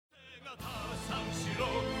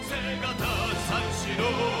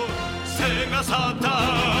サ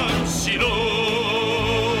タンしろ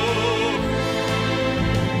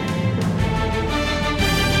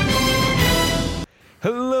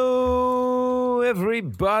Hello,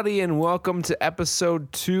 everybody, and welcome to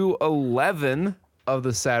episode 211 of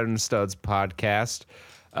the Saturn Studs podcast.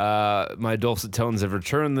 My dulcet tones have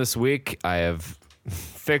returned this week. I have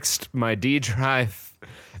fixed my D drive,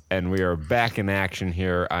 and we are back in action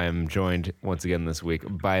here. I am joined once again this week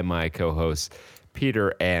by my co-hosts,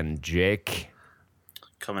 Peter and Jake.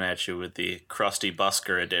 Coming at you with the crusty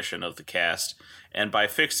busker edition of the cast. And by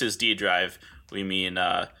fixed his D drive, we mean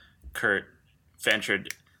Kurt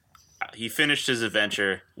he finished his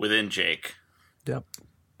adventure within Jake. Yep.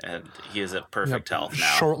 And he is at perfect health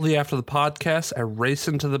now. Shortly after the podcast, I raced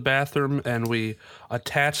into the bathroom and we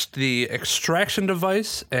attached the extraction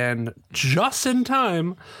device, and just in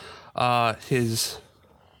time, his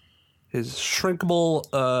shrinkable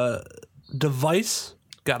device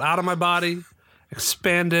got out of my body,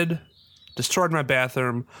 expanded, destroyed my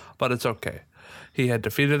bathroom, but it's okay. He had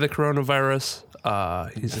defeated the coronavirus.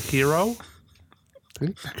 He's a hero.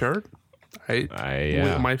 Kurt,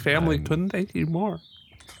 my family couldn't thank you more.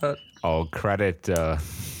 I'll credit.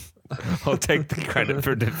 I'll take the credit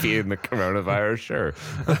for defeating the coronavirus. Sure.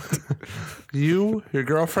 You, your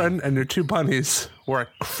girlfriend, and your two bunnies were a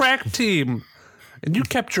crack team, and you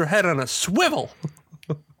kept your head on a swivel.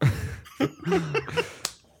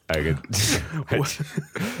 I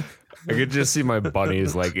could just see my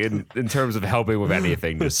bunnies, like, in terms of helping with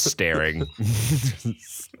anything, just staring.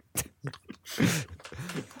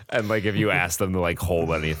 And, like, if you ask them to, like,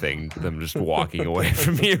 hold anything, them just walking away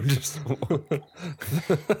from you.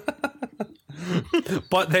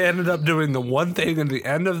 But they ended up doing the one thing at the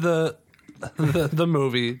end of the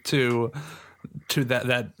movie to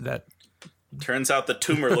that Turns out the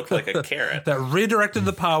tumor looked like a carrot. that redirected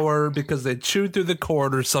the power because they chewed through the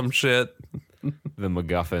cord or some shit. The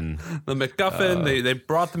MacGuffin. They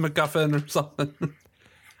brought the MacGuffin or something.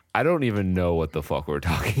 I don't even know what the fuck we're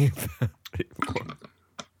talking about anymore.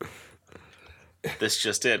 This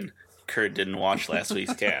just in. Kurt didn't watch last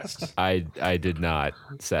week's cast. I did not,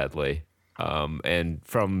 sadly. And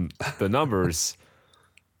from the numbers,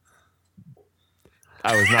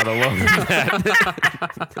 I was not alone in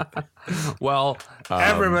that. Well,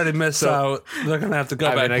 everybody missed out. They're gonna have to go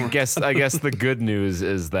back. I guess the good news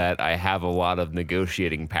is that I have a lot of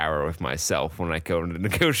negotiating power with myself when I go to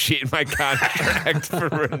negotiate my contract for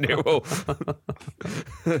renewal.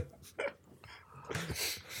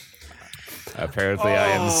 Apparently, I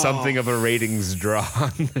am something of a ratings draw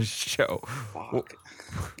on the show. Fuck.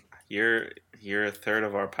 You're a third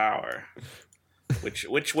of our power. Which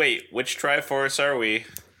Triforce are we?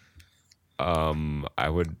 I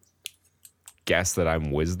would guess that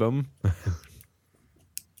I'm wisdom.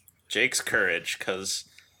 Jake's courage, because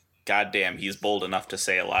goddamn, he's bold enough to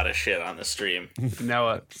say a lot of shit on the stream. No,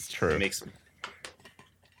 It's true. Does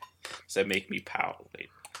that make me power? Wait,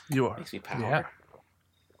 you are. makes me power. Yeah.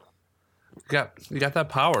 You got that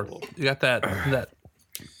power. You got that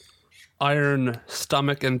iron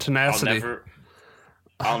stomach and tenacity.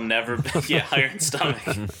 I'll never yeah, iron stomach.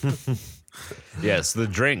 Yes, the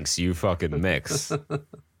drinks you fucking mix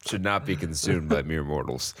should not be consumed by mere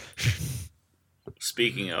mortals.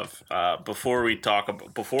 Speaking of, before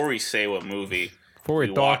we say what movie Before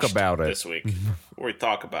we talk about it this week,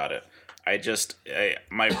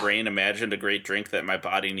 my brain imagined a great drink that my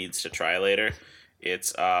body needs to try later.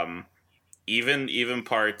 It's even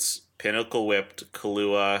parts Pinnacle Whipped,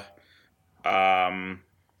 Kahlua,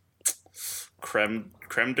 creme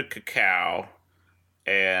de cacao,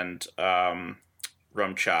 and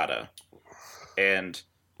rum chata, and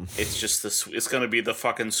it's just it's gonna be the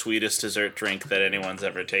fucking sweetest dessert drink that anyone's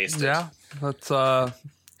ever tasted. Yeah, that's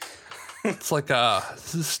it's like a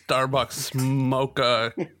Starbucks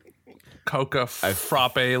mocha coca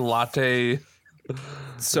frappe latte.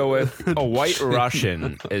 So if a White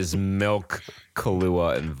Russian is milk,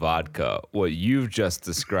 Kahlua, and vodka, what you've just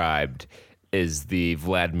described is the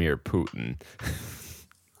Vladimir Putin.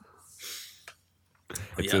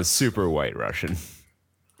 It's a super White Russian.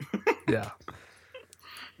 Yeah.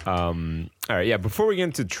 All right, yeah. Before we get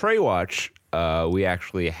into Trey Watch, we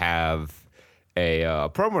actually have a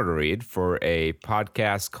promo to read for a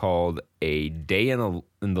podcast called A Day in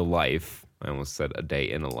the Life. I almost said A Day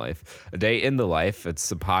in a Life. A Day in the Life.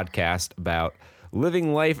 It's a podcast about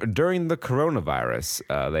living life during the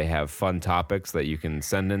coronavirus. They have fun topics that you can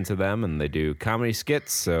send in to them, and they do comedy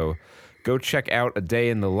skits. So go check out A Day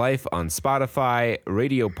in the Life on Spotify,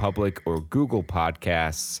 Radio Public, or Google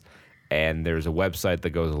Podcasts. And there's a website that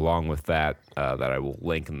goes along with that that I will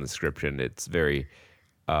link in the description. It's very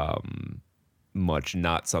much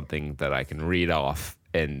not something that I can read off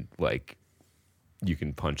and like you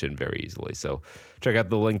can punch in very easily. So check out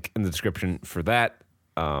the link in the description for that.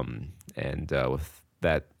 With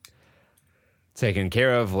that taken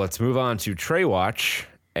care of, let's move on to Trey Watch,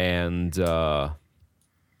 and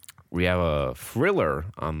we have a thriller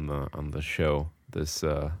on the show this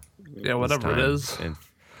whatever it is, and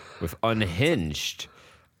with Unhinged.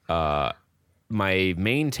 My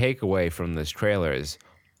main takeaway from this trailer is,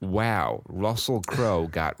 wow, Russell Crowe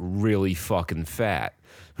got really fucking fat.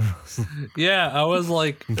 Yeah, I was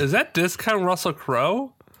like, is that discount Russell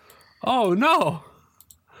Crowe? Oh no,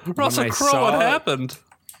 Russell Crowe, what happened?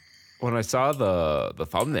 When I saw the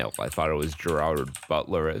thumbnail, I thought it was Gerard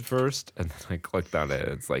Butler at first, and then I clicked on it.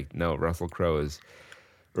 It's like, no, Russell Crowe is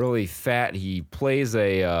really fat. He plays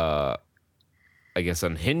a, I guess,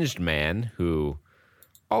 unhinged man who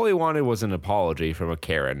all he wanted was an apology from a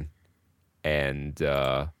Karen, and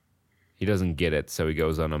he doesn't get it, so he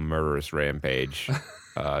goes on a murderous rampage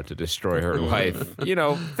to destroy her life. You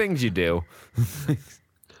know, things you do.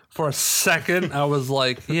 For a second, I was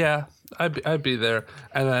like, yeah, I'd be there.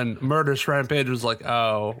 And then murderous rampage was like,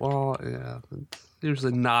 oh, well, yeah, it's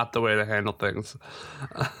usually not the way to handle things.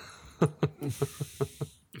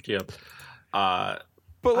 Yep. But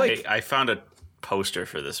like, I found a poster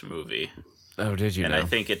for this movie. Oh, did you? And I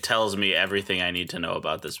think it tells me everything I need to know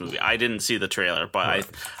about this movie. I didn't see the trailer, but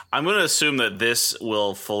I'm going to assume that this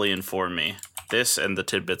will fully inform me. This and the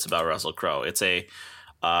tidbits about Russell Crowe. It's a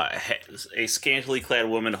scantily clad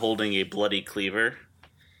woman holding a bloody cleaver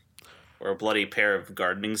or a bloody pair of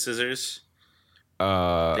gardening scissors.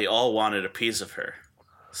 They all wanted a piece of her.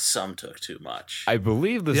 Some took too much. I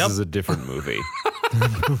believe this is a different movie.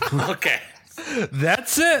 Okay.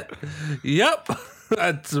 That's it. Yep.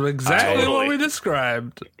 That's exactly what we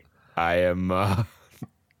described. I am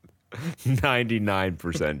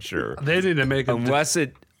 99% sure. They need to make it unless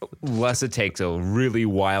it takes a really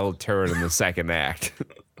wild turn in the second act.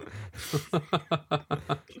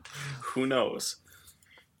 Who knows?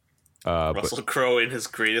 Russell Crowe in his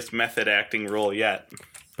greatest method acting role yet.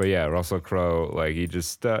 But yeah, Russell Crowe, like, he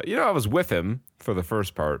just, I was with him for the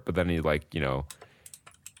first part, but then he, like,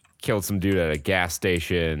 killed some dude at a gas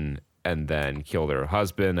station and then killed her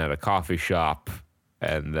husband at a coffee shop.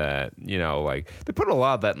 And then, like, they put a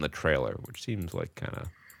lot of that in the trailer, which seems like kind of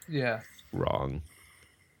wrong.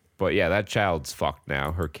 But yeah, that child's fucked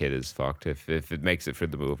now. Her kid is fucked. If it makes it through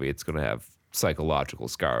the movie, it's going to have psychological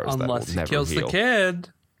scars unless that will he never kills heal. the kid.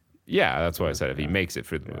 Yeah, that's what I said. If he makes it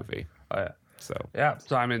through the movie. Oh, yeah.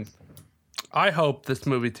 So I mean, I hope this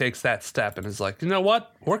movie takes that step and is like, you know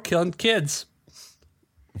what? We're killing kids.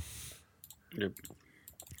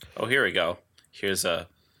 Oh, here we go. Here's an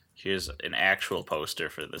actual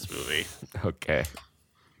poster for this movie. Okay.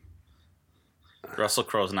 Russell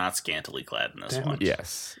Crowe's not scantily clad in this one.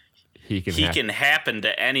 Yes. He can happen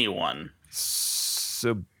to anyone.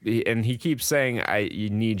 So, and he keeps saying, "I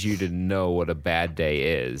need you to know what a bad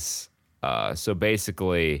day is." So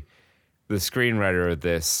basically, the screenwriter of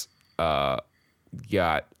this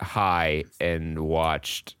got high and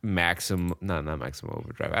watched not Maximum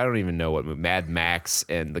Overdrive. I don't even know what movie, Mad Max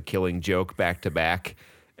and The Killing Joke back to back,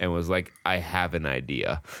 and was like, "I have an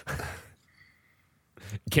idea.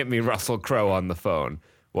 Get me Russell Crowe on the phone."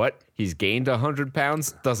 What? He's gained 100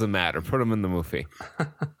 pounds? Doesn't matter. Put him in the movie.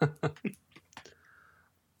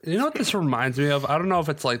 You know what this reminds me of? I don't know if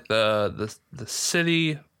it's like the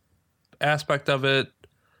city aspect of it.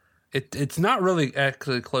 It's not really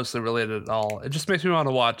actually closely related at all. It just makes me want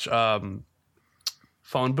to watch Phone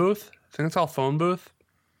Booth. I think it's called Phone Booth.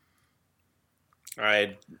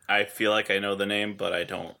 I feel like I know the name, but I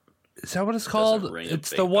don't. Is that what it's called?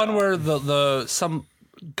 It's the one where the some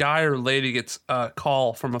guy or lady gets a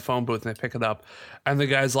call from a phone booth and they pick it up, and the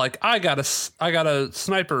guy's like, I got a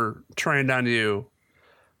sniper trained on you.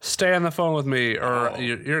 Stay on the phone with me, or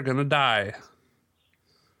you're gonna die.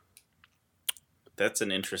 That's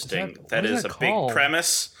an interesting. That is a big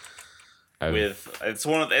premise.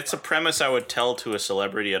 It's a premise I would tell to a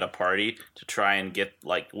celebrity at a party to try and get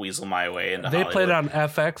weasel my way into They Hollywood. played it on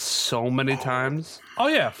FX so many times. Oh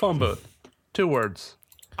yeah, Phone Booth. 2 words.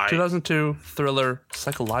 2002 thriller,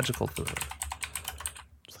 psychological thriller.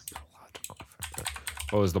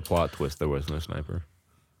 What was the plot twist? There was no sniper.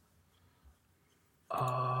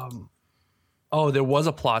 There was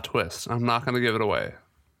a plot twist. I'm not going to give it away.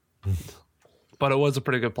 But it was a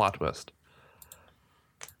pretty good plot twist.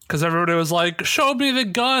 Because everybody was like, show me the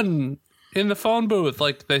gun in the phone booth.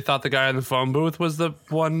 Like, they thought the guy in the phone booth was the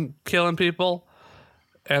one killing people.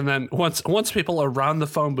 And then once people around the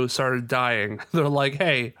phone booth started dying, they're like,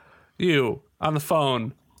 hey, you, on the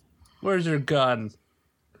phone, where's your gun?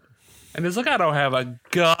 And he's like, I don't have a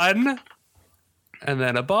gun. And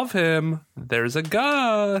then above him, there's a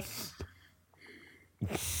gun.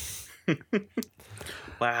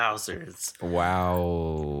 Wowzers.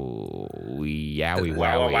 Wow. Yowie wowie.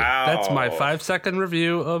 Wow. That's my 5-second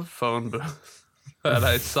review of Phone Booth that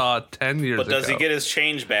I saw 10 years ago. But does he get his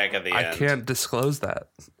change back at the end? I can't disclose that.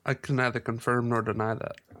 I can neither confirm nor deny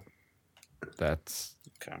that. That's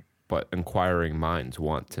Okay. what inquiring minds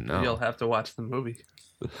want to know. You'll have to watch the movie.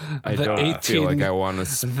 I don't feel like I want to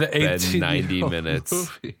spend 90 minutes.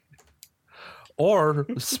 Movie. Or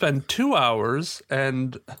spend 2 hours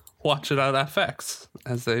and watch it on FX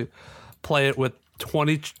as they play it with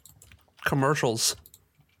 20 commercials.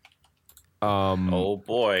 Oh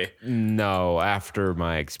boy. No, after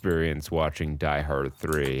my experience watching Die Hard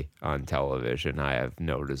 3 on television, I have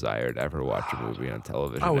no desire to ever watch a movie on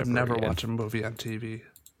television. I would ever never again. watch a movie on TV.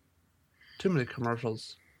 Too many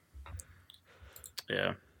commercials.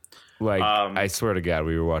 Yeah. Like, I swear to God,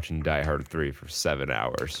 we were watching Die Hard 3 for 7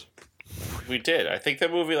 hours. We did. I think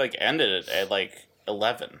that movie ended at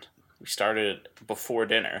 11. We started before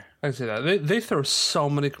dinner. I see that. They throw so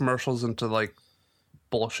many commercials into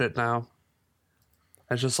bullshit now.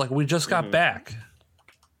 It's just we just got back.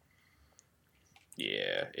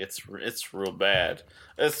 Yeah, it's real bad.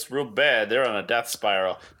 It's real bad. They're on a death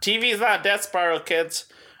spiral. TV's not death spiral, kids.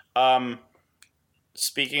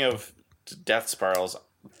 Speaking of death spirals,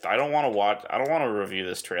 I don't want to review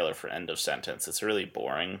this trailer for End of Sentence. It's really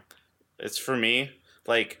boring. It's for me.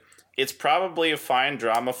 It's probably a fine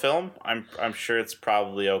drama film. I'm sure it's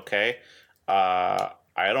probably okay. I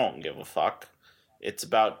don't give a fuck. It's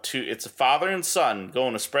it's a father and son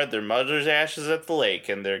going to spread their mother's ashes at the lake,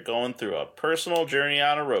 and they're going through a personal journey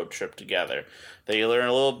on a road trip together. They learn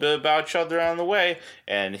a little bit about each other on the way,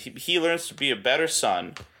 and he learns to be a better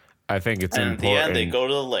son. I think it's and important. At the end, they go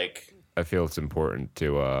to the lake. I feel it's important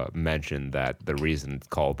to mention that the reason it's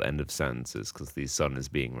called End of Sentence is because the son is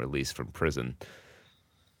being released from prison.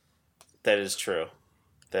 That is true.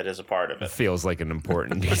 That is a part of It it. feels like an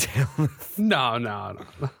important detail. No.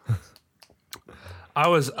 I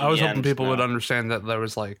was hoping people would understand that there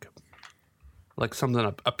was like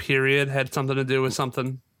something a period had something to do with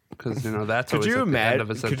something, because that's Could always you at the end of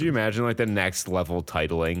a imagine? Could you imagine the next level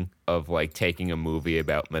titling of taking a movie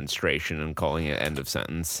about menstruation and calling it End of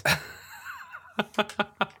Sentence?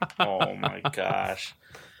 Oh my gosh.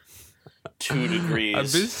 2 degrees.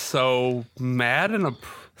 I'd be so mad and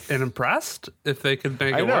impressed if they could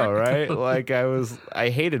make it I know, work. right? I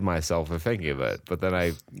hated myself for thinking of it, but then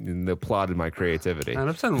I applauded my creativity. And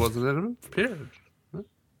if wasn't in a period.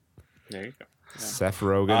 There you go. Seth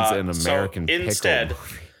Rogen's an American so pickle. instead,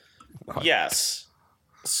 yes.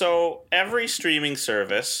 So every streaming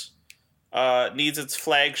service needs its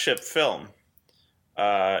flagship film,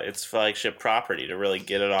 its flagship property to really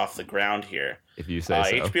get it off the ground here. If you say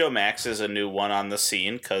so. HBO Max is a new one on the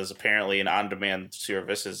scene because apparently an on-demand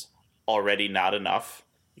service is already not enough.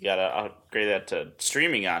 You gotta upgrade that to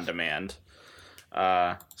streaming on demand.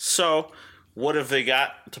 So what have they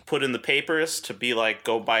got to put in the papers to be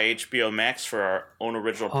go buy HBO Max for our own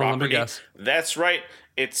original Let me property? guess. That's right.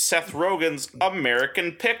 It's Seth Rogen's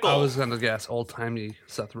American Pickle. I was gonna guess old-timey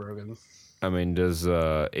Seth Rogen. I mean, does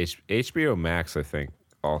HBO Max, I think,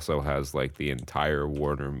 also has the entire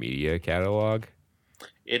Warner Media catalog?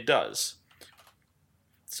 It does.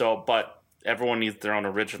 So, but everyone needs their own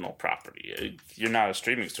original property. You're not a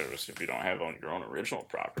streaming service if you don't have your own original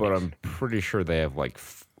property. But I'm pretty sure they have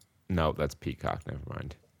no, that's Peacock. Never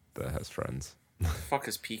mind. That has Friends. What the fuck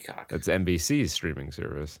is Peacock? That's NBC's streaming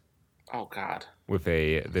service. Oh God.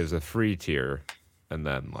 There's a free tier, and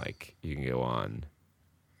then you can go on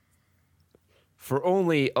for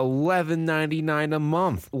only $11.99 a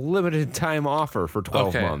month, limited time offer for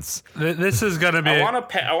 12 months. This is gonna be. I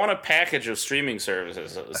want a package of streaming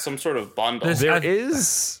services, some sort of bundle. There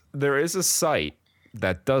is a site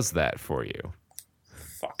that does that for you.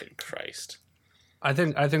 Fucking Christ. I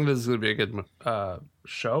think this is gonna be a good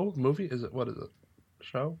movie. Is it? What is it?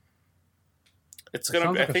 Show? It's gonna.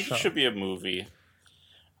 sounds I like a think show. it should be a movie.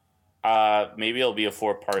 Maybe it'll be a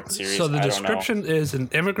 4-part series. So the I don't description is: an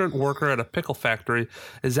immigrant worker at a pickle factory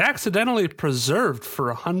is accidentally preserved for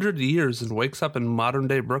 100 years and wakes up in modern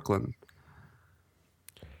day Brooklyn.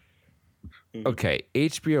 Okay,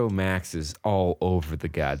 HBO Max is all over the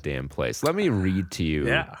goddamn place. Let me read to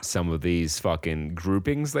you some of these fucking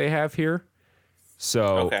groupings they have here.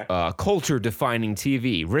 So, culture-defining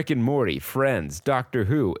TV, Rick and Morty, Friends, Doctor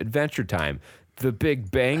Who, Adventure Time, The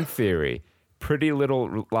Big Bang Theory, Pretty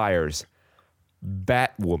Little Liars,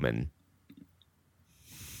 Batwoman.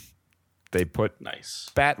 They put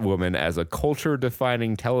Nice. Batwoman as a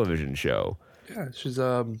culture-defining television show. Yeah, she's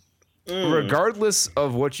regardless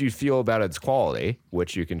of what you feel about its quality,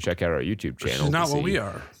 which you can check out our YouTube channel. Which is not to what see we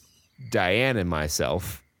are. Diane and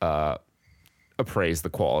myself appraise the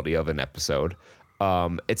quality of an episode.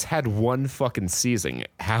 It's had one fucking season.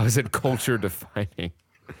 How is it culture defining?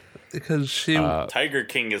 Because she... Tiger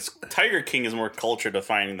King is more culture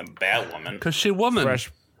defining than Batwoman. Because she woman.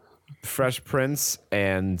 Fresh Prince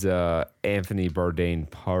and Anthony Bourdain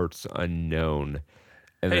parts unknown.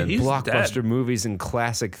 And then he's blockbuster dead. movies and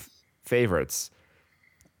classic favorites.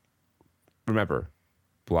 Remember,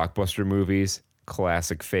 blockbuster movies,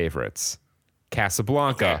 classic favorites.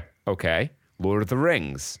 Casablanca, okay. Lord of the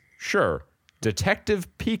Rings, sure. Detective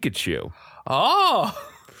Pikachu. Oh!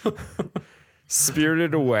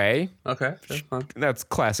 Spirited Away, Okay. That's fine. that's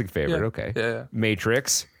classic favorite, Yeah, okay. yeah.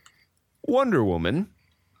 Matrix, Wonder Woman.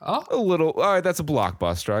 Oh. A little, all right, that's a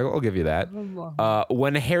blockbuster. I'll give you that.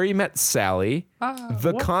 When Harry Met Sally,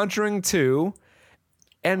 The Conjuring 2,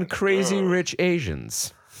 and Crazy Rich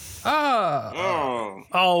Asians.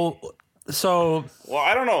 Oh, so Well,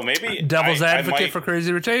 I don't know. Maybe devil's I advocate might- for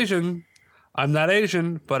Crazy Rich Asian. I'm not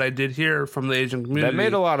Asian, but I did hear from the Asian community That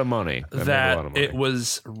made a lot of money. that it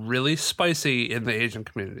was really spicy in the Asian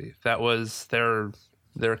community. That was their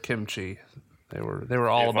kimchi. They were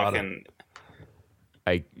all about it. fucking-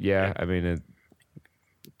 I mean, it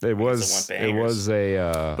was went it was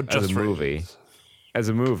a But as just a for movie. Asians. As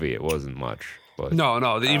a movie, it wasn't much. But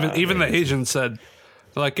No. Even the Asians said,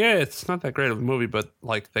 they're like, yeah, it's not that great of a movie, but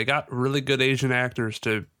like they got really good Asian actors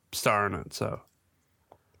to star in it. So,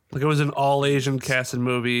 like, it was an all Asian casted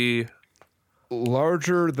movie.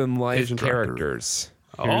 larger than life Asian director. characters.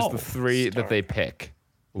 Here's Oh. the three that they pick.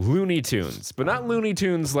 Looney Tunes, but not Looney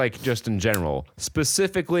Tunes like just in general.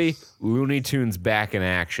 Specifically, Looney Tunes Back in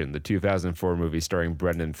Action, the 2004 movie starring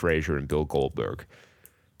Brendan Fraser and Bill Goldberg.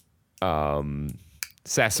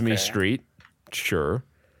 Sesame Street, sure.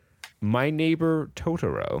 My Neighbor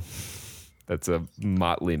Totoro. That's a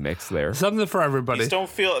motley mix there. Something for everybody. These don't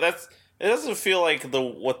feel that's. It doesn't feel like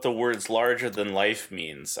what the words "larger than life"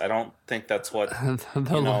 means. I don't think that's what you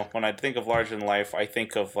know. When I think of larger than life, I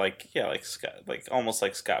think of like Scott, like almost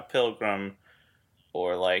like Scott Pilgrim,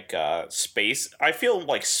 or like space. I feel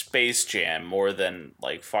like Space Jam more than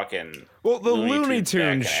like fucking. Well, the Looney Tunes Back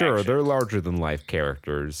in Tunes, sure, Action. they're larger than life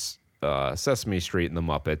characters. Sesame Street and the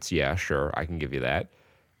Muppets, yeah, sure, I can give you that.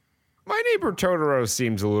 My Neighbor Totoro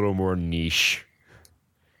seems a little more niche.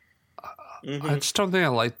 I just don't think I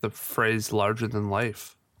like the phrase larger than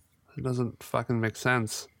life. It doesn't fucking make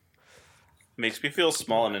sense. Makes me feel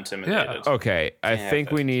small and intimidated. Okay, I think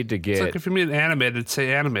we need to It's get. like if you mean animated,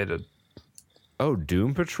 say animated. Oh,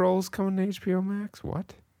 Doom Patrol's coming to HBO Max?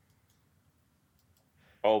 What?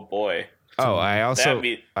 Oh boy. Oh, I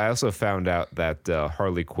also found out that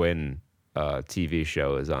Harley Quinn TV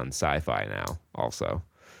show is on Sci-Fi now. Also,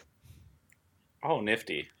 Oh,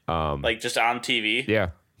 nifty. Like just on TV. yeah,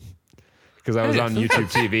 because I was on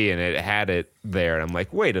YouTube TV and it had it there, and I'm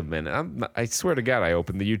like, wait a minute, I swear to God, I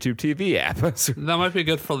opened the YouTube TV app. That might be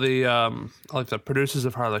good for the like the producers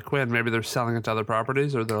of Harley Quinn. Maybe they're selling it to other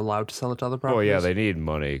properties, or they're allowed to sell it to other properties. Well, yeah, they need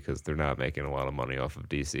money because they're not making a lot of money off of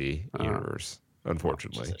DC Universe,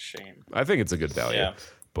 unfortunately. It's a shame. I think it's a good value, Yeah.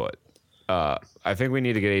 but I think we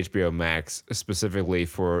need to get HBO Max specifically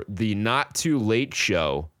for the Not Too Late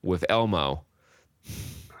show with Elmo.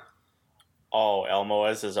 Oh, Elmo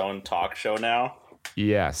has his own talk show now.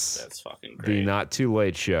 Yes, That's fucking the great. Not Too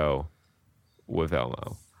Late show with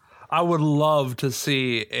Elmo. I would love to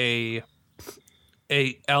see a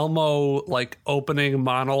Elmo like opening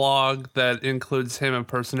monologue that includes him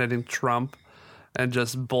impersonating Trump and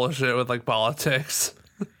just bullshit with like politics.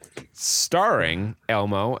 Starring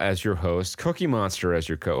Elmo as your host, Cookie Monster as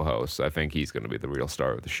your co-host. I think he's going to be the real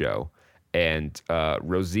star of the show. And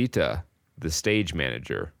Rosita, the stage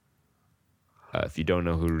manager. If you don't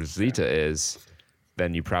know who Rosita is,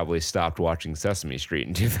 then you probably stopped watching Sesame Street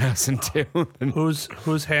in 2002.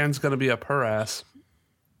 Whose hand's gonna be up her ass?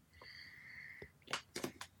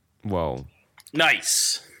 Well,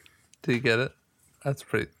 Nice. Do you get it? That's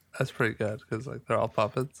pretty good because like they're all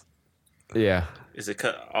puppets. yeah. Is it?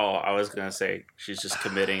 I was gonna say she's just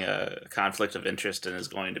committing a conflict of interest and is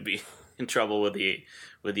going to be in trouble with the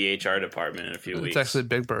HR department in a few weeks. It's actually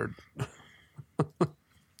Big Bird.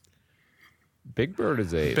 Big Bird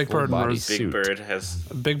is a Big Bird and full-body Rose- Big suit. Bird has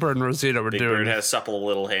Big Bird and Rosita were Big doing Bird has supple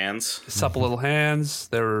little hands. supple little hands.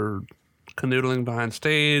 They were canoodling behind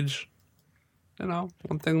stage. You know,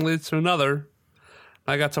 one thing leads to another.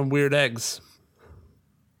 I got some weird eggs.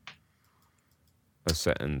 A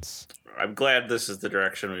sentence. I'm glad this is the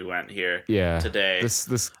direction we went here. Yeah. Today. This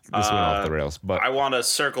went off the rails, but I want to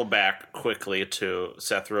circle back quickly to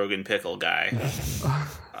Seth Rogen Pickle Guy.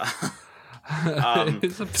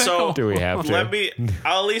 It's a pickle. So Do we have to?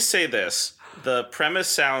 I'll at least say this. The premise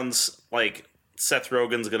sounds like Seth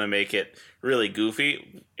Rogen's going to make it really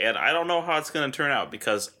goofy, and I don't know how it's going to turn out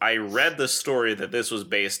because I read the story that this was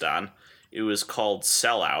based on. It was called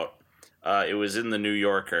Sellout. It was in the New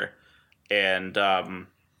Yorker, and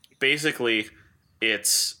basically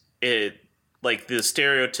it's like the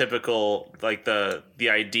stereotypical, like the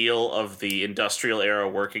ideal of the industrial era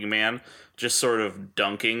working man just sort of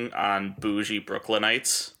dunking on bougie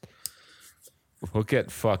Brooklynites. Look at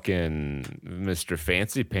fucking Mr.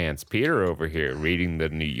 Fancy Pants Peter over here reading the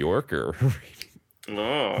New Yorker. Oh,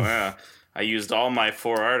 yeah. I used all my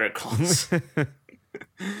 4 articles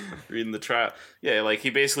reading the trial. Yeah, like he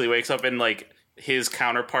basically wakes up and like his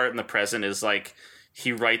counterpart in the present is like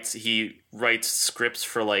he writes scripts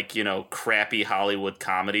for like, you know, crappy Hollywood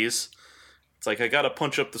comedies. It's like I got to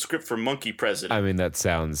punch up the script for Monkey President. I mean, that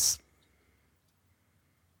sounds...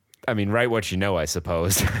 I mean, write what you know, I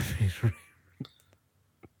suppose.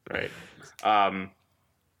 Right.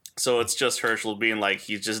 So it's just Herschel being like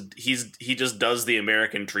he just does the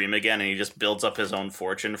American dream again, and he just builds up his own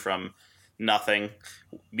fortune from nothing.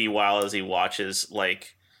 Meanwhile, as he watches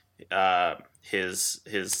like his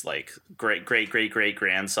like great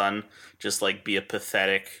grandson just like be a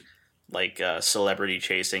pathetic like celebrity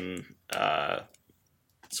chasing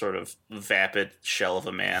sort of vapid shell of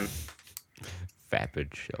a man.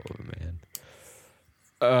 Vapid shell of a man.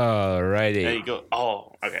 Alrighty. There you go.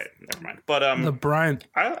 Oh, okay, never mind. But The brine,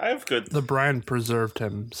 I have good. the brine preserved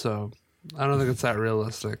him, so I don't think it's that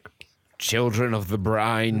realistic. Children of the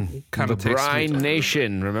Brine. Kinda The takes me Brine to-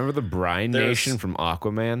 Nation. Remember the Brine There's- Nation from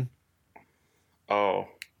Aquaman? Oh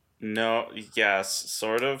no, yes,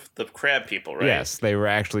 sort of the crab people, right? Yes, they were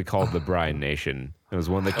actually called the Brine Nation. It was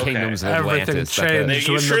one of the Okay. kingdoms of Everything Atlantis. that changed.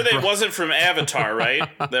 You When sure the they wasn't from Avatar, right?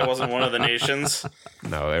 That wasn't one of the nations.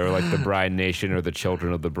 No, they were like the Brine Nation or the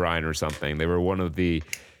Children of the Brine or something. They were one of the,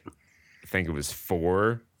 I think it was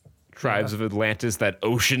 4 tribes of Atlantis that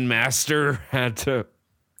Ocean Master had to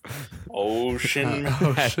Ocean.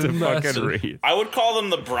 fucking Master. read. I would call them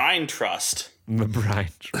the Brine Trust. The Brine.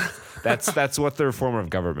 That's what their form of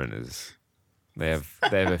government is. They have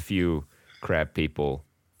a few crab people,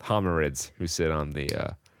 hominids, who sit on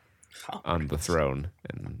the throne,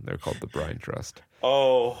 and they're called the Brine Trust.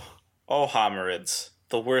 Oh, hominids,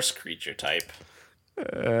 the worst creature type.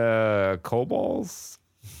 Kobolds.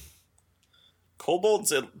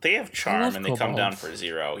 Kobolds, they have charm love and they come down kobolds. for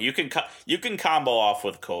 0. You can combo off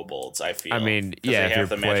with kobolds. I feel. I mean, 'cause yeah, they if have you're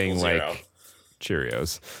the magical playing 0. like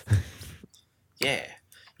Cheerios. Yeah,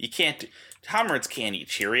 you can't. Hominids can't eat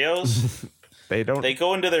Cheerios. They don't. They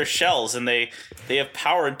go into their shells and they have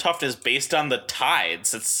power and toughness based on the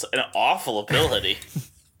tides. It's an awful ability.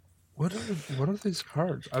 What are these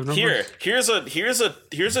cards? I've never. Here's a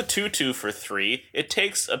 2/2 for 3. It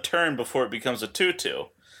takes a turn before it becomes a 2/2.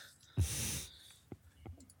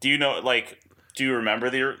 Do you know? Like, do you remember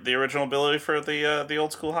the original ability for the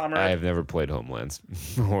old school Hominid? I have never played Homelands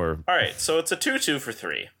or All right, so it's a 2/2 for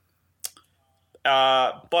 3.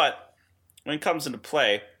 But when it comes into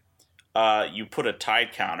play, you put a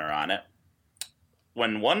tide counter on it.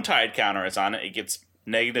 When one tide counter is on it, it gets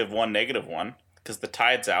 -1, -1 because the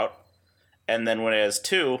tide's out. And then when it has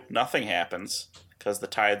 2, nothing happens because the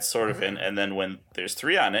tide's sort of in. And then when there's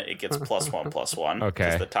 3 on it, it gets +1, +1 Okay.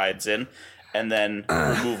 because the tide's in. And then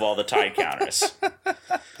remove all the tide counters.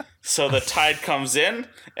 So the tide comes in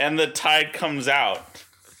and the tide comes out.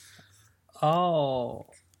 Oh.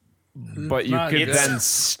 but you Not could good. then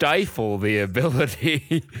stifle the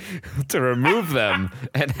ability to remove them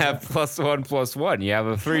and have +1, +1. You have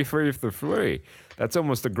a 3 for 3. That's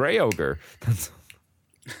almost a gray ogre.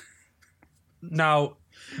 Now,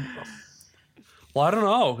 well, I don't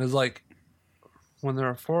know, because like when there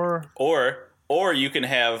are 4, Or you can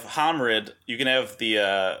have Hominid. You can have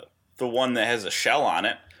the one that has a shell on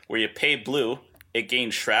it, where you pay blue, it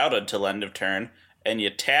gains Shrouded till end of turn, and you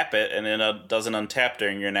tap it, and it doesn't untap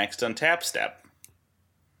during your next untap step.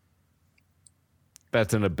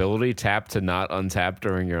 That's an ability, tap to not untap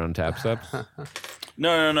during your untap step.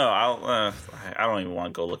 No. I don't even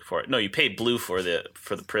want to go look for it. No, you pay blue for the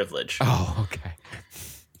privilege. Oh, okay.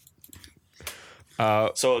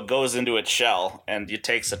 So it goes into its shell, and it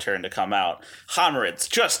takes a turn to come out. Hominids,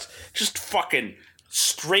 just fucking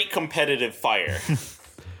straight competitive fire.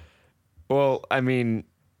 Well, I mean,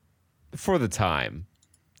 for the time,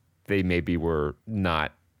 they maybe were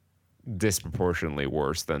not disproportionately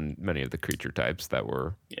worse than many of the creature types that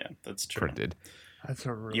were Yeah, that's true. printed. that's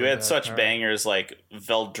a really You had bad such card. bangers like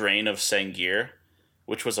Veldrain of Sengir,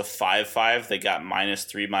 which was a 5/5. They got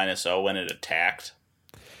 -3/-0 when it attacked.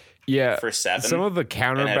 Yeah, for 7. some of the had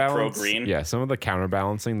counterbalance. Pro Green. Yeah, some of the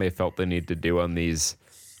counterbalancing they felt they need to do on these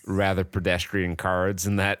rather pedestrian cards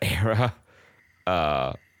in that era,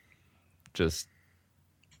 just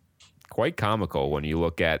quite comical when you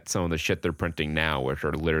look at some of the shit they're printing now, which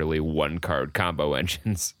are literally 1-card combo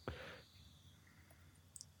engines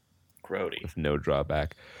Grody. with no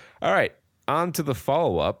drawback. All right, on to the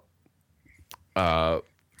follow-up.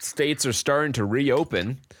 States are starting to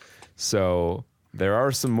reopen, so there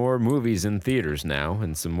are some more movies in theaters now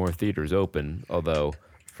and some more theaters open, although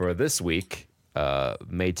for this week,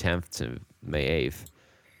 May 10th to May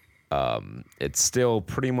 8th, it's still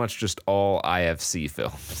pretty much just all IFC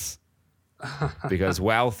films. Because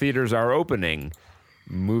while theaters are opening,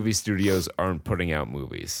 movie studios aren't putting out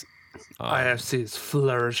movies. IFC is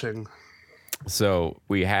flourishing. So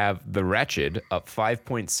we have The Wretched up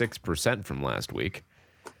 5.6% from last week.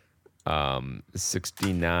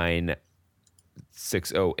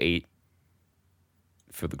 69,608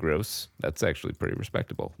 for the gross. That's actually pretty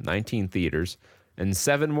respectable. 19 theaters and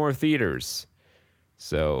 7 more theaters.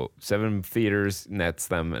 So 7 theaters nets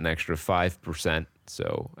them an extra 5%.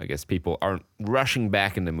 So I guess people aren't rushing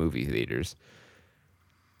back into movie theaters.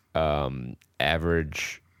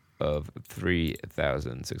 Average of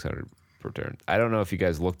 3,600 per turn. I don't know if you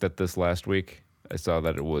guys looked at this last week. I saw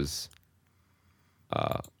that it was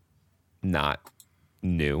not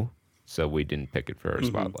new, so we didn't pick it for our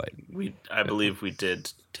spotlight. I believe we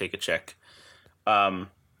did take a check.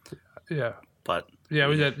 Yeah. But Yeah,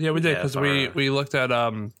 we did. Yeah, we did because we looked at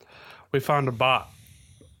we found a bot.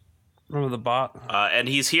 Remember the bot? and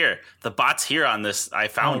he's here. The bot's here on this. I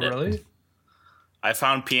found it. Really? I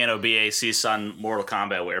found Piano BAC's son, Mortal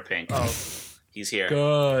Kombat Wear Pink. Oh, He's here.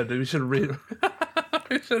 good. We should read.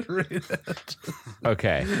 We should read it.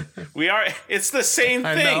 Okay. We are. It's the same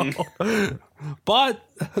thing. I know. But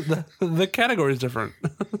the category is different.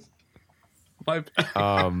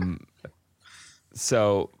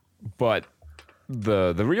 So, but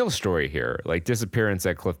the real story here, like Disappearance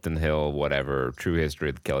at Clifton Hill, whatever, True History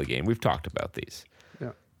of the Kelly Game, we've talked about these.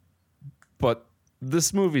 Yeah. But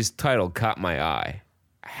this movie's title caught my eye.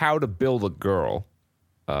 How to Build a Girl.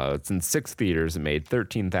 It's in 6 theaters. It made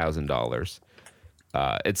 $13,000.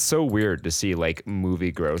 It's so weird to see like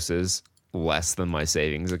movie grosses less than my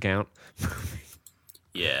savings account.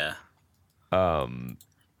 Yeah. Yeah.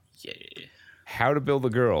 How to Build a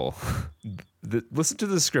Girl. Listen to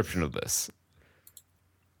the description of this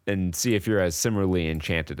and see if you're as similarly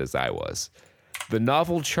enchanted as I was. The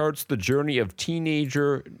novel charts the journey of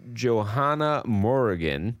teenager Johanna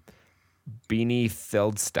Morrigan, Beanie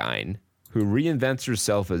Feldstein, who reinvents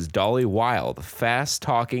herself as Dolly Wilde,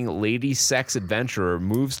 fast-talking lady sex adventurer,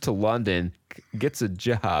 moves to London, gets a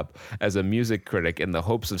job as a music critic in the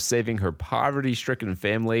hopes of saving her poverty-stricken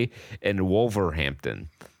family in Wolverhampton.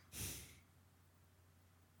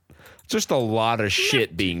 Just a lot of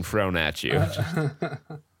shit being thrown at you.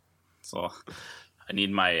 So I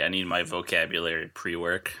need my vocabulary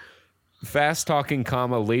pre-work. Fast talking,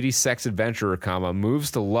 lady sex adventurer,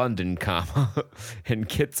 moves to London, and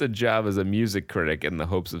gets a job as a music critic in the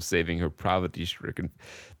hopes of saving her poverty-stricken.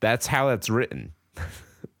 That's how that's written.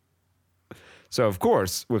 So, of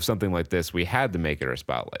course, with something like this, we had to make it our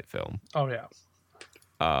spotlight film. Oh yeah.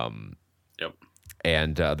 Yep.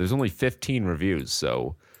 And there's only 15 reviews,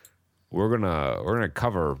 so we're gonna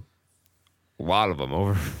cover a lot of them,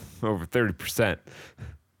 over 30%.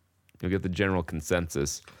 You'll get the general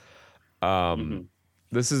consensus.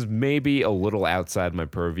 This is maybe a little outside my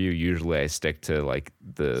purview. Usually I stick to like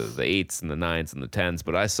the 8s and the 9s and the 10s,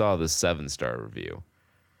 but I saw this 7-star review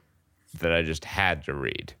that I just had to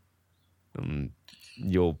read.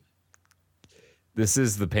 This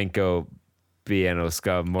is the Pinko Piano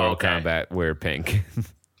Scum Mortal Kombat Wear Pink.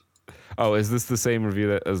 Oh, is this the same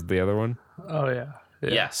review as the other one? Oh yeah.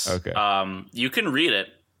 Yes. Okay. You can read it.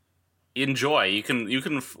 Enjoy. You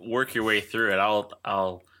can work your way through it.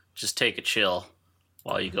 I'll just take a chill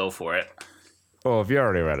while you go for it. Oh, if you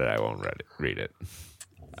already read it, I won't read it.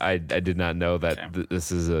 I did not know that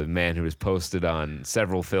this is a man who has posted on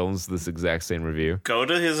several films this exact same review. Go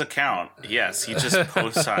to his account. Yes, he just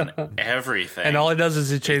posts on everything. And all he does is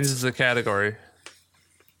he changes the category.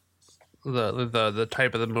 The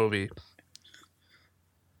type of the movie.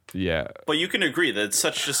 Yeah. But you can agree that it's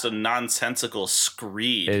such just a nonsensical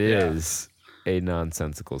screed. It is a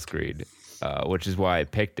nonsensical screed, which is why I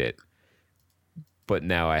picked it. But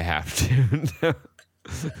now I have to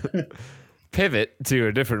pivot to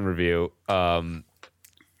a different review. 9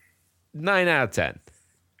 out of 10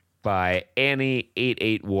 by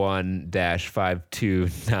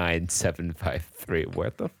Annie881-529753.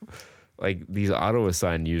 What the like these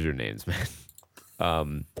auto-assigned usernames,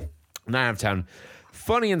 man. 9 out of 10.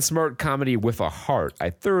 Funny and smart comedy with a heart. I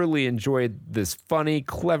thoroughly enjoyed this funny,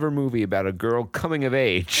 clever movie about a girl coming of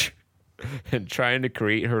age and trying to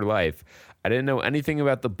create her life. I didn't know anything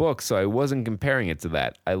about the book, so I wasn't comparing it to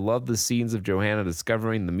that. I love the scenes of Johanna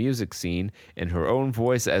discovering the music scene in her own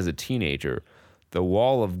voice as a teenager. The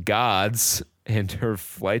Wall of Gods and her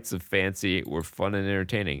flights of fancy were fun and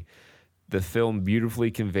entertaining. The film beautifully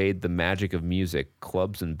conveyed the magic of music,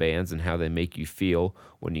 clubs and bands, and how they make you feel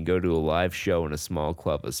when you go to a live show in a small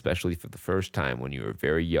club, especially for the first time when you were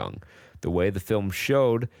very young. The way the film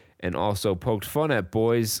showed and also poked fun at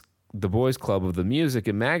the boys' club of the music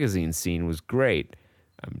and magazine scene was great.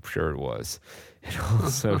 I'm sure it was. It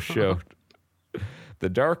also showed the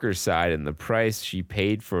darker side and the price she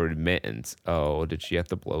paid for admittance. Oh, did she have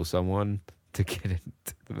to blow someone to get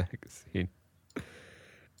into the magazine?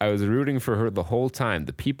 I was rooting for her the whole time.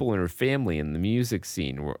 The people in her family and the music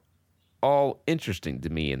scene were all interesting to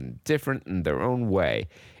me and different in their own way.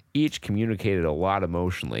 Each communicated a lot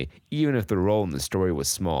emotionally, even if the role in the story was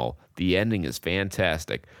small. The ending is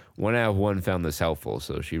fantastic. 1 out of 1 found this helpful,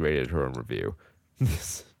 so she rated her own review.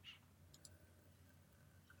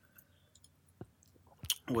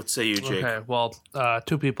 What say you, Jake? Okay, well,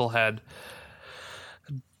 2 people had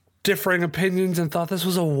differing opinions and thought this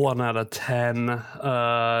was a 1 out of 10.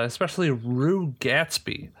 Especially Rue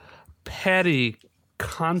Gatsby. Patty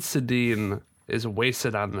Considine is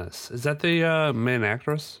wasted on this. Is that the main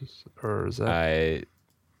actress? Or is that...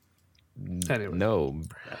 Anyway. No.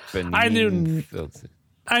 I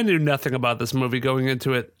knew nothing about this movie going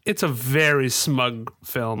into it. It's a very smug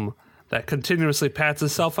film that continuously pats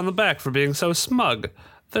itself on the back for being so smug.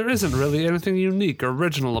 There isn't really anything unique or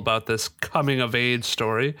original about this coming-of-age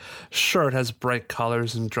story. Sure, it has bright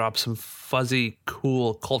colors and drops some fuzzy,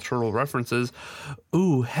 cool cultural references.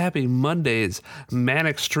 Ooh, Happy Mondays,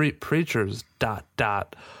 Manic Street Preachers, ...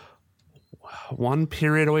 1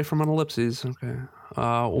 period away from an ellipses. Okay.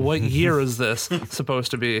 What year is this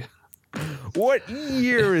supposed to be? What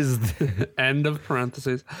year is this? End of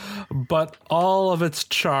parentheses. But all of its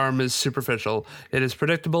charm is superficial. It is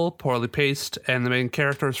predictable, poorly paced, and the main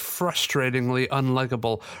character is frustratingly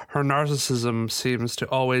unlikable. Her narcissism seems to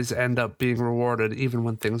always end up being rewarded, even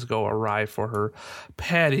when things go awry for her.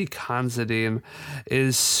 Patty Considine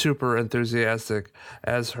is super enthusiastic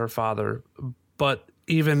as her father, but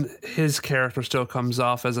even his character still comes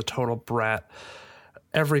off as a total brat.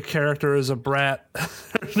 Every character is a brat.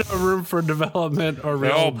 There's no room for development or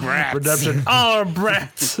real redemption. All are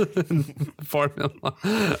brats.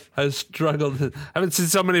 Formula. I struggled. I haven't seen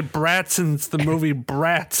so many brats since the movie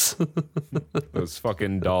Bratz. Those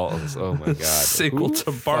fucking dolls. Oh my god. Sequel Who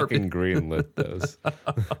to Barbie. fucking greenlit those?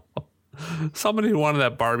 Somebody who wanted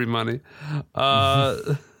that Barbie money.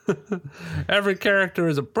 Every character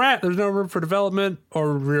is a brat. There's no room for development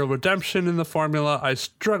or real redemption in the formula. I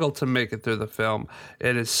struggled to make it through the film.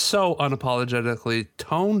 It is so unapologetically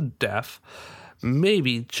tone deaf.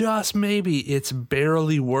 Maybe, just maybe, it's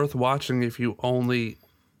barely worth watching if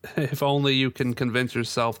only you can convince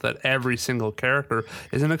yourself that every single character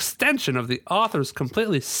is an extension of the author's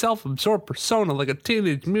completely self-absorbed persona, like a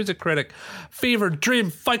teenage music critic, fever dream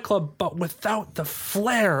Fight Club, but without the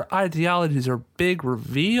flair, ideologies, or big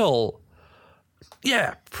reveal.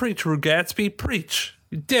 Yeah, preach, Rue Gatsby, preach.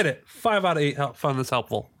 You did it. 5 out of 8 found this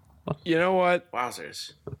helpful. You know what?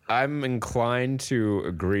 Wowzers. I'm inclined to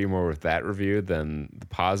agree more with that review than the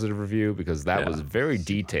positive review because that was very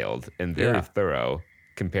detailed and very thorough.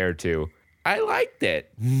 Compared to, I liked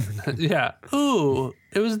it. Yeah. Ooh,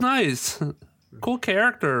 it was nice. Cool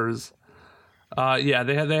characters. They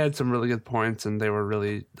had some really good points, and they were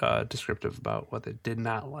really descriptive about what they did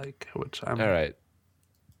not like. Which I'm all right.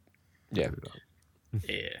 Yeah.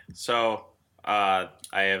 Yeah. So I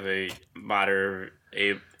have a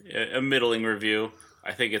middling review.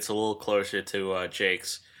 I think it's a little closer to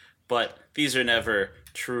Jake's, but these are never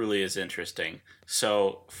truly as interesting.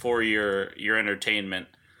 So for your entertainment,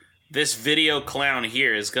 this video clown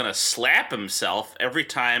here is gonna slap himself every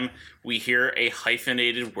time we hear a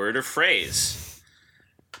hyphenated word or phrase.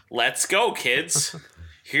 Let's go, kids.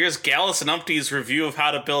 Here's Gallus and Umpty's review of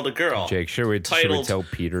How to Build a Girl. Jake, should we tell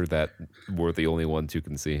Peter that we're the only ones who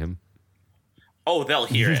can see him? Oh, they'll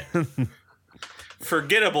hear it.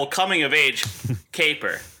 Forgettable coming of age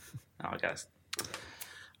caper. Oh, guys.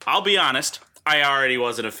 I'll be honest. I already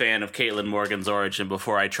wasn't a fan of Caitlin Morgan's origin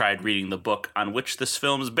before I tried reading the book on which this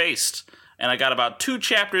film is based, and I got about 2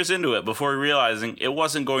 chapters into it before realizing it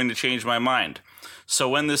wasn't going to change my mind. So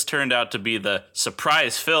when this turned out to be the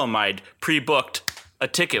surprise film I'd pre-booked a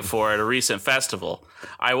ticket for at a recent festival,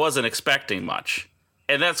 I wasn't expecting much.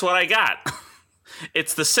 And that's what I got.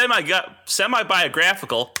 It's the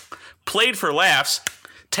semi-biographical, played for laughs,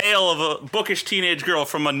 tale of a bookish teenage girl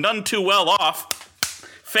from a none too well-off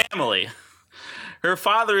family. Her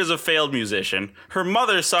father is a failed musician, her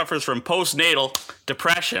mother suffers from postnatal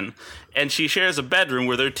depression, and she shares a bedroom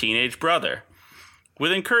with her teenage brother.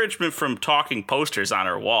 With encouragement from talking posters on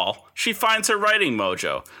her wall, she finds her writing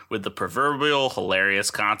mojo, with the proverbial hilarious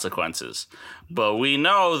consequences. But we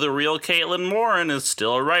know the real Caitlin Moran is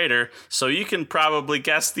still a writer, so you can probably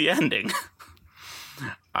guess the ending.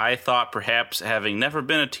 I thought perhaps having never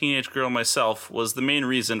been a teenage girl myself was the main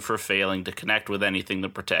reason for failing to connect with anything the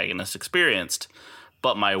protagonist experienced.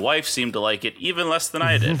 But my wife seemed to like it even less than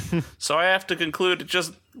I did, so I have to conclude it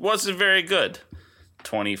just wasn't very good.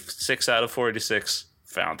 26 out of 46.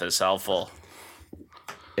 Found this helpful.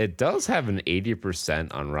 It does have an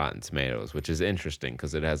 80% on Rotten Tomatoes, which is interesting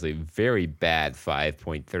because it has a very bad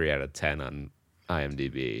 5.3 out of 10 on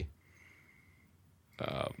IMDb.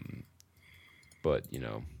 But, you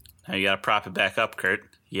know. Now you got to prop it back up, Kurt.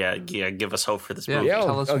 Yeah, give us hope for this movie.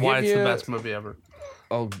 Tell us why it's the best movie ever.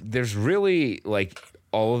 Oh, there's really, like,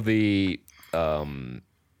 all of the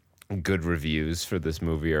good reviews for this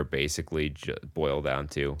movie are basically boiled down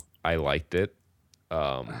to, I liked it.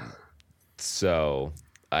 So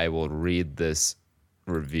I will read this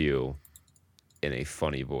review in a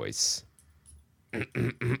funny voice.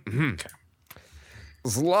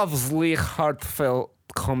 Lovely, heartfelt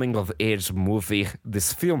coming-of-age movie.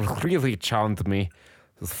 This film really charmed me.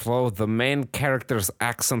 Though the main character's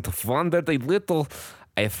accent wandered a little,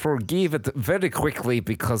 I forgave it very quickly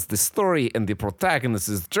because the story and the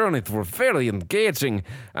protagonist's journey were very engaging,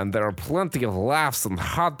 and there are plenty of laughs and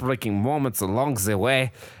heartbreaking moments along the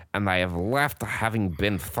way, and I have left having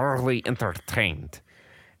been thoroughly entertained.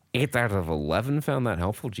 8 out of 11 found that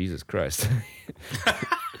helpful? Jesus Christ.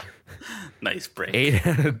 Nice break. 8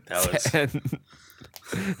 out of 10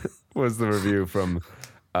 was the review from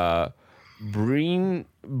Brian,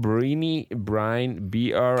 Breen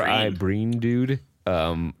Dude,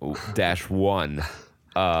 -1.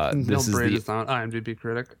 This is Breen is not IMDb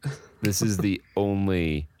critic. This is the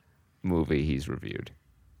only movie he's reviewed.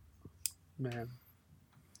 Man.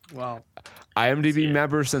 Wow. IMDb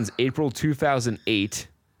member since April 2008.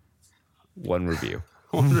 One review.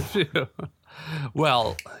 One review.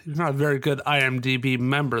 Well, you're not a very good IMDb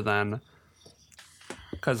member then,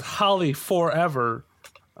 because Holly Forever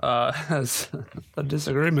has a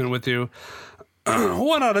disagreement with you.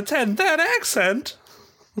 1 out of 10, that accent.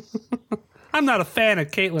 I'm not a fan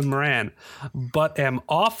of Caitlin Moran, but am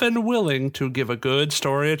often willing to give a good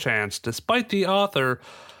story a chance, despite the author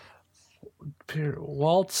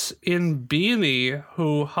Waltz in Beanie,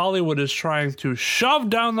 who Hollywood is trying to shove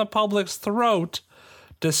down the public's throat,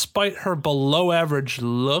 despite her below-average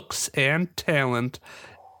looks and talent,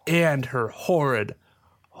 and her horrid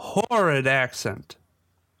accent.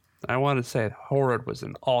 I want to say horrid was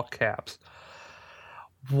in all caps.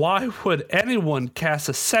 Why would anyone cast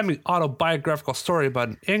a semi-autobiographical story about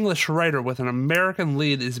an English writer with an American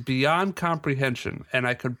lead is beyond comprehension, and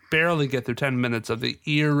I could barely get through 10 minutes of the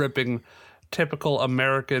ear-ripping, typical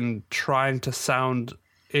American trying to sound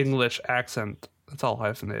English accent. It's all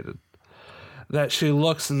hyphenated. That she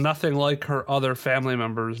looks nothing like her other family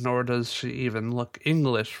members, nor does she even look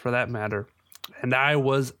English for that matter. And I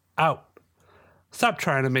was out. Stop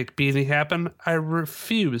trying to make Beanie happen. I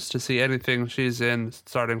refuse to see anything she's in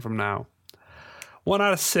starting from now. 1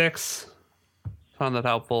 out of 6. Found that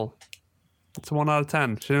helpful. It's a 1 out of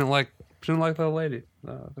 10. She didn't like the lady,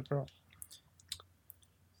 the girl.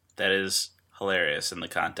 That is hilarious in the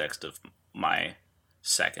context of my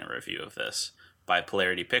second review of this by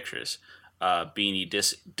Polarity Pictures. Beanie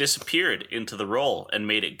disappeared into the role and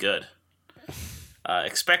made it good.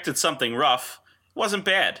 Expected something rough. Wasn't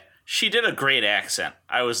bad. She did a great accent.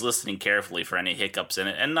 I was listening carefully for any hiccups in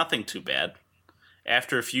it, and nothing too bad.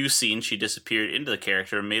 After a few scenes, she disappeared into the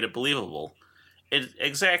character and made it believable. It's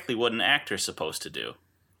exactly what an actor's supposed to do.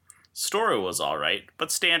 Story was alright,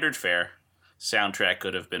 but standard fare. Soundtrack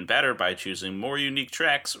could have been better by choosing more unique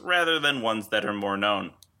tracks rather than ones that are more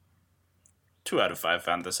known. 2 out of 5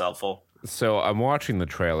 found this helpful. So I'm watching the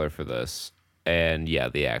trailer for this, and yeah,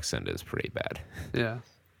 the accent is pretty bad. Yeah.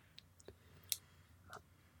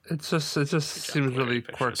 It just seems really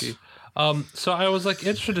quirky. So I was like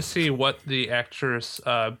interested to see what the actress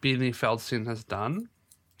Beanie Feldstein has done.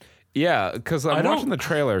 Yeah, because I'm watching the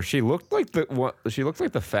trailer. She looked like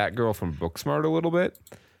the fat girl from Booksmart a little bit.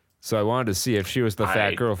 So I wanted to see if she was the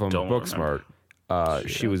fat girl from Booksmart.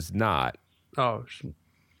 She was not. Oh,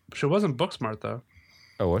 she wasn't Booksmart though.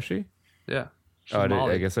 Oh, was she? Yeah.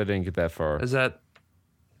 I guess I didn't get that far. Is that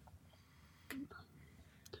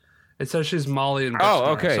It says she's Molly in Oh, Booksmart,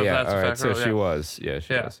 okay, so yeah. that's All right, effective, so she was. Yeah,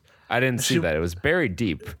 she Yeah. was. I didn't see She- that. It was buried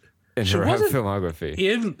deep in She her wasn't filmography.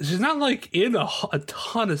 She's not like in a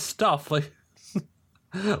ton of stuff. Like,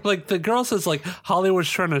 like the girl says, like Hollywood's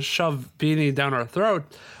trying to shove Beanie down her throat,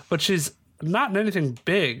 but she's not in anything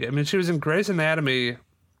big. I mean, she was in Grey's Anatomy,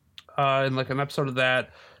 in like an episode of that.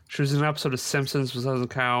 She was in an episode of Simpsons, which doesn't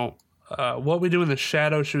count. What We Do in the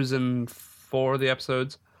Shadow, she was in 4 of the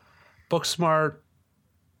episodes. Booksmart,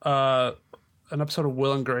 an episode of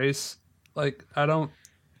Will and Grace. Like, I don't.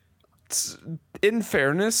 In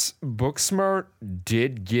fairness, Booksmart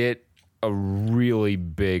did get a really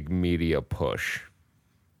big media push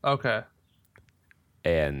Okay.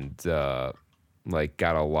 and like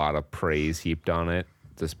got a lot of praise heaped on it,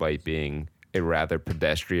 despite being a rather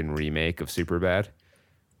pedestrian remake of Superbad.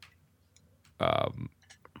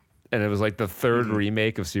 And it was like the third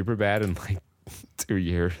remake of Superbad in like 2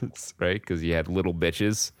 years, right? Because you had Little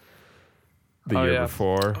Bitches the year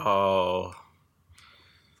before. Oh.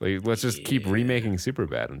 Like, let's just keep remaking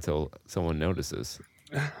Superbad until someone notices.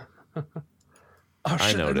 Oh, I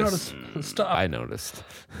shit, noticed. Stop. I noticed.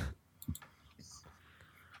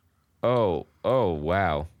 Oh,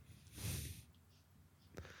 wow.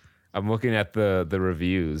 I'm looking at the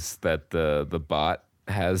reviews that the bot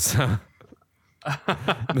has the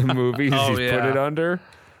movies Oh, he's put yeah. it under.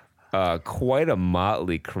 Quite a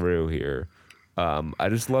motley crew here. I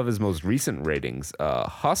just love his most recent ratings.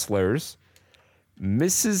 Hustlers,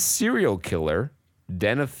 Mrs. Serial Killer,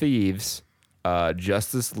 Den of Thieves,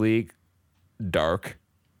 Justice League, Dark,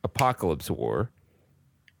 Apocalypse War,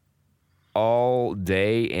 All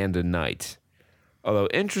Day and a Night. Although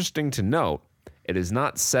interesting to note, it is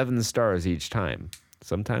not 7 stars each time.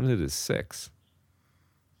 Sometimes it is 6.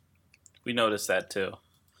 We noticed that too.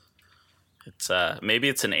 It's maybe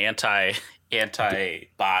it's an anti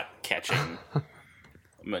bot catching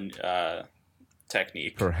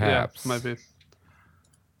technique. Perhaps. Yeah, might be.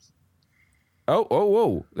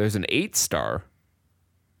 Oh! There's an 8-star.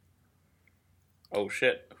 Oh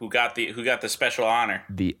shit! Who got the special honor?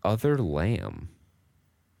 The Other Lamb.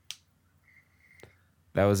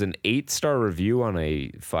 That was an 8-star review on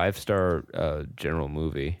a 5-star general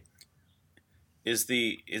movie. Is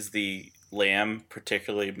the lamb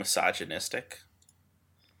particularly misogynistic?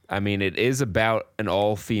 I mean, it is about an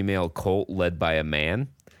all-female cult led by a man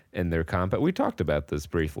and their combat. We talked about this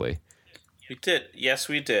briefly. We did. Yes,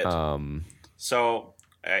 we did. So,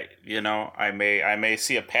 I may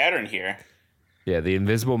see a pattern here. Yeah, The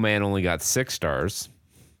Invisible Man only got 6 stars.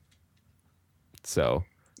 So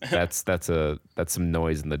that's some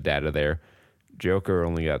noise in the data there. Joker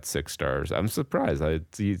only got 6 stars. I'm surprised.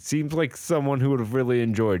 He seems like someone who would have really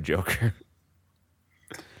enjoyed Joker.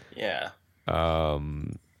 Yeah.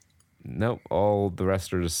 Nope, all the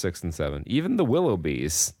rest are just 6 and 7. Even the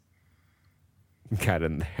Willoughbys got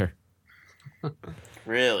in there.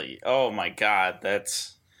 Really? Oh my God,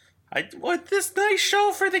 what this nice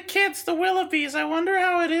show for the kids, the Willoughbys. I wonder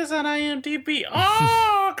how it is on IMDb.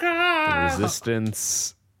 Oh God!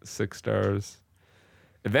 Resistance 6 stars.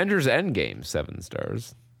 Avengers Endgame 7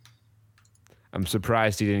 stars. I'm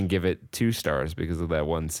surprised he didn't give it 2 stars because of that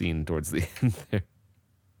one scene towards the end there.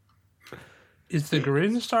 Is the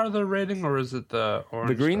green star the rating, or is it the orange?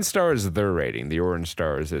 The green star is their rating. The orange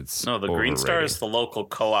star is its No, the green star overrating. is the local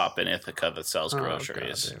co-op in Ithaca that sells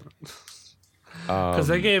groceries. Because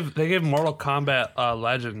they gave Mortal Kombat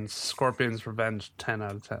Legends Scorpion's Revenge 10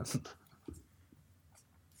 out of 10.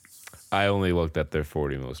 I only looked at their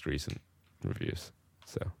 40 most recent reviews.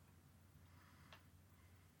 So,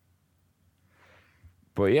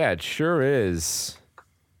 but yeah, it sure is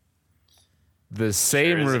the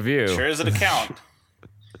same review Sure is an account.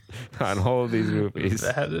 on all of these movies.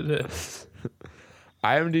 That it is.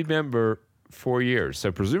 IMDb member 4 years,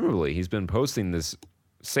 so presumably he's been posting this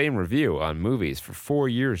same review on movies for 4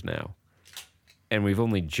 years now, and we've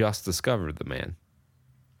only just discovered the man.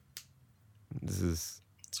 This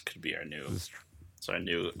could be our new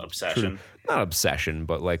obsession. Not obsession,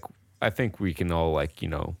 but like I think we can all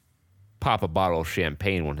pop a bottle of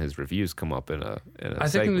champagne when his reviews come up in a I think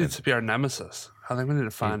segment. he needs to be our nemesis. I think we need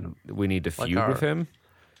to find him. We need to Like feud with him.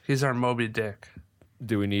 He's our Moby Dick.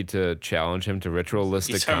 Do we need to challenge him to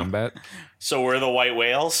ritualistic He's our- combat? So we're the white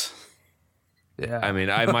whales. Yeah. I mean,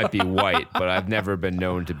 I might be white, but I've never been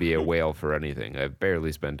known to be a whale for anything. I've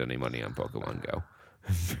barely spent any money on Pokemon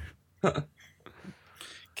Go.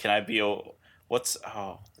 Can I be what's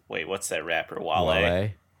that rapper? Wale?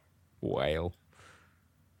 Whale.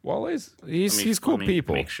 Wale's he's Let me cool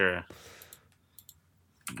people. Make sure.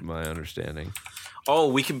 My understanding. Oh,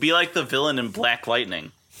 we could be like the villain in Black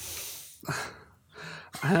Lightning.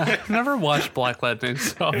 Never watched Black Lightning,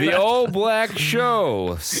 so The All Black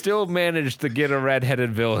Show still managed to get a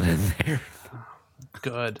redheaded villain in there.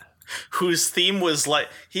 good. Whose theme was like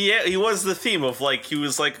he was the theme of like he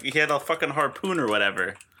had a fucking harpoon or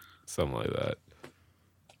whatever. Something like that.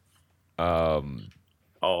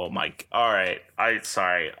 Oh my! All right,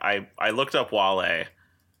 I looked up Wale.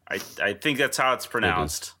 I think that's how it's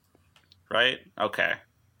pronounced, right? Okay.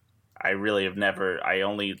 I really have never. I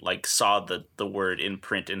only like saw the word in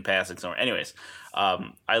print in passing somewhere. Anyways,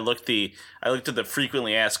 I looked at the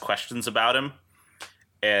frequently asked questions about him,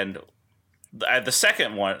 and the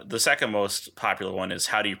second most popular one is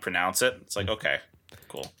how do you pronounce it? It's like okay,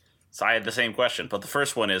 cool. So I had the same question, but the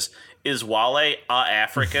first one is Wale a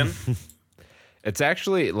African? It's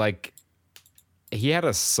actually like he had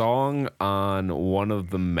a song on one of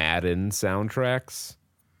the Madden soundtracks,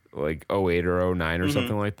 like 08 or 09 or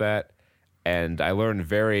something like that. And I learned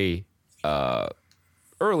very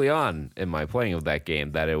early on in my playing of that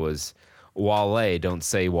game that it was Wale, don't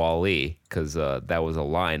say Wally, because that was a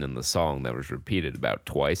line in the song that was repeated about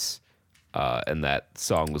twice. And that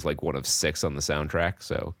song was like one of 6 on the soundtrack,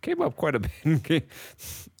 so came up quite a bit.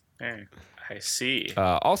 Hey, I see.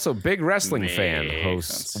 Also, big wrestling fan Makes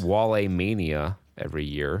hosts sense. Wale Mania every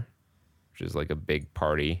year, which is like a big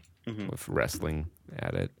party with wrestling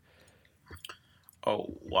at it.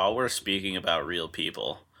 Oh, while we're speaking about real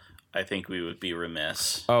people, I think we would be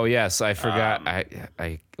remiss. Oh yes, I forgot.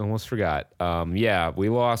 I almost forgot. Yeah, we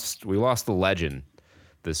lost the legend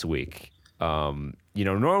this week.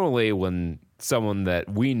 Normally when someone that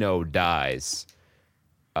we know dies,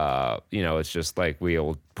 it's just like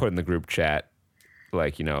we'll put in the group chat,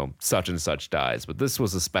 like, such and such dies. But this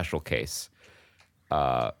was a special case.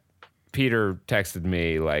 Peter texted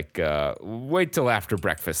me, like, wait till after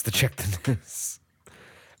breakfast to check the news.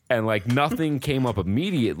 And, like, nothing came up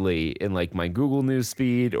immediately in, like, my Google News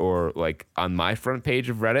feed or, like, on my front page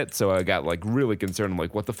of Reddit. So I got, like, really concerned. I'm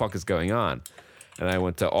like, what the fuck is going on? And I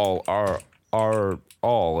went to all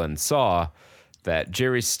and saw that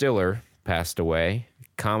Jerry Stiller passed away,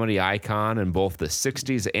 comedy icon in both the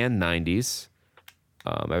 60s and 90s.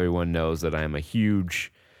 Everyone knows that I am a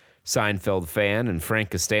huge Seinfeld fan, and Frank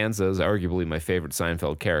Costanza is arguably my favorite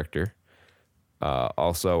Seinfeld character.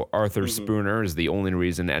 Also, Arthur Spooner is the only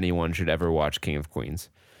reason anyone should ever watch King of Queens.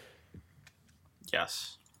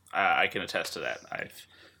 Yes, I can attest to that.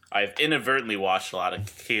 I've inadvertently watched a lot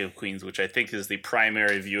of King of Queens, which I think is the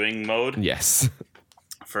primary viewing mode Yes.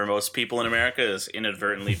 for most people in America. Is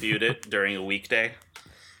inadvertently viewed it during a weekday.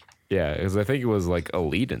 Yeah, because I think it was like a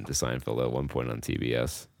lead-in to Seinfeld at one point on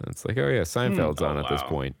TBS. And it's like, oh yeah, Seinfeld's on at this wow.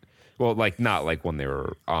 point. Well, like not like when they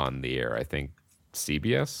were on the air. I think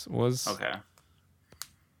CBS was. Okay.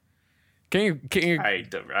 King. I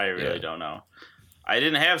really don't know. I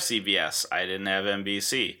didn't have CBS. I didn't have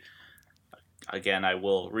NBC. Again, I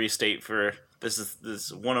will restate for this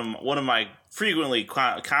is one of my frequently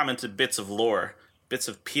commented bits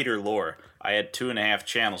of Peter lore. I had 2.5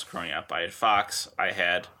 channels growing up. I had Fox. I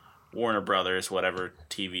had Warner Brothers, whatever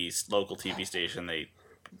local TV station they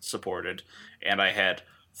supported, and I had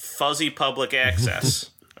fuzzy public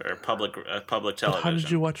access or public television. How did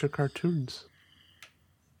you watch your cartoons?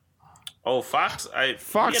 Oh, Fox!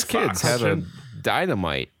 Fox Kids had a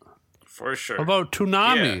Dynamite for sure. How about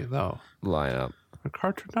Toonami Yeah. though? lineup. A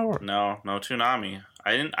Cartoon Network. No Toonami.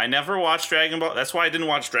 I never watched Dragon Ball. That's why I didn't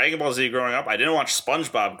watch Dragon Ball Z growing up. I didn't watch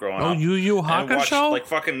SpongeBob growing Oh, up. Yu Yu I didn't watch, Hakusho? like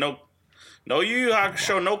fucking no Yu Yu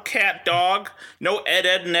Hakusho, no Cat Dog, no Ed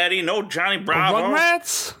and Eddie, no Johnny Bravo,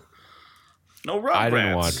 Rugrats? no Rugrats. I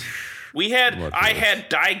didn't watch. I had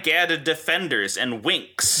Dygada Defenders and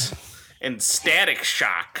Winx and Static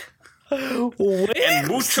Shock and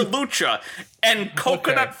Mucha Lucha and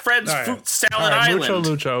Coconut Okay. Fred's All right. Fruit Salad All right, Island.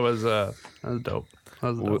 Mucho Lucha was dope.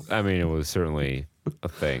 That was dope. I mean, it was certainly a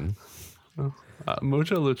thing.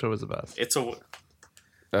 Mucho Lucha was the best. It's a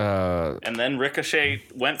and then Ricochet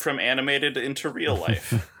went from animated into real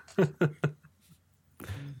life.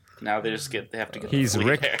 Now they have to get. He's the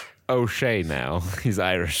flea Rick hair. O'Shea now. He's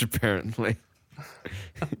Irish, apparently.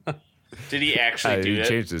 Did he actually He do it?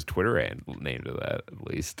 changed his Twitter name to that, at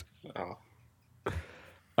least. Oh.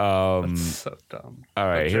 That's so dumb. All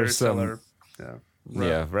right, But Jerry here's some. Stiller, yeah.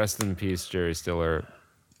 Yeah, rest in peace, Jerry Stiller.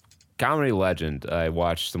 Comedy legend. I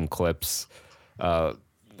watched some clips. A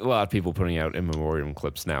lot of people putting out in memoriam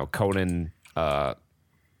clips now. Conan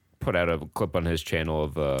put out a clip on his channel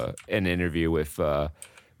of an interview with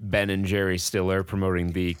Ben and Jerry Stiller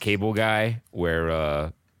promoting the Cable Guy,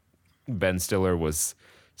 where Ben Stiller was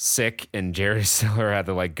sick and Jerry Stiller had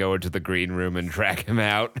to like go into the green room and drag him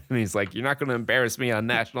out. And he's like, "You're not going to embarrass me on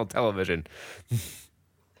national television."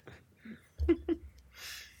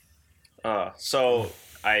 So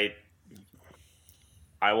I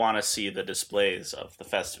want to see the displays of the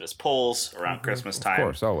Festivus poles around Christmas time. Of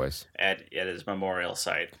course, always. At his memorial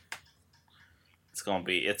site.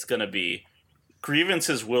 It's gonna be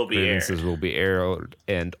grievances will be aired,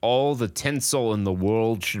 and all the tinsel in the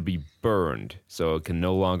world should be burned so it can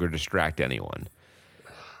no longer distract anyone.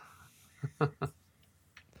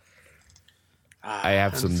 I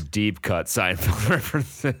have some deep cut Seinfeld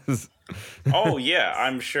references. Oh yeah,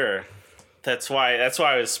 I'm sure. That's why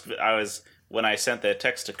I was when I sent that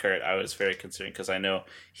text to Kurt, I was very concerned because I know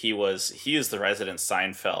he is the resident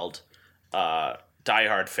Seinfeld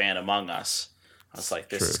diehard fan among us. I was like,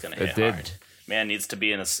 this is gonna hit hard. Man needs to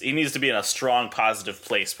be in a strong positive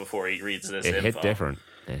place before he reads this. It hit different.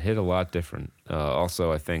 It hit a lot different.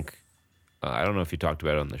 Also, I think I don't know if you talked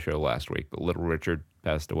about it on the show last week, but Little Richard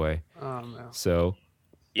passed away. Oh no. So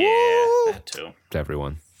yeah, that too. To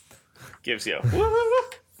everyone gives you. A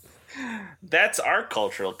That's our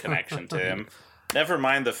cultural connection to him. Never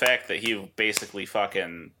mind the fact that he basically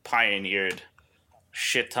fucking pioneered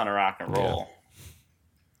shit ton of rock and roll. Yeah.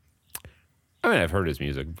 I mean, I've heard his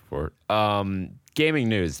music before. Gaming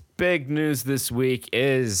news. Big news this week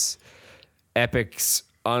is Epic's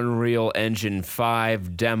Unreal Engine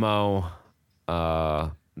 5 demo.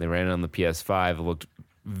 They ran it on the PS5. It looked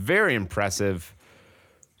very impressive.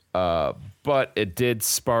 But it did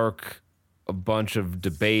spark a bunch of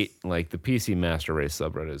debate. Like, the PC Master Race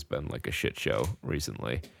subreddit has been like a shit show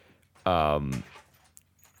recently. Don't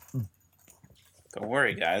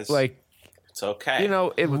worry, guys. Like, it's okay. You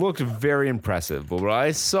know, it looked very impressive, but what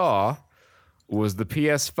I saw was the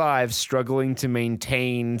PS5 struggling to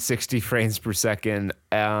maintain 60 frames per second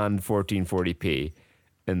on 1440p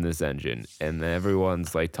in this engine. And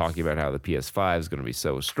everyone's like talking about how the PS5 is going to be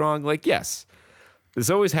so strong. Like, yes, this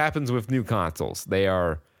always happens with new consoles. They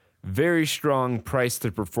are very strong price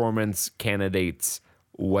to performance candidates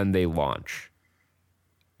when they launch.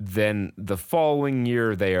 Then the following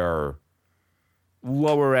year, they are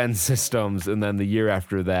lower end systems, and then the year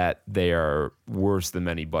after that they are worse than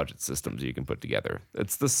many budget systems you can put together.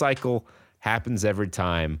 It's the cycle, happens every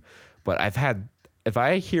time. But if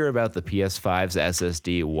I hear about the PS5's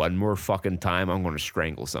SSD one more fucking time, I'm going to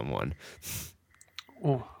strangle someone.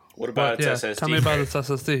 Oh. What about its SSD? Tell me about its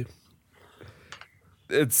SSD.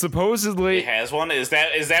 It's supposedly it has one. Is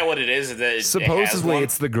that what it is? Supposedly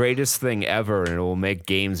it's the greatest thing ever, and it will make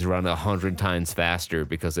games run 100 times faster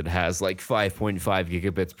because it has like 5.5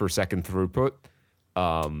 gigabits per second throughput,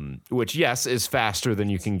 which yes is faster than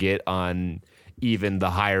you can get on even the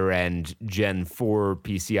higher end Gen 4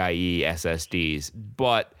 PCIe SSDs.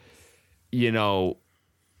 But you know,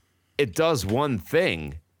 it does one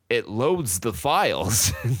thing: it loads the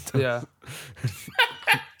files. Yeah.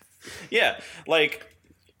 Yeah, like.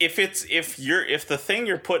 If the thing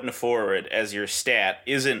you're putting forward as your stat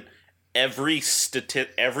isn't every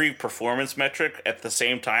performance metric at the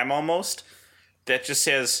same time almost, that just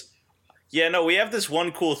says, yeah, no, we have this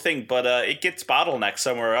one cool thing, but it gets bottlenecked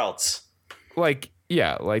somewhere else. Like,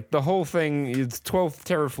 yeah, like the whole thing is 12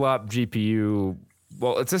 teraflop GPU.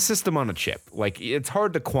 Well, it's a system on a chip. Like, it's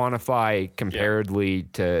hard to quantify comparatively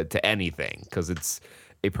to anything because it's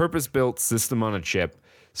a purpose-built system on a chip.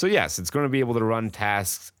 So yes, it's going to be able to run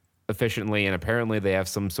tasks efficiently, and apparently they have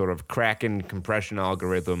some sort of Kraken compression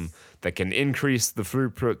algorithm that can increase the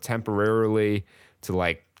throughput temporarily to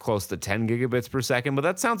like close to 10 gigabits per second. But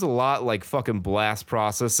that sounds a lot like fucking blast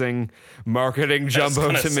processing marketing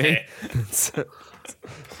jumbo to me.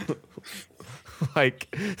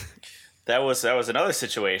 Like that was another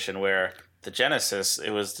situation where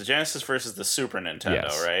it was the Genesis versus the Super Nintendo,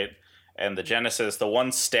 right? And the Genesis, the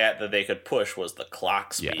one stat that they could push was the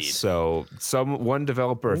clock speed. Yes. So one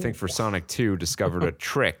developer, I think for Sonic 2, discovered a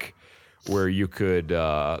trick where you could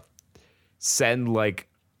send like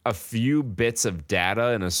a few bits of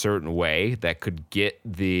data in a certain way that could get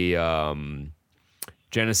the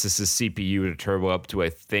Genesis's CPU to turbo up to, I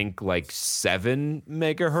think, like 7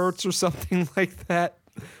 megahertz or something like that.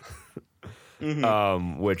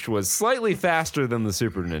 Mm-hmm. Which was slightly faster than the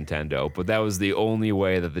Super Nintendo, but that was the only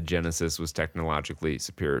way that the Genesis was technologically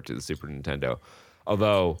superior to the Super Nintendo.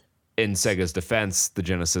 Although, in Sega's defense, the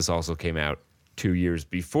Genesis also came out 2 years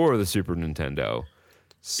before the Super Nintendo.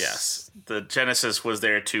 Yes, the Genesis was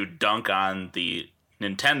there to dunk on the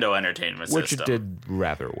Nintendo Entertainment System. Which it did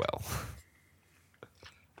rather well.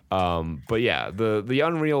 But yeah, the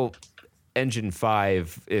Unreal Engine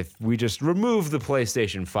 5, if we just remove the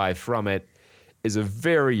PlayStation 5 from it, is a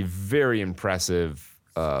very, very impressive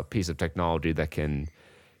piece of technology that can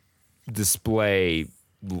display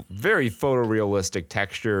very photorealistic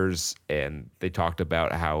textures, and they talked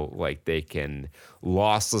about how like they can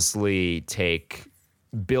losslessly take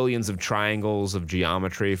billions of triangles of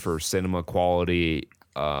geometry for cinema quality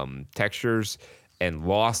textures and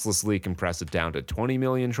losslessly compress it down to 20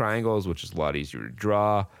 million triangles, which is a lot easier to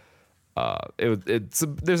draw. There's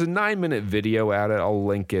a 9-minute video at it. I'll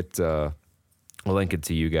link it to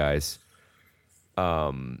you guys.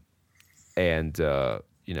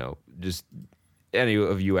 Just any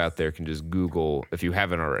of you out there can just Google, if you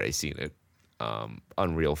haven't already seen it,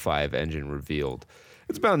 Unreal 5 engine revealed.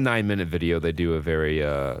 It's about a 9-minute video. They do a very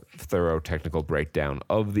thorough technical breakdown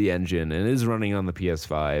of the engine, and it is running on the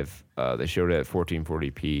PS5. They showed it at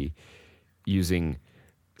 1440p using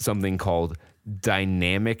something called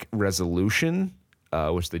dynamic resolution,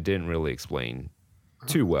 which they didn't really explain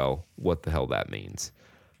too well what the hell that means.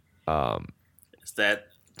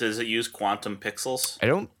 Does it use quantum pixels? I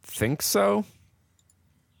don't think so,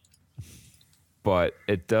 but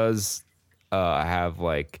it does have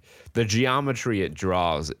like the geometry it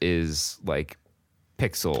draws is like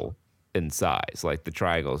pixel in size. Like the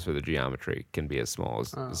triangles for the geometry can be as small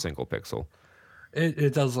as a single pixel.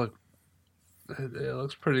 It does look. It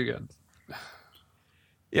looks pretty good.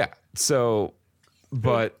 Yeah. So,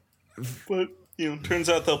 but turns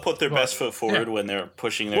out they'll put their best foot forward when they're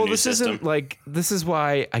pushing their new system. This is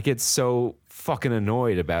why I get so fucking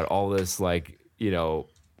annoyed about all this, like,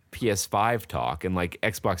 PS5 talk and like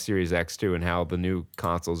Xbox Series X too, and how the new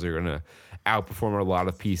consoles are going to outperform a lot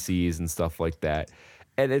of PCs and stuff like that.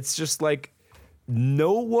 And it's just like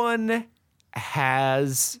no one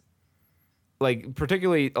has, like,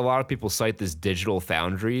 particularly a lot of people cite this Digital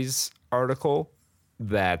Foundries article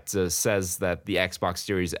that says that the Xbox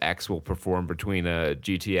Series X will perform between a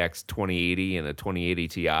GTX 2080 and a 2080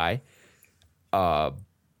 Ti.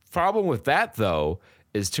 Problem with that, though,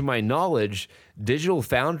 is to my knowledge, Digital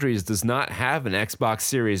Foundries does not have an Xbox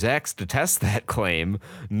Series X to test that claim,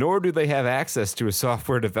 nor do they have access to a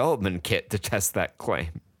software development kit to test that claim.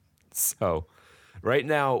 So right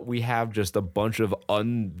now we have just a bunch of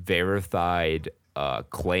unverified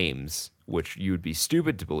claims, which you would be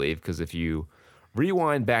stupid to believe, because if you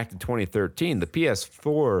rewind back to 2013, the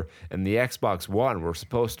PS4 and the Xbox One were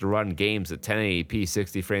supposed to run games at 1080p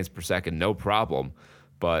 60 frames per second, no problem.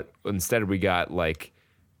 But instead we got like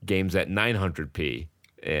games at 900p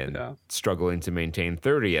and struggling to maintain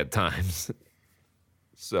 30 at times.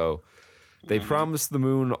 So they promise the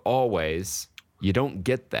moon always. You don't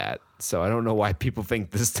get that. So I don't know why people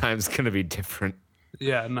think this time's going to be different.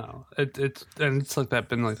 Yeah, no. It's like that,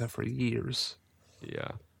 been like that for years.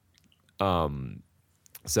 Yeah.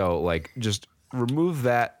 So like just remove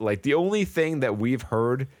that. Like the only thing that we've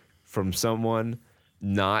heard from someone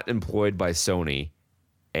not employed by Sony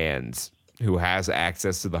and who has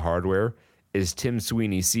access to the hardware is Tim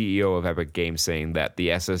Sweeney, CEO of Epic Games, saying that the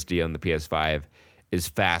SSD on the PS5 is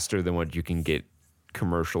faster than what you can get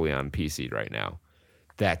commercially on PC right now.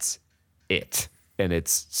 That's it. And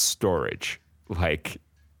it's storage. Like,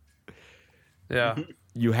 yeah.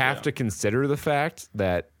 You have to consider the fact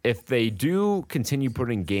that if they do continue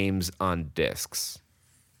putting games on discs,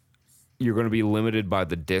 you're going to be limited by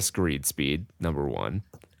the disk read speed, number one.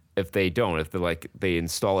 If they don't, if they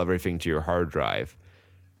install everything to your hard drive,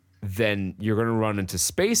 then you're going to run into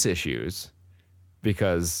space issues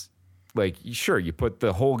because, like, sure, you put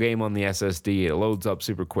the whole game on the SSD, it loads up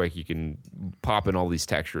super quick, you can pop in all these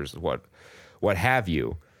textures, what have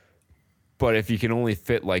you. But if you can only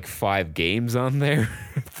fit like 5 games on there,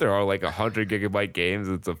 if there are like 100 gigabyte games,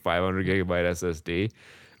 it's a 500 gigabyte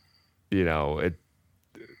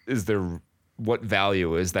SSD. What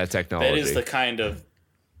value is that technology? That is the kind of,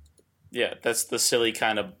 that's the silly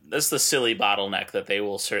bottleneck that they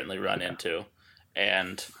will certainly run into,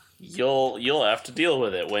 and you'll have to deal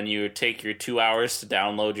with it when you take your 2 hours to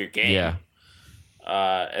download your game.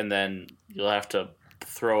 And then you'll have to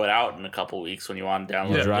throw it out in a couple weeks when you want to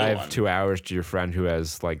download. You drive 2 hours to your friend who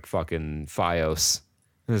has like fucking FiOS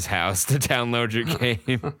in his house to download your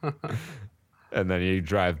game. And then you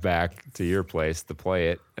drive back to your place to play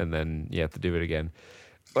it, and then you have to do it again.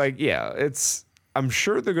 Like, I'm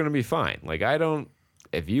sure they're going to be fine. Like,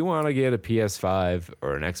 if you want to get a PS5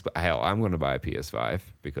 or an Xbox, hell, I'm going to buy a PS5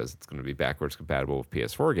 because it's going to be backwards compatible with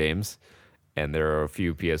PS4 games, and there are a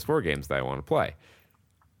few PS4 games that I want to play.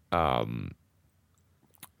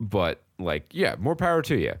 But, like, more power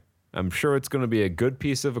to you. I'm sure it's going to be a good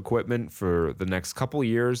piece of equipment for the next couple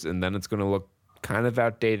years, and then it's going to look kind of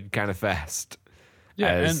outdated kind of fast.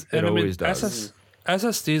 Yeah, as it always does.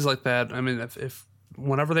 SSDs like that, I mean, if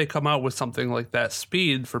whenever they come out with something like that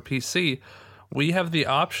speed for PC, we have the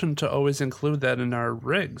option to always include that in our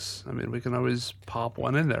rigs. I mean, we can always pop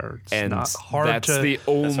one in there. It's And not hard that's to. the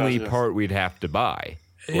only part we'd have to buy.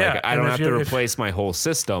 Yeah, Like, I don't have to replace my whole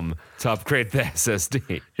system to upgrade the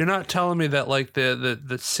SSD. You're not telling me that like the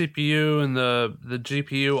CPU and the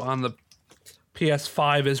GPU on the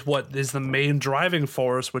PS5 is what is the main driving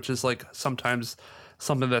force, which is like sometimes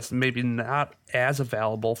something that's maybe not as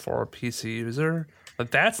available for a PC user. But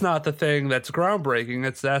that's not the thing that's groundbreaking.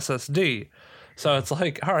 It's the SSD. So it's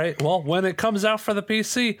like, all right, well, when it comes out for the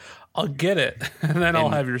PC, I'll get it, and then I'll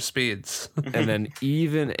have your speeds. And then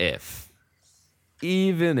even if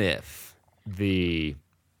the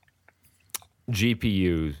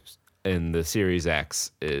GPU in the Series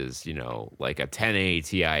X is, like a 1080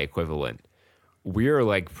 Ti equivalent, we're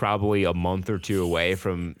like probably a month or two away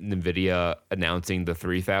from NVIDIA announcing the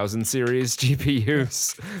 3000 series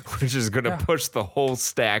GPUs, which is going to push the whole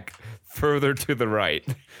stack further to the right.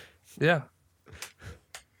 Yeah.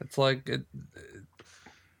 It's like,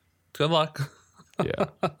 good luck. Yeah.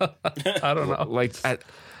 I don't know. Like,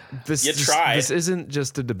 this isn't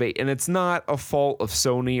just a debate, and it's not a fault of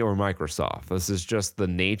Sony or Microsoft. This is just the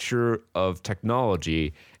nature of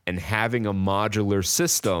technology and having a modular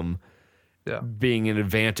system being an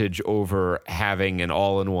advantage over having an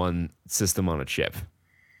all-in-one system on a chip.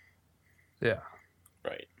 Yeah.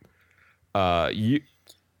 Right.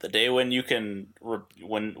 The day when you can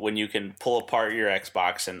when you can pull apart your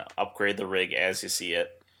Xbox and upgrade the rig as you see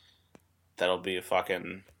it, that'll be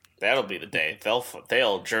the day.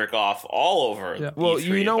 They'll jerk off all over. Yeah. Well, E3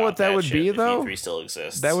 you know what that would be, though? E3 still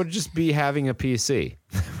exists. That would just be having a PC.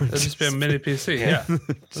 It'd just be a mini PC. Yeah,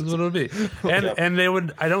 that's what it would be. And they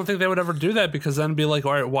would. I don't think they would ever do that, because then it'd be like,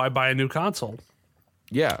 all right, why buy a new console?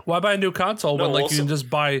 Yeah. Why buy a new console when you can just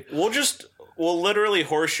buy? We'll literally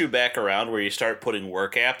horseshoe back around where you start putting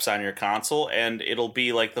work apps on your console, and it'll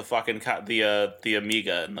be like the fucking the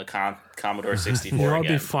Amiga and the Commodore 64. You know, it'd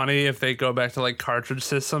be funny if they go back to like cartridge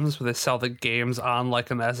systems where they sell the games on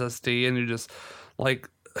like an SSD, and you just like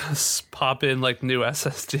pop in like new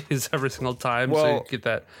SSDs every single time, so you get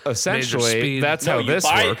that essentially major speed. That's how this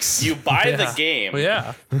works. You buy the game. Well,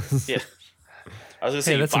 yeah. Yeah. I was gonna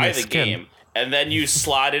say you buy the game, and then you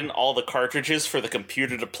slot in all the cartridges for the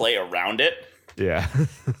computer to play around it. Yeah.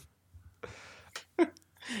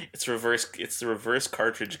 It's the reverse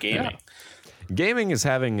cartridge gaming. Yeah. Gaming is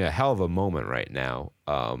having a hell of a moment right now.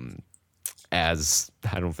 As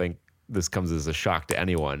I don't think this comes as a shock to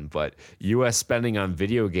anyone, but U.S. spending on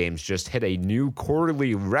video games just hit a new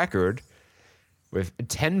quarterly record with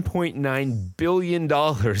 $10.9 billion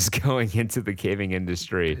going into the gaming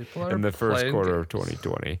industry in the first quarter of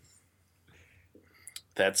 2020.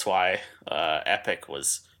 That's why Epic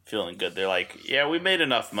was feeling good. They're like, yeah, we made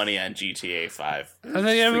enough money on GTA 5. And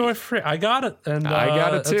they gave it away free. I got it. And I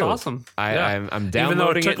got it too. It's awesome. I'm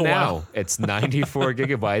downloading it now. It's 94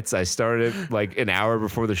 gigabytes. I started like an hour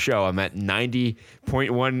before the show. I'm at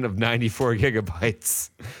 90.1 of 94 gigabytes.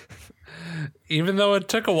 Even though it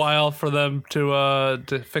took a while for them to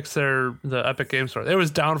fix the Epic Game Store. It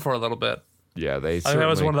was down for a little bit. Yeah, they. I think that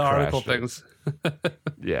was one of the article it. things.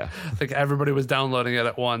 Yeah, I think everybody was downloading it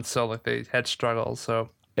at once, so like they had struggles. So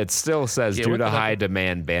it still says due to high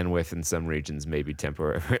demand, bandwidth in some regions may be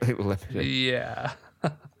temporarily limited. Yeah.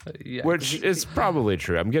 Yeah. Which is probably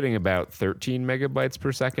true. I'm getting about 13 megabytes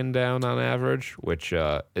per second down on average, which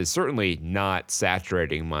is certainly not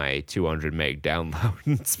saturating my 200 meg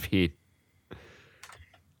download speed.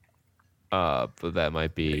 But that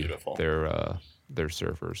might be beautiful. Their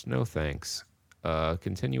servers. No thanks.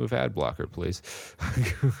 Continue with ad blocker, please.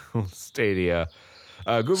 Google Stadia.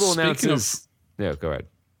 Google announces. No, go ahead.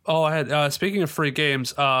 Oh, I had. Speaking of free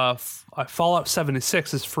games, Fallout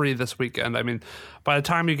 76 is free this weekend. I mean, by the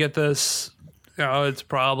time you get this, it's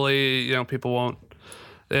probably people won't.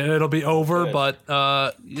 It'll be over, but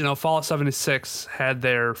Fallout 76 had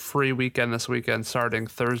their free weekend this weekend, starting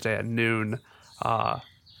Thursday at noon, and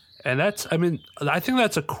that's. I mean, I think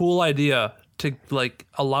that's a cool idea to like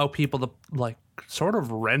allow people to like sort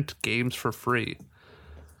of rent games for free.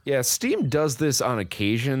 Yeah, Steam does this on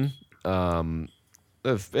occasion.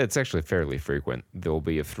 It's actually fairly frequent. There'll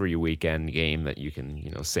be a free weekend game that you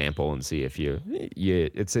can, sample and see if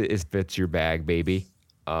it fits your bag, baby.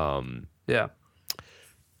 Yeah.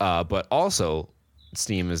 But also,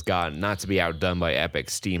 Steam has gotten, not to be outdone by Epic,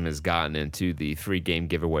 Steam has gotten into the free game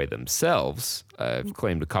giveaway themselves. I've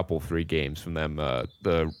claimed a couple free games from them.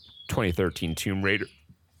 The 2013 Tomb Raider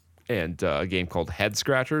and a game called Head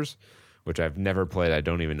Scratchers, which I've never played. I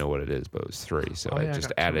don't even know what it is, but it was free, so I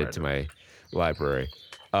just added it to my library.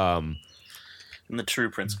 And the true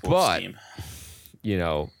principle of Steam.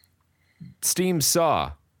 Steam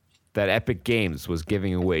saw that Epic Games was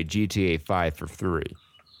giving away GTA 5 for free.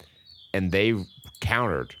 And they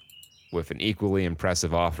countered with an equally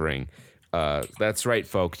impressive offering. That's right,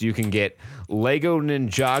 folks. You can get Lego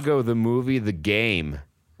Ninjago the movie, the game,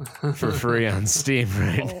 for free on Steam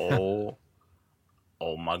right now.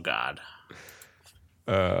 Oh my God.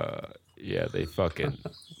 Yeah, they fucking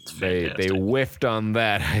they whiffed on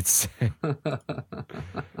that, I'd say.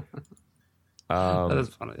 That is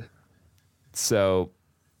funny. So,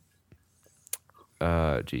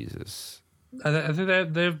 Jesus. I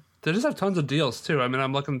think they just have tons of deals too. I mean,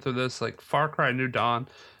 I'm looking through this, like Far Cry New Dawn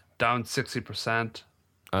down 60%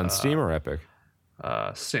 On Steam or Epic?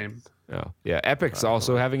 Steam. Oh, yeah. Epic's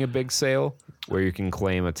also having a big sale where you can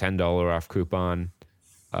claim a $10 off coupon,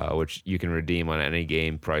 which you can redeem on any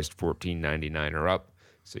game priced $14.99 or up.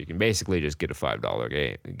 So you can basically just get a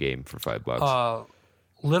 $5 game for $5.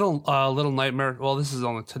 Little Nightmare. Well, this is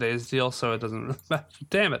only today's deal, so it doesn't really matter.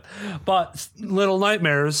 Damn it! But Little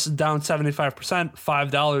Nightmares down 75%,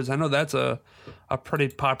 $5. I know that's a pretty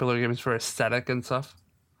popular game. It's for aesthetic and stuff.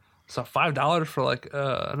 So $5 for like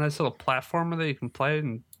a nice little platformer that you can play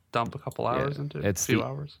and dump a couple hours into. It's a few the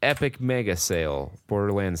hours. Epic Mega Sale.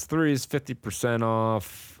 Borderlands 3 is 50%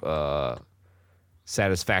 off.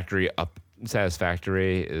 Satisfactory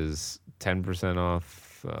is 10%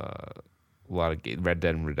 off. A lot of Red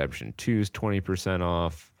Dead Redemption 2 is 20%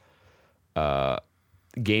 off.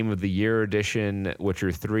 Game of the Year edition,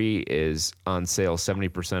 Witcher 3 is on sale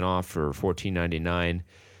 70% off for $14.99.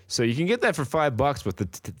 So you can get that for $5 with the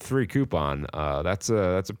free coupon. That's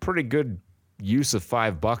a pretty good use of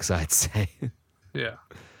 $5, I'd say. Yeah.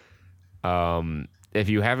 If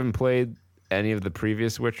you haven't played any of the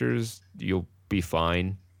previous Witchers, you'll be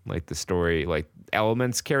fine. Like the story, like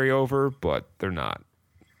elements carry over, but they're not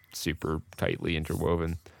super tightly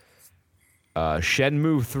interwoven.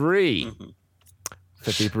 Shenmue 3,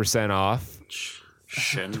 50% off,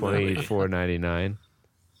 $24.99.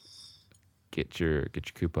 Get your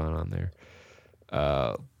coupon on there.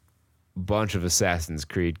 Bunch of Assassin's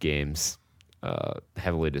Creed games,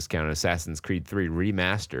 heavily discounted. Assassin's Creed 3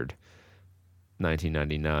 Remastered,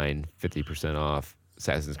 $19.99, 50% off.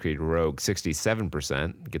 Assassin's Creed Rogue,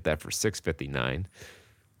 67%. Get that for $6.59.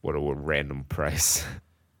 What a random price.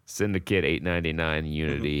 Syndicate, $8.99.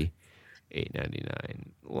 Unity, $8.99.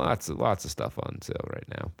 Lots of stuff on sale right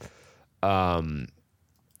now.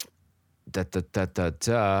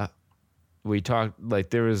 We talked, like,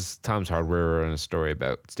 there was Tom's Hardware on a story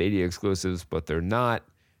about Stadia exclusives, but they're not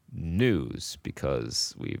news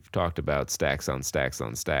because we've talked about stacks on stacks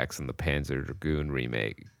on stacks and the Panzer Dragoon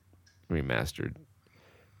remastered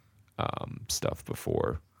stuff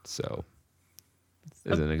before, so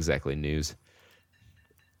it isn't exactly news.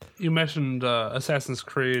 You mentioned Assassin's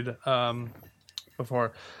Creed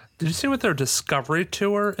before. Did you see what their Discovery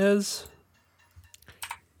Tour is?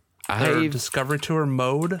 Their Discovery Tour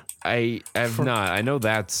mode? I have not. I know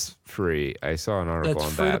that's free. I saw an article on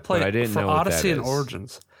free that, to play but I didn't for know what Odyssey that and is.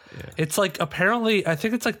 Origins. Yeah. It's like, apparently, I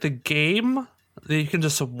think it's like the game that you can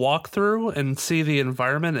just walk through and see the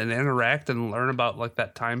environment and interact and learn about like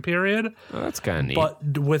that time period. Oh, that's kind of neat.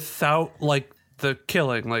 But without like the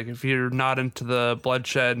killing. Like if you're not into the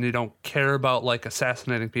bloodshed and you don't care about like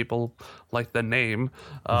assassinating people, like the name,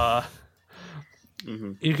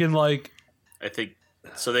 you can like. I think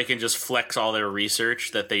so. They can just flex all their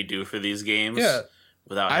research that they do for these games. Yeah.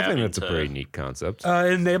 Without I having think that's to, a pretty neat concept.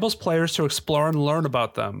 It enables players to explore and learn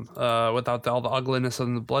about them without all the ugliness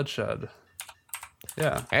and the bloodshed.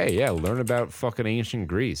 Yeah. Hey, yeah, learn about fucking ancient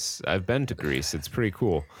Greece. I've been to Greece. It's pretty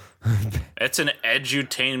cool. It's an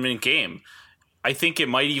edutainment game. I think it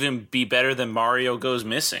might even be better than Mario Goes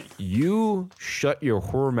Missing. You shut your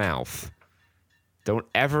whore mouth. Don't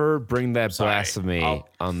ever bring that blasphemy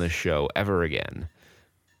on the show ever again.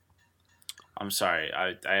 I'm sorry.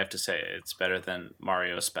 I have to say it's better than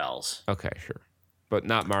Mario Spells. Okay, sure. But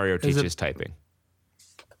not Mario Teaches Typing.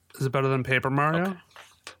 Is it better than Paper Mario? Okay.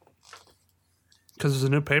 Because there's a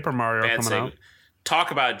new Paper Mario coming out.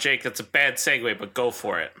 Talk about it, Jake. That's a bad segue, but go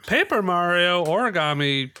for it. Paper Mario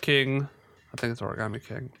Origami King. I think it's Origami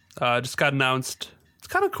King. Just got announced. It's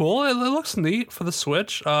kind of cool. It looks neat for the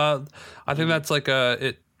Switch. I think that's like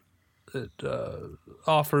it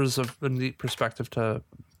offers a neat perspective to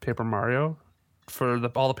Paper Mario for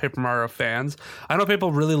all the Paper Mario fans. I know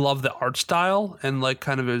people really love the art style and like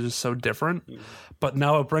kind of is just so different, but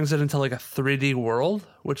now it brings it into like a 3D world,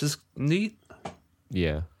 which is neat.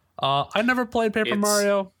 Yeah. I never played Paper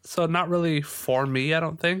Mario, so not really for me, I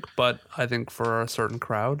don't think. But I think for a certain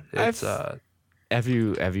crowd, it's. Have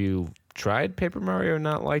you tried Paper Mario and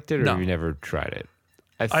not liked it, or No. have you never tried it?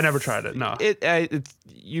 I never tried it. No.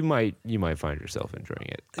 You might find yourself enjoying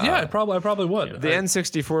it. Yeah, I probably would. The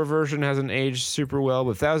N64 version hasn't aged super well,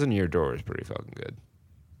 but Thousand Year Door is pretty fucking good.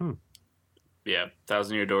 Yeah,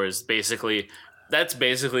 Thousand Year Door is that's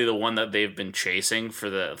basically the one that they've been chasing for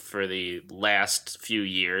the last few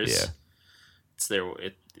years. Yeah.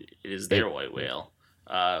 It is their white whale.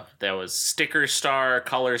 That was Sticker Star,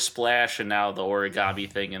 Color Splash, and now the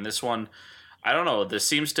origami thing. And this one, I don't know. This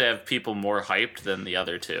seems to have people more hyped than the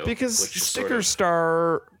other two. Because which just Sticker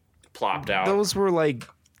Star plopped out. Those were like,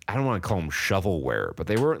 I don't want to call them shovelware, but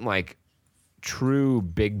they weren't like true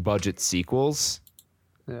big budget sequels.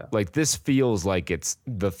 Yeah. Like this feels like it's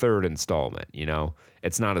the third installment, you know?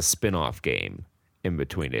 It's not a spin-off game in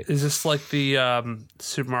between it. Is this like the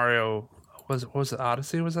Super Mario? Was it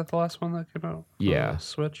Odyssey? Was that the last one that came out? Yeah.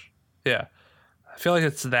 Switch. Yeah, I feel like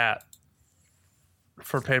it's that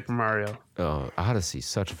for Paper Mario. Oh, Odyssey's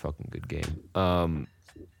such a fucking good game.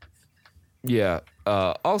 Yeah.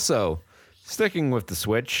 Also, sticking with the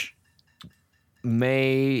Switch,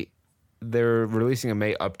 they're releasing a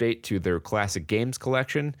May update to their classic games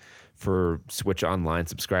collection. For Switch Online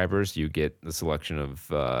subscribers, you get the selection of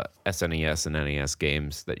SNES and NES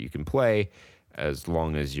games that you can play as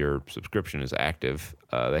long as your subscription is active.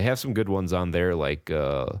 They have some good ones on there, like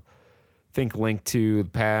Think Link to the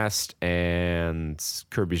Past and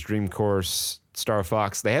Kirby's Dream Course, Star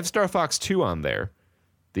Fox. They have Star Fox 2 on there,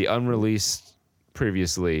 the unreleased,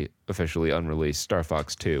 previously officially unreleased Star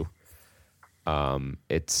Fox 2.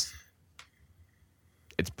 It's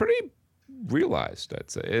pretty realized, I'd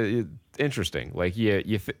say. Interesting. Like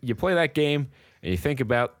you play that game and you think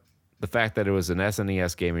about the fact that it was an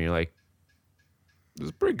SNES game, and you're like, this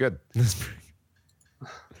is pretty good. This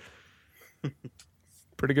is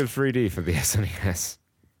pretty good 3D for the SNES.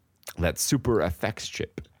 That Super Effects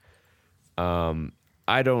chip.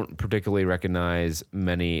 I don't particularly recognize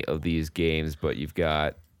many of these games, but you've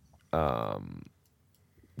got some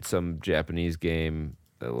Japanese game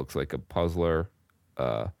that looks like a puzzler.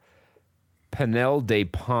 Panel de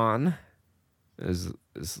Pon is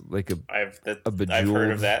like a bejeweled I've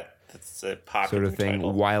heard of that. That's a popular sort of thing.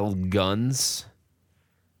 title. Wild Guns,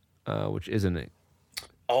 which isn't it?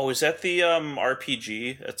 Oh, is that the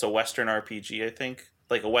RPG? It's a Western RPG, I think.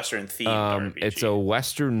 Like a Western themed RPG. It's a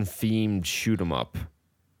Western themed shoot 'em up.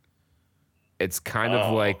 It's kind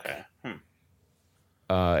of like okay.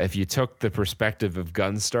 if you took the perspective of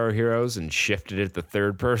Gunstar Heroes and shifted it to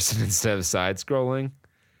third person instead of side scrolling.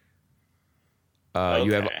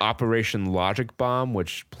 You have Operation Logic Bomb,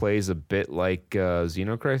 which plays a bit like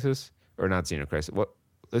Xenocrisis, or not Xenocrisis. What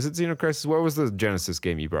is it? Xenocrisis? What was the Genesis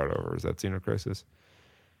game you brought over? Is that Xenocrisis?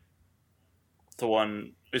 The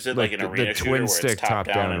one is it like an arena the shooter twin where stick it's top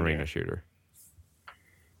down arena shooter?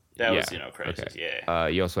 That was Xenocrisis. Okay. Yeah.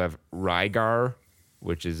 You also have Rygar,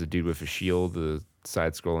 which is a dude with a shield, the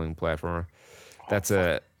side-scrolling platformer. That's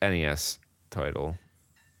a NES title.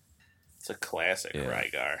 It's a classic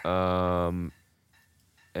Rygar.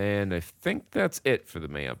 And I think that's it for the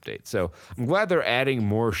May update. So I'm glad they're adding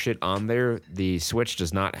more shit on there. The Switch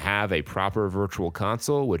does not have a proper virtual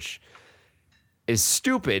console, which is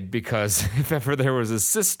stupid because if ever there was a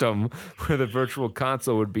system where the virtual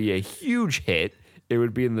console would be a huge hit, it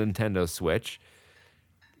would be the Nintendo Switch.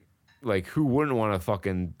 Like, who wouldn't want to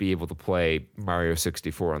fucking be able to play Mario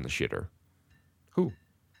 64 on the shitter? Who?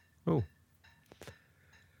 Who?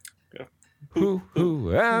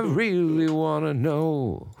 I really want to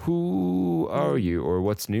know. Who are you? Or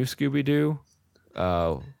what's new, Scooby-Doo?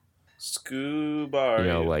 Scoob are you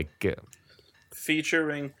know, like...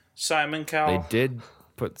 featuring Simon Cowell. They did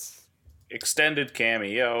put... Extended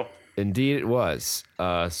cameo. Indeed it was.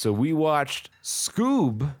 So we watched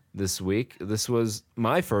Scoob this week. This was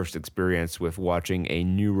my first experience with watching a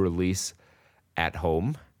new release at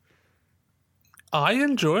home. I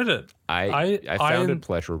enjoyed it. I found it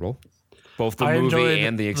pleasurable. Both the movie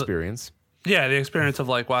and the experience. The experience of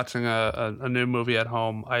like watching a new movie at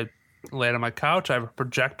home. I laid on my couch. I have a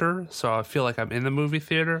projector, so I feel like I'm in the movie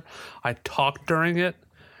theater. I talked during it,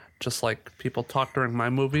 just like people talk during my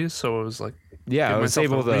movies. So it was like, I was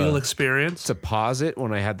able to real experience to pause it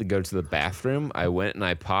when I had to go to the bathroom. I went and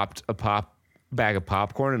I popped a bag of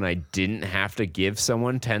popcorn, and I didn't have to give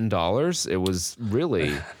someone $10. It was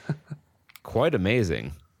really quite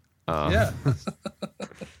amazing.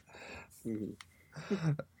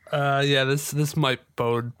 This might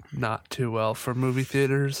bode not too well for movie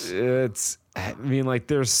theaters. There's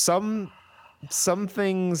some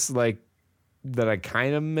things like that I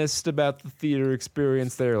kind of missed about the theater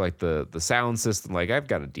experience there, like the sound system. Like, I've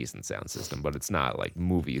got a decent sound system, but it's not like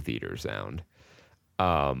movie theater sound.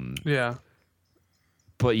 But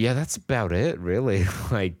But yeah, that's about it, really.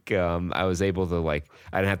 Like, I was able to I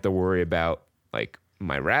didn't have to worry about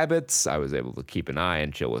my rabbits. I was able to keep an eye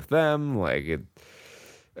and chill with them.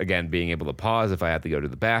 Again, being able to pause if I had to go to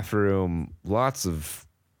the bathroom. Lots of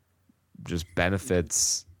just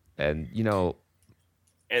benefits, and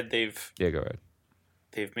And they've go ahead.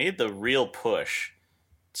 They've made the real push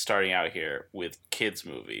starting out here with kids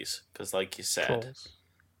movies because, like you said,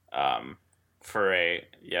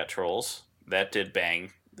 Trolls that did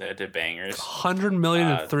bangers. 100 million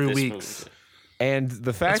in 3 weeks. And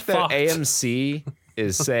the fact that AMC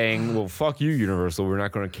is saying, well, fuck you, Universal, we're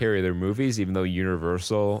not going to carry their movies, even though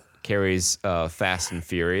Universal carries Fast and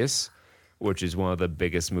Furious, which is one of the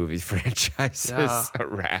biggest movie franchises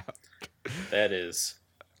around. That is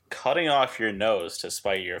cutting off your nose to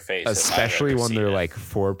spite your face. Especially when they're like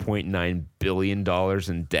 $4.9 billion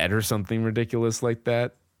in debt or something ridiculous like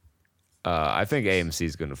that. I think AMC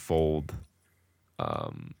is going to fold.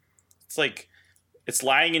 It's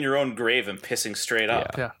lying in your own grave and pissing straight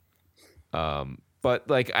up. Yeah. But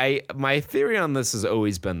my theory on this has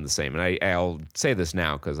always been the same, and I'll say this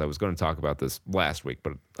now because I was going to talk about this last week,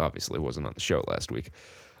 but obviously it wasn't on the show last week.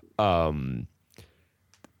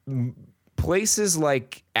 Places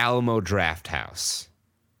like Alamo Drafthouse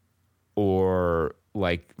or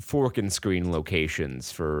like Fork and Screen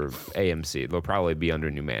locations for AMC, they'll probably be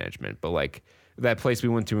under new management, but that place we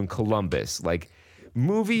went to in Columbus,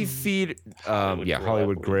 movie feed,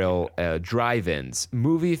 Hollywood Grill, drive-ins,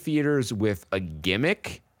 movie theaters with a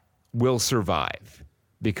gimmick will survive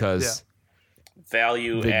because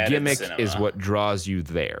value the added gimmick cinema is what draws you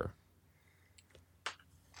there.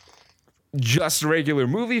 Just regular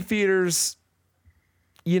movie theaters,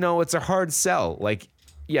 it's a hard sell.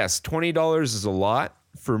 Yes, $20 is a lot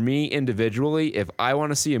for me individually. If I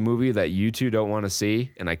want to see a movie that you two don't want to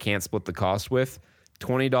see and I can't split the cost with,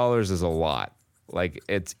 $20 is a lot.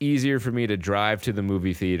 It's easier for me to drive to the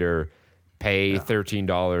movie theater, pay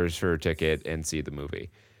 $13 for a ticket, and see the movie.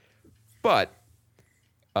 But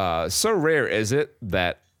so rare is it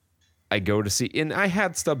that I go to see, and I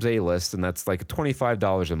had Stubbs A-List, and that's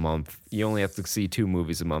 $25 a month. You only have to see 2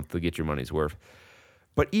 movies a month to get your money's worth.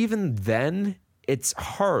 But even then, it's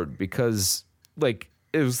hard because, it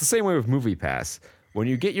was the same way with MoviePass. When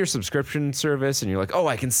you get your subscription service and you're like, oh,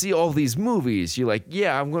 I can see all these movies. You're like,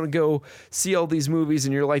 yeah, I'm going to go see all these movies.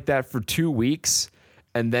 And you're like that for 2 weeks.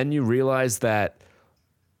 And then you realize that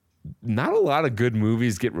not a lot of good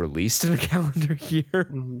movies get released in a calendar year.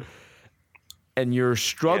 Mm-hmm. And you're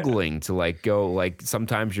struggling to go,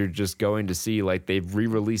 sometimes you're just going to see they've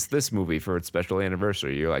re-released this movie for its special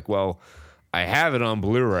anniversary. You're like, well, I have it on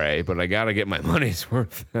Blu-ray, but I got to get my money's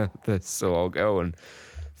worth out of this. So I'll go and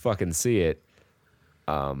fucking see it.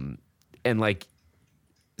 And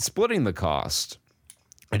splitting the cost,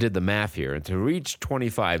 I did the math here, and to reach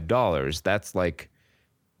 $25, that's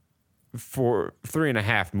for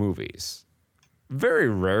 3.5 movies. Very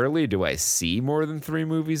rarely do I see more than 3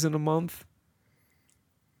 movies in a month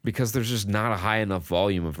because there's just not a high enough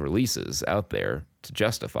volume of releases out there to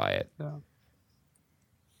justify it. Yeah.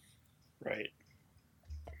 Right.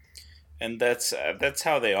 And that's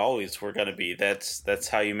how they always were going to be. That's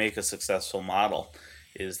how you make a successful model.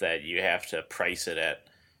 Is that you have to price it at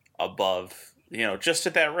above, just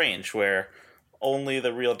at that range where only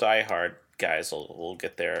the real diehard guys will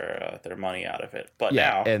get their money out of it. But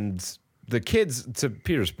now, and the kids, to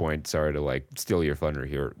Peter's point, sorry to steal your thunder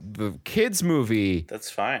here. The kids movie,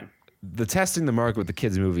 that's fine. The testing the market with the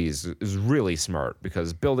kids movies is really smart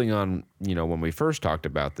because building on when we first talked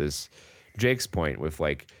about this, Jake's point with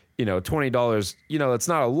 $20, it's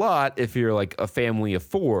not a lot if you're a family of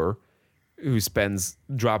 4. Who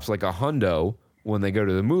drops a hundo when they go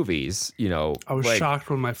to the movies, I was shocked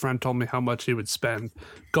when my friend told me how much he would spend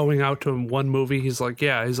going out to one movie. He's like,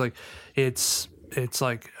 it's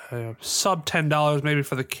sub $10 maybe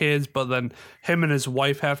for the kids, but then him and his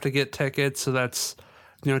wife have to get tickets, so that's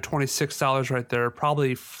 $26 right there.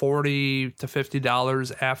 Probably $40 to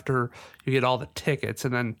 $50 after you get all the tickets,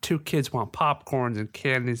 and then 2 kids want popcorns and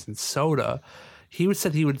candies and soda. He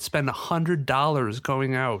said he would spend $100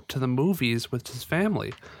 going out to the movies with his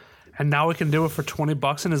family. And now we can do it for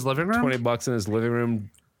 $20 in his living room? $20 in his living room.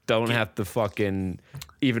 Don't have to fucking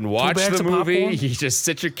even watch the movie. Popcorn? You just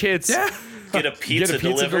sit your kids. Yeah. Get a pizza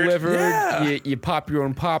delivered. Yeah. You pop your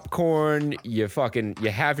own popcorn. You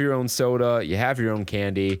have your own soda. You have your own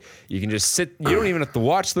candy. You can just sit. You don't even have to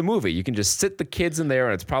watch the movie. You can just sit the kids in there,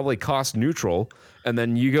 and it's probably cost neutral. And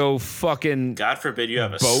then you go fucking, God forbid you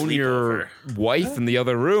have a bone sleepover. Your wife in the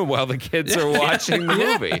other room while the kids are watching the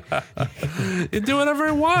movie. You do whatever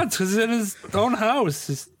he wants because it's in his own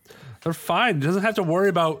house. They're fine. He doesn't have to worry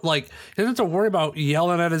about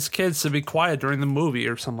yelling at his kids to be quiet during the movie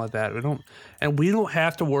or something like that. We don't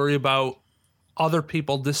have to worry about other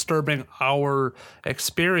people disturbing our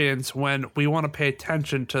experience when we want to pay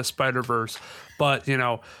attention to Spider-Verse. But,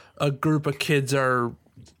 a group of kids are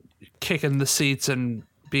kicking the seats and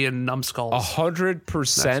being numbskulls.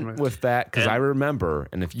 100% with that, because I remember,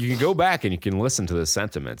 and if you can go back and you can listen to the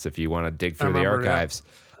sentiments if you want to dig through the archives.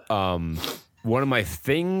 Yeah. One of my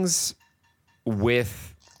things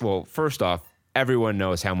first off, everyone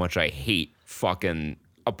knows how much I hate fucking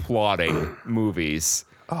applauding movies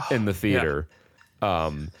in the theater.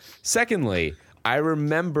 Yeah. Secondly, I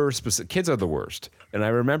remember kids are the worst, and I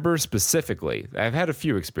remember specifically. I've had a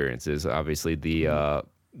few experiences. Obviously, the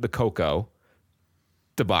Coco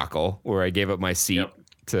debacle where I gave up my seat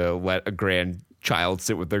to let a grandchild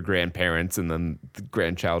sit with their grandparents, and then the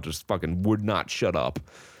grandchild just fucking would not shut up.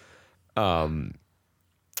 And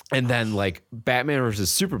then like Batman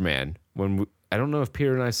versus Superman, I don't know if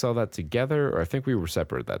Peter and I saw that together, or I think we were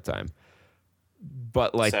separate at that time.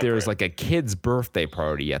 But like there was like a kid's birthday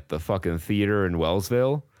party at the fucking theater in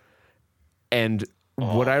Wellsville. And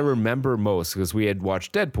what I remember most, because we had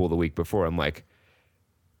watched Deadpool the week before, I'm like,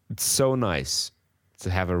 it's so nice to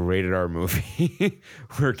have a rated R movie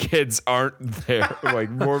where kids aren't there. Like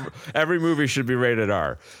every movie should be rated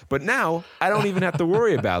R. But now I don't even have to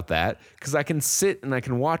worry about that, because I can sit and I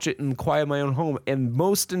can watch it in the quiet of my own home. And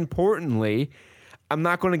most importantly, I'm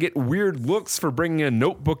not going to get weird looks for bringing a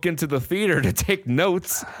notebook into the theater to take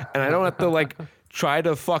notes, and I don't have to like try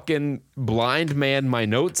to fucking blind man my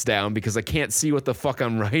notes down because I can't see what the fuck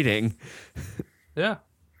I'm writing. Yeah.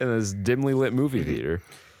 In this dimly lit movie theater.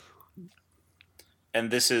 And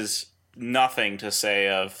this is nothing to say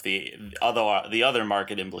of the other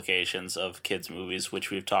market implications of kids movies, which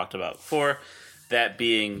we've talked about before. That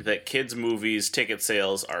being that kids movies ticket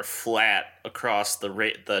sales are flat across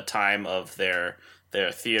the time of their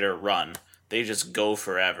theater run. They just go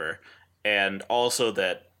forever. And also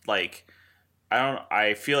that like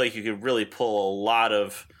I feel like you could really pull a lot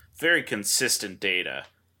of very consistent data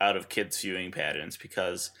out of kids' viewing patterns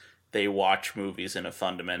because they watch movies in a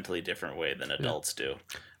fundamentally different way than adults do.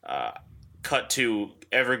 Cut to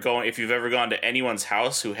if you've ever gone to anyone's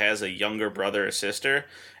house who has a younger brother or sister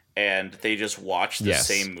and they just watch the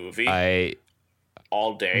same movie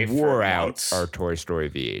all day wore for out months. Our Toy Story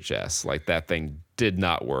VHS. Like that thing did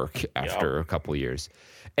not work after a couple of years.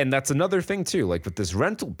 And that's another thing too. Like with this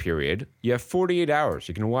rental period, you have 48 hours.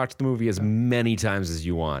 You can watch the movie as many times as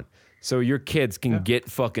you want. So your kids can get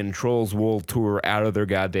fucking Trolls World Tour out of their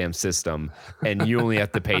goddamn system, and you only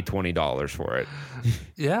have to pay $20 for it.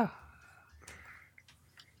 Yeah.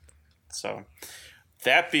 So,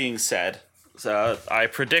 that being said, I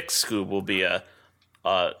predict Scoob will be a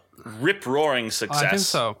rip-roaring success. I think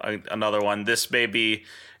so. Another one. This may be,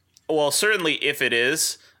 well, certainly if it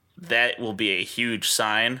is, that will be a huge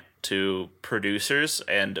sign to producers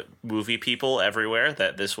and movie people everywhere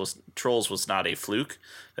that Trolls was not a fluke,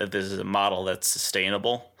 that this is a model that's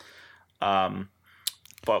sustainable. But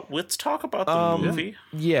let's talk about the movie.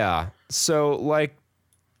 Yeah. So like,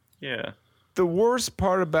 yeah. The worst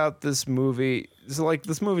part about this movie is like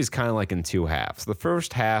this movie's kind of like in two halves. The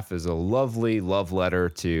first half is a lovely love letter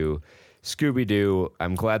to Scooby-Doo.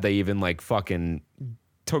 I'm glad they even like fucking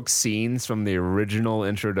took scenes from the original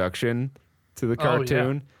introduction to the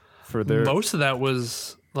cartoon for their. Most of that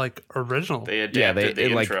was like original. They adapted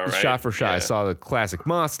the intro, right? Shot for shot. I saw the classic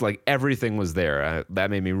Must. Like everything was there. That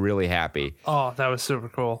made me really happy. Oh, that was super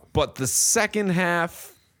cool. But the second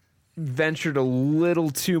half ventured a little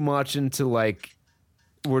too much into like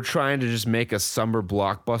we're trying to just make a summer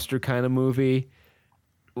blockbuster kind of movie.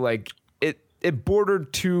 Like it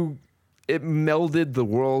bordered too. It melded the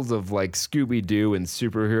worlds of like Scooby-Doo and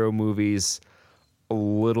superhero movies a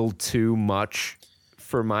little too much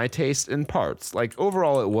for my taste in parts. Like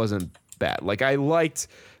overall, it wasn't bad. Like I liked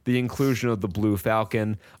the inclusion of the Blue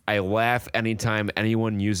Falcon. I laugh anytime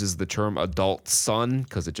anyone uses the term adult son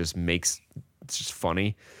because it's just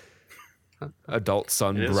funny. Adult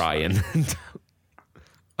son Brian.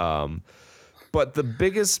 But the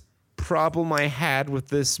biggest problem I had with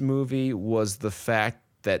this movie was the fact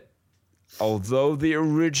that although the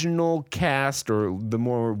original cast or the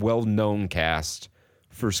more well-known cast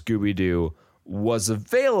for Scooby-Doo was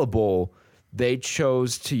available, they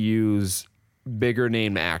chose to use bigger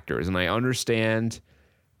name actors. And I understand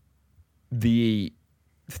the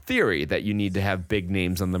theory that you need to have big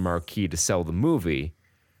names on the marquee to sell the movie.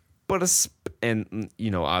 But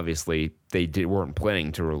obviously they weren't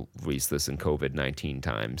planning to release this in COVID-19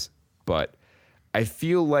 times. But I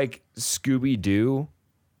feel like Scooby-Doo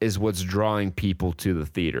is what's drawing people to the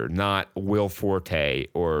theater, not Will Forte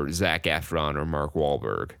or Zac Efron or Mark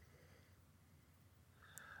Wahlberg.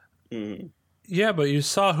 Yeah, but you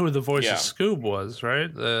saw who the voice Yeah. of Scoob was, right?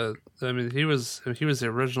 I mean, he was the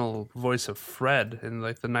original voice of Fred in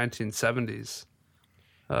like the 1970s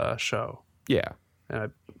show. Yeah.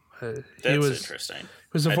 And That's he was interesting. He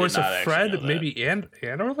was the I did voice of not actually know Fred, that. maybe and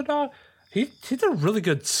or the dog. He did a really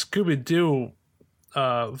good Scooby Doo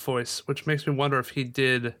voice, which makes me wonder if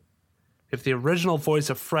the original voice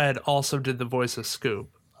of Fred also did the voice of Scoob.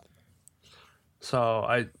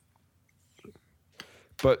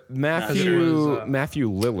 But Matthew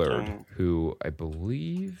Lillard, Oh. who I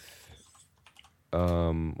believe,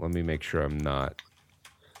 let me make sure I'm not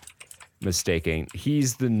mistaken.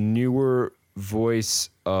 He's the newer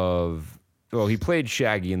voice of. Well, he played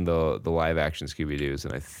Shaggy in the live action Scooby Doo's,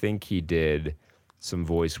 and I think he did some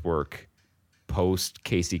voice work post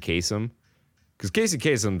Casey Kasem, because Casey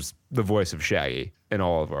Kasem's the voice of Shaggy in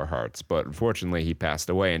all of our hearts. But unfortunately, he passed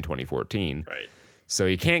away in 2014. Right. So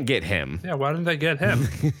you can't get him. Yeah, why didn't they get him?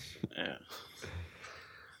 Yeah.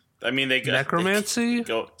 I mean, they go Necromancy?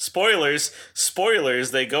 spoilers.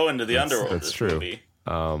 They go into the underworld. That's this true. Movie.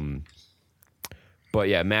 But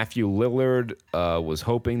yeah, Matthew Lillard was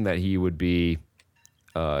hoping that he would be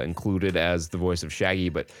included as the voice of Shaggy,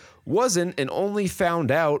 but wasn't, and only found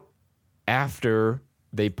out after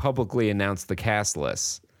they publicly announced the cast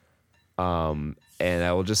list. And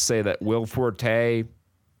I will just say that Will Forte,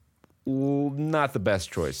 not the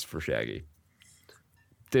best choice for Shaggy.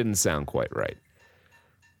 Didn't sound quite right.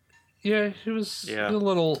 Yeah, he was Yeah. a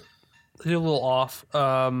little off.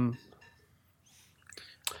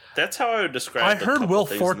 That's how I would describe. I the heard couple Will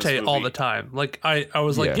things in this Forte all movie. the time. Like I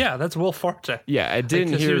was like, Yeah. yeah, that's Will Forte. Yeah, I didn't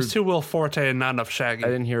Because hear. he was too Will Forte and not enough Shaggy. I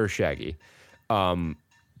didn't hear Shaggy.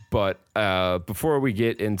 But before we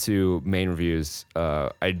get into main reviews,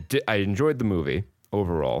 I enjoyed the movie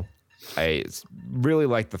overall. I really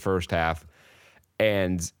liked the first half,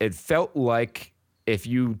 and it felt like if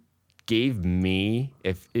you gave me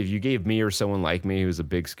or someone like me who's a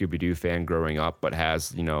big Scooby-Doo fan growing up but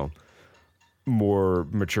has, more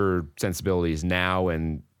mature sensibilities now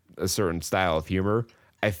and a certain style of humor,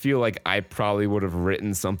 I feel like I probably would have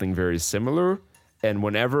written something very similar. And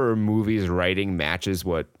whenever a movie's writing matches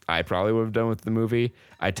what I probably would have done with the movie,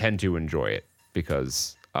 I tend to enjoy it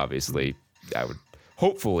because obviously I would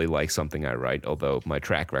hopefully like something I write, although my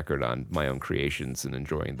track record on my own creations and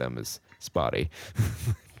enjoying them is spotty.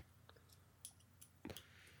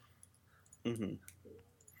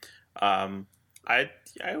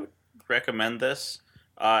 I would recommend this.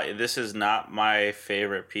 This is not my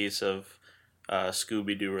favorite piece of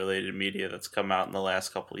Scooby-Doo related media that's come out in the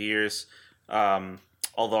last couple of years.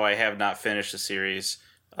 Although I have not finished the series,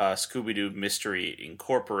 Scooby-Doo Mystery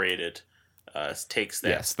Incorporated takes that.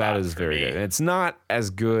 Yes, that spot is for very me. good. And it's not as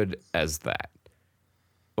good as that.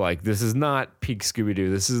 Like, this is not peak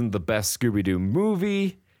Scooby-Doo. This isn't the best Scooby-Doo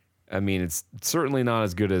movie. I mean, it's certainly not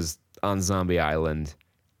as good as On Zombie Island.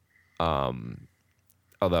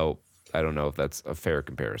 Although, I don't know if that's a fair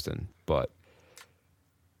comparison, but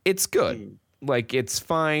it's good. Like, it's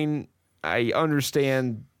fine. I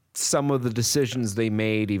understand some of the decisions they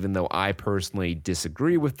made, even though I personally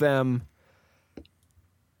disagree with them.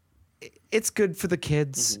 It's good for the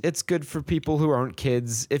kids. It's good for people who aren't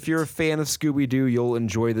kids. If you're a fan of Scooby-Doo, you'll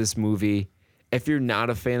enjoy this movie. If you're not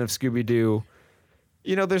a fan of Scooby-Doo,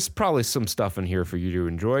 there's probably some stuff in here for you to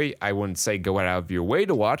enjoy. I wouldn't say go out of your way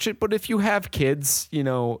to watch it, but if you have kids,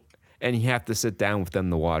 and you have to sit down with them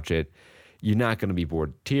to watch it, you're not going to be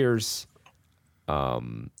bored to tears.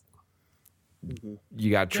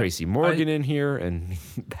 You got Tracy Morgan in here, and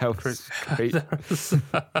that was great.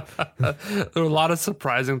 There were a lot of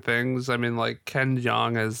surprising things. I mean, like Ken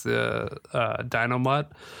Jeong as the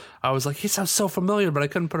Dynamut. I was like, he sounds so familiar, but I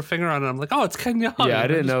couldn't put a finger on it. I'm like, oh, it's Ken Jeong. Yeah, I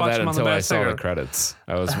didn't know that until I saw the credits. credits.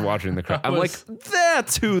 I was watching the credits. I'm like,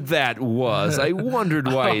 that's who that was. I wondered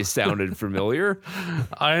why he sounded familiar.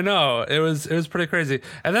 I know. It was pretty crazy.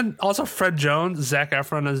 And then also Fred Jones, Zac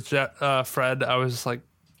Efron as Fred. I was like,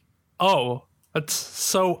 oh, that's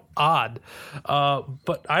so odd.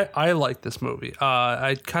 But I like this movie.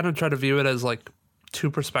 I kind of try to view it as like two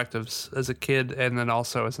perspectives, as a kid and then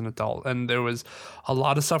also as an adult. And there was a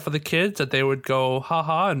lot of stuff for the kids that they would go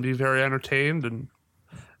haha and be very entertained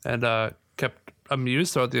and kept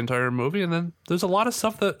amused throughout the entire movie. And then there's a lot of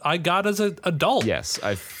stuff that I got as an adult. Yes,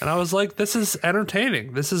 And I was like, this is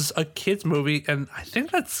entertaining. This is a kids movie. And I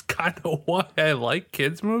think that's kind of why I like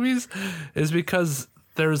kids movies, is because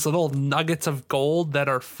there's little nuggets of gold that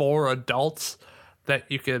are for adults that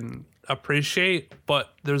you can appreciate, but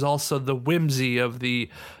there's also the whimsy of the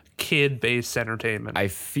kid-based entertainment. I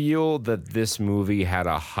feel that this movie had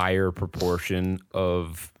a higher proportion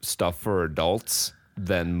of stuff for adults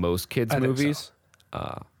than most kids' I think movies.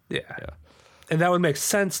 Yeah. And that would make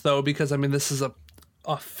sense, though, because, I mean, this is a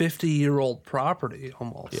 50-year-old property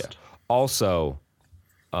almost. Yeah. Also,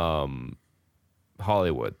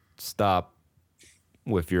 Hollywood, stop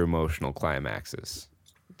with your emotional climaxes.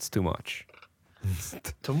 It's too much.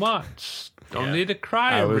 Too much. Don't need to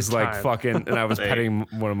cry. I every was like time. fucking, and I was petting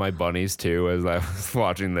one of my bunnies too as I was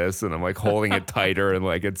watching this, and I'm like holding it tighter, and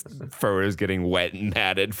like its fur is getting wet and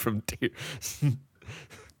matted from tears.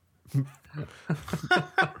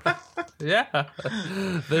 Yeah,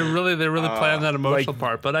 they really planned that emotional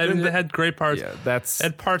part. But I mean, they had great parts. Yeah, that's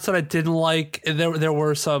and parts that I didn't like. And there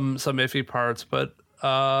were some iffy parts, but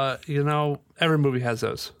you know, every movie has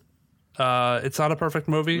those. It's not a perfect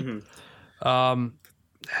movie.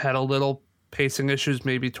 Had a little pacing issues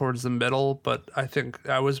maybe towards the middle, but I think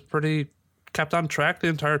I was pretty kept on track the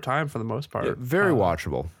entire time for the most part. very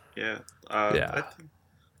watchable. Yeah.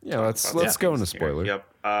 Yeah, let's go into spoilers. Yep.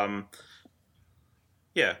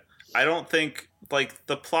 Yeah. I don't think like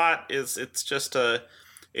the plot is it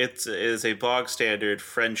is a bog standard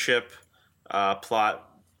friendship plot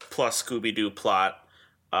plus Scooby-Doo plot.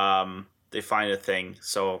 They find a thing,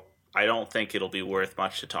 so I don't think it'll be worth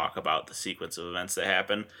much to talk about the sequence of events that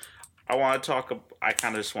happen. I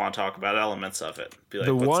kind of just want to talk about elements of it. Be like,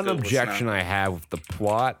 The what's one good, what's objection not? I have with the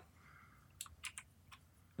plot,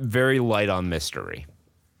 very light on mystery.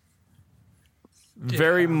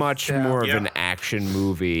 Very much more of an action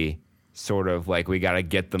movie, sort of like we got to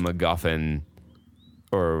get the MacGuffin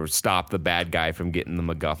or stop the bad guy from getting the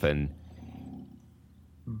MacGuffin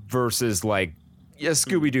versus like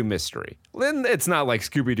Scooby-Doo mystery. Then it's not like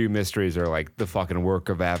Scooby-Doo mysteries are like the fucking work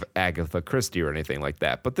of Agatha Christie or anything like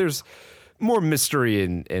that, but there's more mystery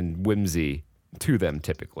and whimsy to them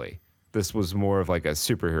typically. This was more of like a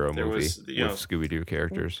superhero movie with Scooby-Doo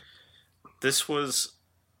characters. This was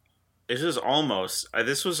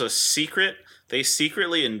a secret. They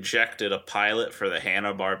secretly injected a pilot for the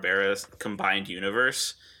Hanna-Barbera combined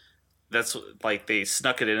universe. That's like they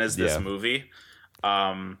snuck it in as this movie.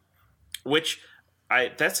 That's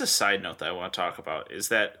a side note that I want to talk about is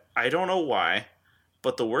that I don't know why,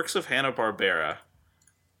 but the works of Hanna-Barbera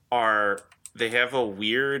they have a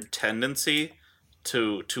weird tendency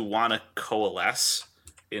to want to coalesce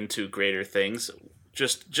into greater things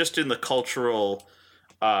just in the cultural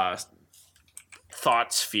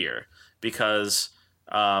thought sphere, because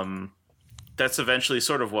that's eventually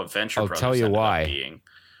sort of what Venture Brothers tell you ended why. up being.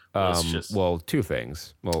 Well, two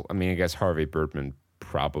things. Well, I mean, I guess Harvey Birdman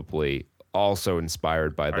probably also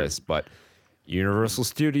inspired by this, but Universal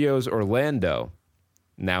Studios Orlando,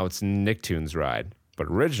 now it's Nicktoons ride, but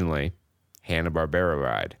originally Hanna-Barbera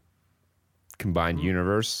ride. Combined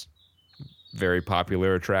universe, very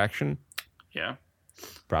popular attraction. Yeah.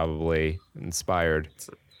 Probably inspired. It's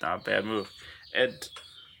not a bad move. And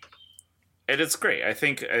it's great. I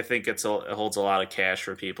think it holds a lot of cash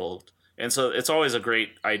for people. And so it's always a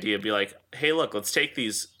great idea to be like, hey, look, let's take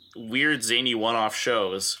these weird, zany one-off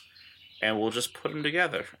shows and we'll just put them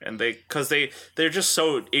together. And they're just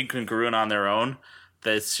so incongruent on their own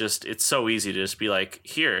that it's so easy to just be like,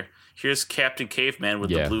 here's Captain Caveman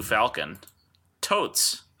with the Blue Falcon.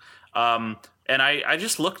 Totes. And I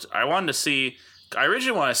just looked, I originally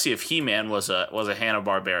wanted to see if He-Man was a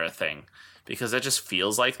Hanna-Barbera thing, because that just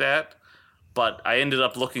feels like that. But I ended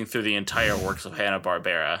up looking through the entire works of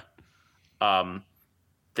Hanna-Barbera.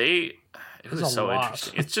 It was so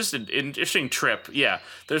interesting. It's just an interesting trip. Yeah,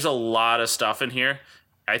 there's a lot of stuff in here.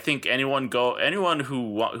 I think anyone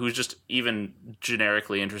who's just even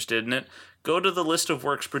generically interested in it, go to the list of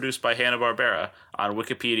works produced by Hanna-Barbera on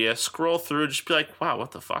Wikipedia, scroll through, just be like, wow, what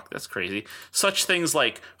the fuck? That's crazy. Such things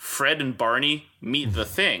like Fred and Barney meet the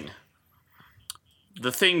Thing.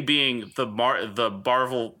 The Thing being the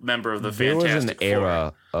Marvel member of the Fantastic Four. There was an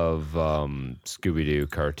era of Scooby-Doo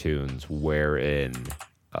cartoons wherein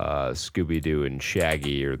Scooby-Doo and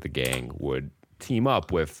Shaggy or the gang would team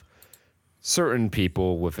up with certain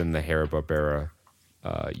people within the Hanna-Barbera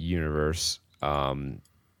universe.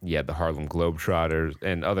 You had the Harlem Globetrotters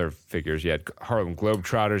and other figures. You had Harlem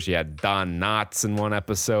Globetrotters. You had Don Knotts in one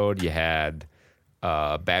episode. You had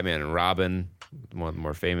Batman and Robin, one of the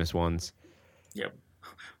more famous ones. Yep.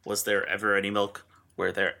 Was there ever any milk?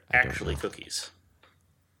 Were there actually cookies?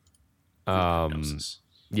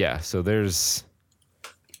 Yeah, so there's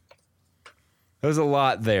a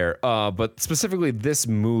lot there. But specifically this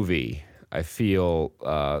movie, I feel,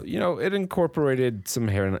 it incorporated some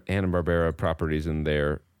Hanna-Barbera properties in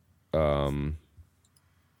there.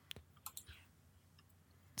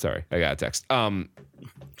 Sorry, I got a text.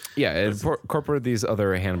 Yeah, it incorporated these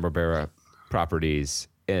other Hanna-Barbera properties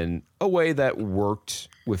in a way that worked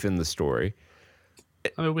within the story.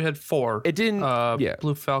 I mean, we had 4. It didn't. Yeah,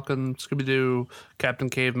 Blue Falcon, Scooby Doo, Captain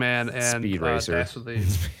Caveman, and Speed Racer. Dastardly,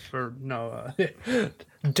 or no,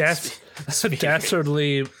 Dastardly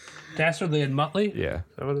and Muttley. Yeah.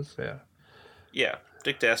 Is that what it is? Yeah. Yeah,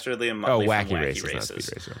 Dick Dastardly and Oh, Muttley from Wacky Wacky Races, Races. not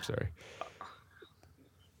Speed Racer. I'm sorry.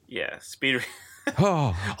 Yeah, Speed.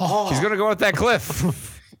 Oh, he's gonna go up that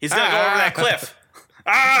cliff. He's gonna go over that cliff.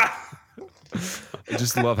 Ah! I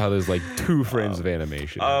just love how there's like 2 frames of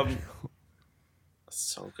animation.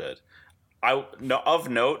 So good. Of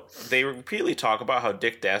note, they repeatedly talk about how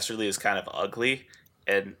Dick Dastardly is kind of ugly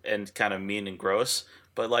and kind of mean and gross,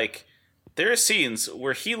 but like there are scenes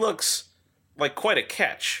where he looks like quite a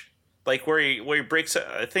catch. Like where he breaks.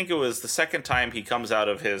 I think it was the second time he comes out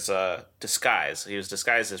of his disguise. He was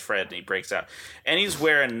disguised as Fred, and he breaks out, and he's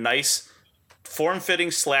wearing nice, form-fitting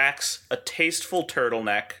slacks, a tasteful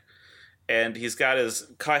turtleneck, and he's got his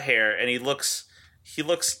cut hair, and he looks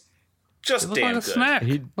just He damn looked like a good. snack.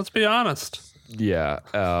 Let's be honest. Yeah.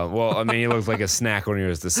 Well, I mean, he looks like a snack when he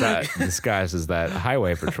was disguised as that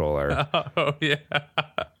highway patroller. Oh yeah.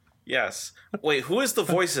 Yes. Wait, who is the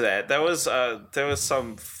voice of that? That was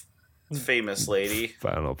some famous lady.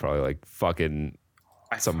 I don't know, probably like fucking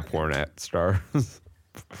some porn star.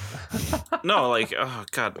 No, like, oh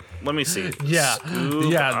god, let me see. Yeah,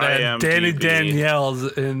 Scoob that Danny IMDb.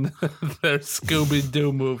 Danielle's in their Scooby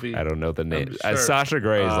Doo movie. I don't know the name. sure. Sasha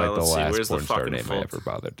Grey is like the let's see, last where's the porn star fucking name I full- ever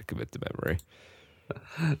bothered to commit to memory.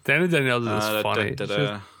 Danny Danielle's is Da, funny. da, da,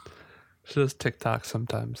 da. She does TikTok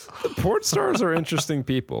sometimes. Porn stars are interesting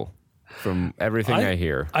people, from everything I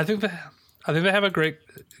hear. I think they have a great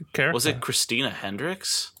character. Was it Christina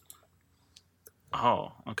Hendricks?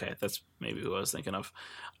 Oh, okay, that's maybe who I was thinking of.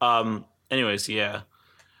 Anyways, yeah.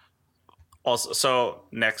 Also, so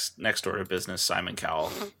next order of business, Simon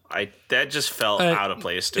Cowell. That just felt out of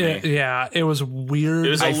place to me. Yeah, it was weird. It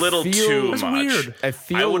was a little too much. weird. I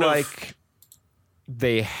feel would've- like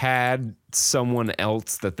they had someone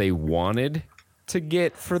else that they wanted to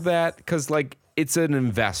get for that, because like it's an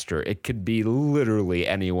investor. It could be literally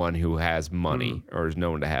anyone who has money or is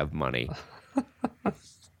known to have money.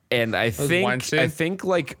 And I think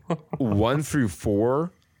like 1 through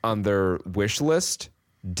 4 on their wish list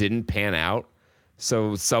didn't pan out.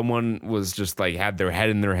 So someone was just like had their head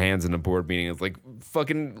in their hands in a board meeting. It's like,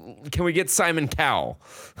 fucking, can we get Simon Cowell?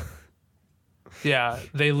 Yeah,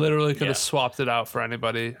 they literally could have swapped it out for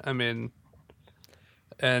anybody. I mean,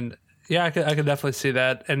 and yeah, I could definitely see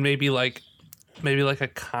that. And maybe like a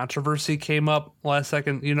controversy came up last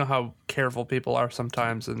second. You know how careful people are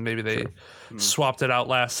sometimes, and maybe they swapped it out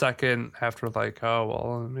last second after like, oh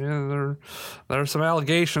well, yeah, there are some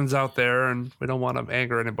allegations out there, and we don't want to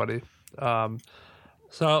anger anybody.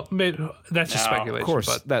 So maybe that's just speculation. Of course,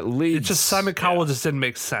 but that leads. it's just Simon Cowell just didn't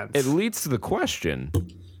make sense. It leads to the question: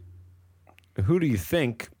 who do you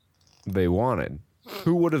think they wanted?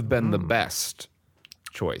 Who would have been the best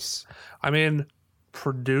choice? I mean,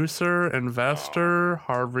 producer, investor,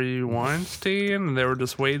 Harvey Weinstein, and they were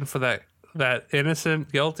just waiting for that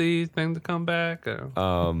innocent, guilty thing to come back.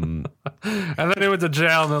 And then they went to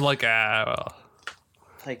jail, and they're like, well.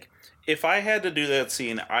 Like, if I had to do that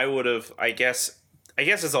scene, I would have. I guess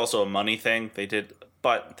it's also a money thing. They did,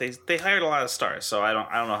 but they hired a lot of stars, so I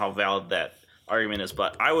don't know how valid that argument is.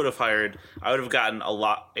 But I would have gotten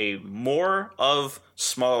more of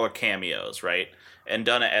smaller cameos, right? And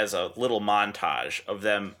done it as a little montage of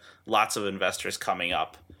them, lots of investors coming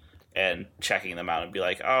up and checking them out and be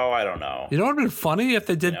like, oh, I don't know. You know what would be funny if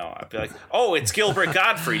they did? I'd be like, oh, it's Gilbert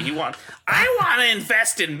Gottfried. I want to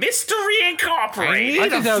invest in Mystery Incorporated. I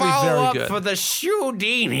think that would be very good. for the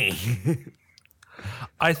Shoudini.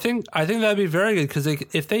 I think that'd be very good because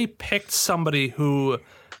if they picked somebody who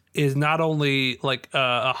is not only like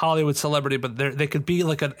a Hollywood celebrity, but they could be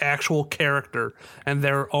like an actual character and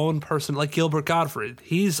their own person, like Gilbert Gottfried.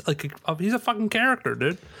 He's like he's a fucking character,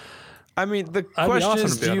 dude. I mean, the I'd be question awesome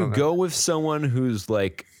is, to be do you on that. go with someone who's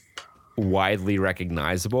like widely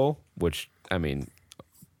recognizable, which I mean,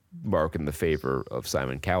 mark in the favor of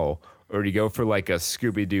Simon Cowell, or do you go for like a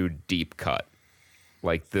Scooby-Doo deep cut?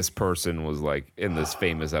 Like this person was like in this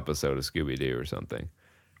famous episode of Scooby-Doo or something.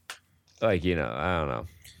 Like, I don't know.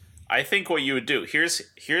 I think what you would do, here's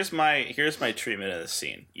my treatment of the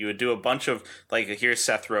scene. You would do a bunch of, like, here's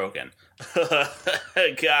Seth Rogen.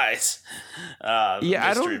 Guys. The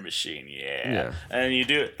Mystery Machine, yeah. And you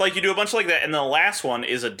do a bunch like that, and the last one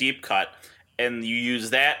is a deep cut, and you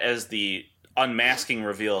use that as the unmasking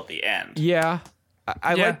reveal at the end. Yeah.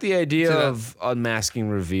 I Yeah, like the idea see that. of unmasking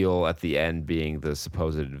reveal at the end being the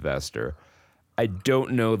supposed investor. I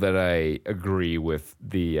don't know that I agree with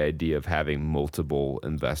the idea of having multiple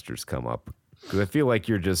investors come up because I feel like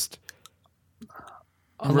you're just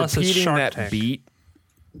Unless it's repeating Shark that Tank. beat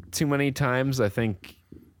too many times. I think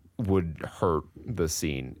would hurt the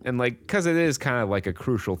scene, and like because it is kind of like a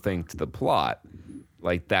crucial thing to the plot.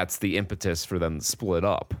 Like that's the impetus for them to split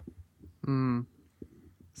up.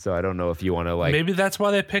 So I don't know if you want to like Maybe that's why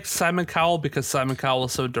they picked Simon Cowell, because Simon Cowell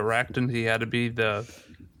was so direct and he had to be that.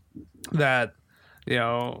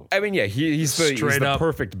 I mean, yeah, he's Straight the up.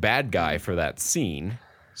 perfect bad guy for that scene.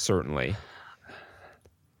 Certainly,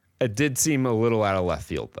 it did seem a little out of left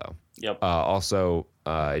field, though. Yep. Also,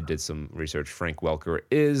 I did some research. Frank Welker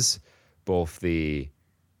is both the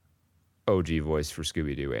OG voice for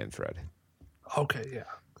Scooby Doo and Fred. Okay, yeah.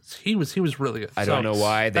 He was really good. I don't know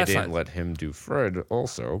why they that's didn't not- let him do Fred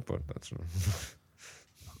also, but that's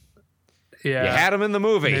Yeah. you had him in the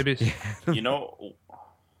movie. Maybe. You know,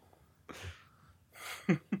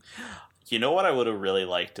 you know what I would have really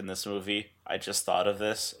liked in this movie? I just thought of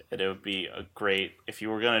this, and it would be a great if you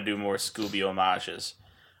were gonna do more Scooby homages.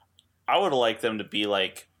 I would have liked them to be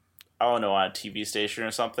like, I don't know, on a TV station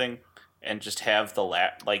or something, and just have the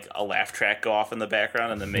a laugh track go off in the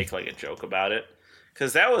background, and then make like a joke about it.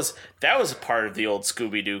 Because that was a part of the old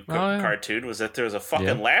Scooby Doo cartoon, was that there was a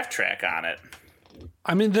fucking laugh track on it.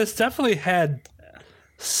 I mean, this definitely had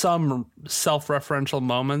some self-referential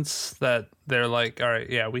moments that they're like, all right,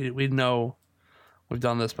 yeah, we know we've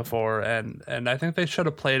done this before, and I think they should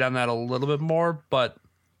have played on that a little bit more, but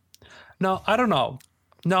no, I don't know.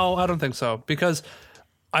 No, I don't think so, because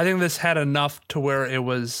I think this had enough to where it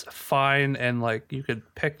was fine and like you could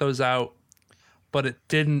pick those out, but it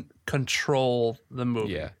didn't control the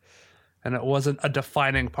movie. Yeah. And it wasn't a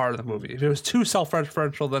defining part of the movie. If it was too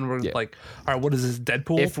self-referential, then we're like, all right, what is this,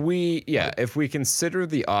 Deadpool? If we consider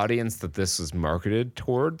the audience that this was marketed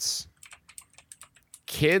towards,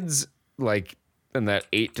 kids like in that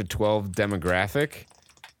 8 to 12 demographic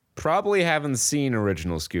probably haven't seen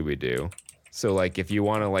original Scooby-Doo. So like if you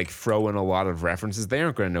want to like throw in a lot of references, they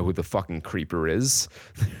aren't going to know who the fucking creeper is.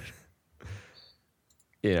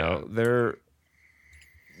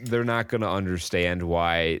 They're not going to understand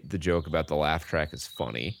why the joke about the laugh track is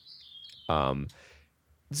funny. So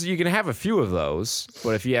you can have a few of those,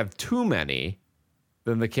 but if you have too many,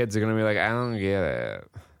 then the kids are going to be like, I don't get it.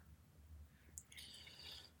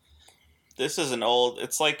 This is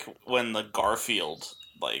it's like when the Garfield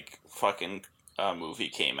fucking movie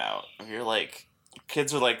came out. You're like,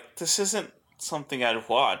 kids are like, this isn't something I'd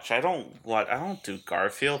watch. I don't do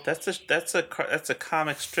Garfield. That's a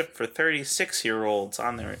comic strip for 36-year-olds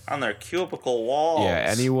on their cubicle walls. Yeah,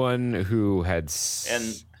 anyone who had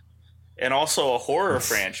and also a horror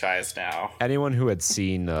franchise now. Anyone who had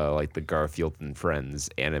seen like the Garfield and Friends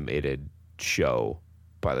animated show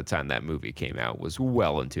by the time that movie came out was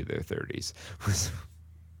well into their 30s.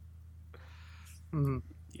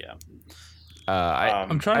 Yeah.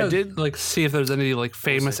 I'm trying to see if there's any like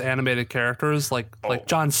famous animated characters like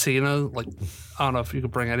John Cena. Like, I don't know if you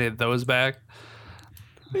could bring any of those back.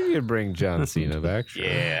 You could bring John Cena back. Sure.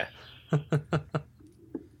 Yeah.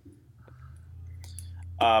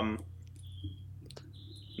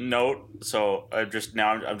 Note. So I'm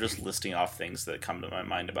just listing off things that come to my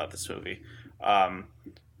mind about this movie.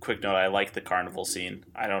 Quick note: I like the carnival scene.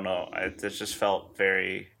 I don't know. It just felt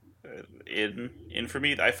very in for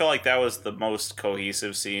me. I felt like that was the most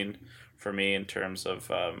cohesive scene for me in terms of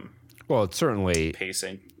well, it certainly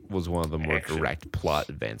pacing. Was one of the more Action. direct plot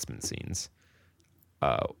advancement scenes.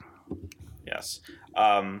 Yes.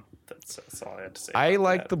 That's all I had to say. I about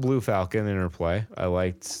liked that. the Blue Falcon interplay. I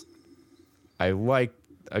liked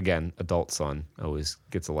again, adult son always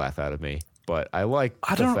gets a laugh out of me. But I like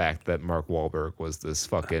the fact that Mark Wahlberg was this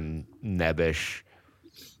fucking nebbish,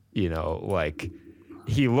 like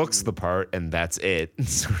he looks the part and that's it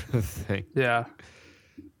sort of thing. Yeah.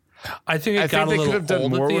 I think it got a they little could have done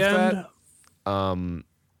old more at the with end. that.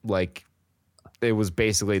 Like it was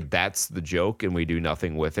basically that's the joke and we do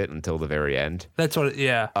nothing with it until the very end. That's what.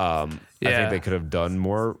 Yeah. I think they could have done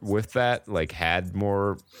more with that, like had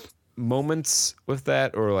more moments with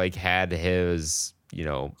that, or like had his,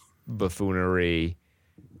 buffoonery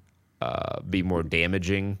be more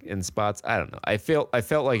damaging in spots. I don't know. I felt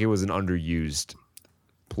like it was an underused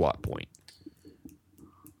plot point.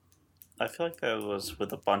 I feel like that was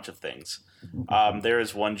with a bunch of things. There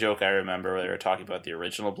is one joke I remember where they were talking about the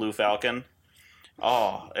original Blue Falcon.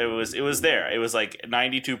 Oh, it was there. It was like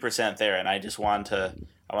 92% there, and I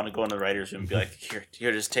I want to go in the writer's room and be like,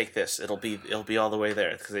 here, just take this. It'll be all the way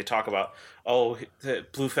there. Because they talk about, the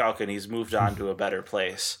Blue Falcon, he's moved on to a better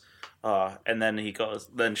place. And then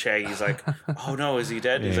then Shaggy's like, oh no, is he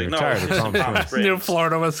dead? He's like, no, retired it's at Palm Palm Springs. New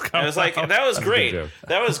Florida was coming. And I was like, that was great. joke.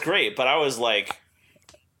 That was great. But I was like,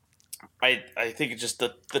 I think just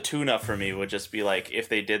the tune-up for me would just be like if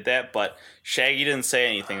they did that, but Shaggy didn't say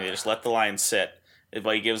anything. They just let the line sit.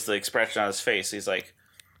 But he gives the expression on his face. He's like,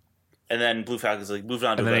 and then Blue Falcon's like, moved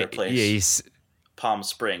on to a better place. Yeah, he's Palm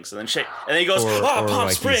Springs. And then he goes, Palm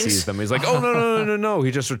like Springs. He sees them. He's like, oh no,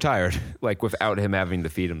 he just retired. Like without him having to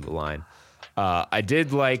feed him the line. I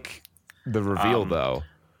did like the reveal though,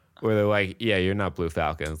 where they're like, yeah, you're not Blue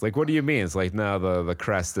Falcon. It's like, what do you mean? It's like, no, the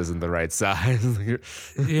crest isn't the right size.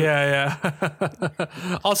 Yeah.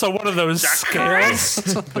 Also, one of those scales.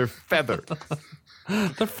 They're feathered.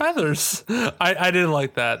 The feathers. I did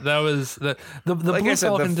like that. That was the Like Blue I said,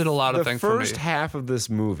 Falcon did a lot of things for me. The first half of this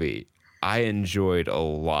movie, I enjoyed a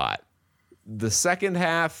lot. The second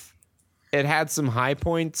half, it had some high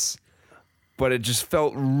points, but it just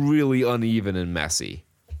felt really uneven and messy.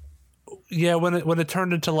 Yeah, when it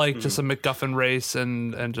turned into like just a MacGuffin race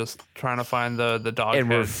and just trying to find the dog. And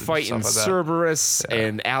we're heads fighting stuff like that. Cerberus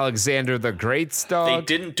and Alexander the Great's They dog.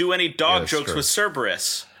 didn't do any dog that's jokes true. with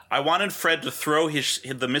Cerberus. I wanted Fred to throw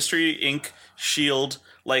the Mystery Inc. shield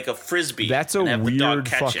like a frisbee. That's a and have the dog weird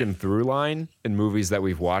catch fucking it. through line in movies that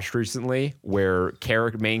we've watched recently where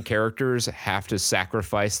main characters have to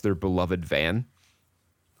sacrifice their beloved van.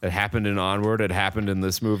 It happened in Onward. It happened in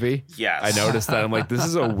this movie. Yes. I noticed that. I'm like, this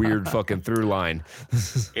is a weird fucking through line.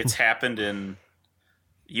 It's happened in.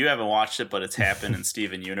 You haven't watched it, but it's happened in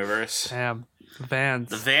Steven Universe. Damn, Vans.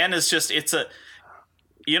 The van is just. It's a.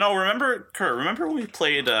 Remember, Kurt? Remember when we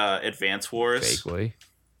played Advance Wars? Vaguely.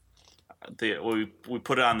 We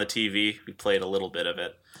put it on the TV. We played a little bit of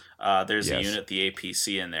it. There's a Yes. unit, the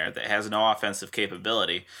APC, in there that has no offensive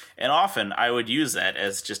capability. And often I would use that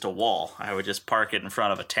as just a wall. I would just park it in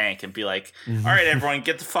front of a tank and be like, all right, everyone,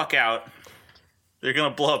 get the fuck out. They're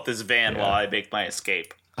going to blow up this van while I make my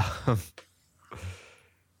escape.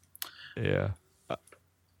 Yeah.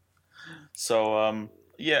 So,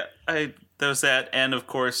 there was that. And, of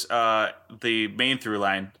course, the main through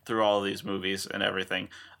line through all of these movies and everything,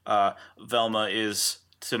 Velma is,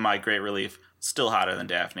 to my great relief, still hotter than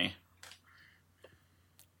Daphne.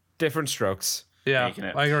 Different strokes. Yeah, Making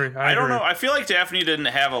it. I agree. I don't know. I feel like Daphne didn't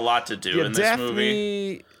have a lot to do in this Daphne,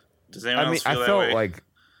 movie. Does anyone else feel I that felt way? like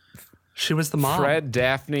She was the mom. Fred,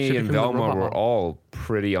 Daphne, She and became the Velma robot were mom. all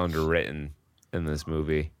pretty underwritten in this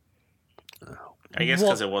movie. I guess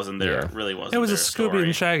because it wasn't there. It really wasn't. It was a their Scooby story.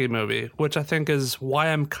 and Shaggy movie, which I think is why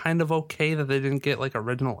I'm kind of okay that they didn't get like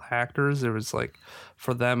original actors. It was like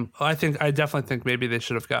for them. I definitely think maybe they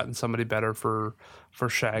should have gotten somebody better for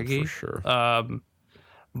Shaggy. For sure.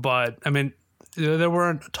 But I mean, there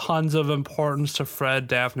weren't tons of importance to Fred,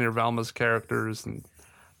 Daphne, or Velma's characters, and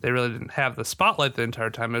they really didn't have the spotlight the entire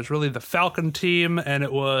time. It was really the Falcon team, and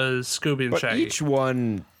it was Scooby and But Shaggy. each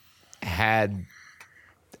one had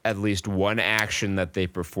at least one action that they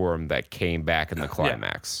performed that came back in the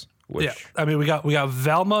climax. Which Yeah, I mean, we got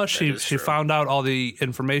Velma. She is true. found out all the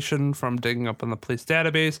information from digging up in the police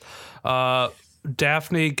database.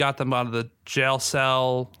 Daphne got them out of the jail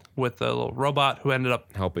cell with the little robot who ended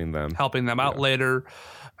up helping them. helping them out later,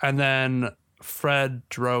 and then Fred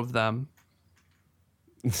drove them.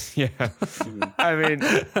 Yeah. I mean,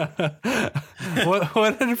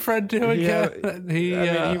 What did Fred do again? He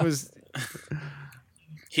was.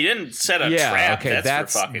 He didn't set a Yeah, trap. okay,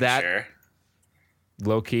 That's for fucking sure.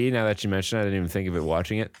 Low key, now that you mention it, I didn't even think of it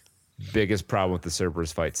watching it. Biggest problem with the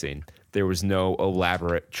Cerberus fight scene. There was no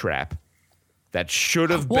elaborate trap. That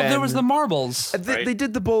should have been. well, there was the marbles. They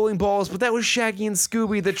did the bowling balls, but that was Shaggy and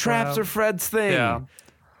Scooby. The traps are Fred's thing. Yeah.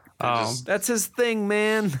 That's his thing,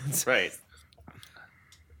 man. Right.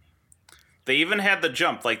 They even had the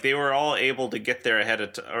jump. Like, they were all able to get there ahead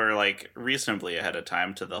of or like reasonably ahead of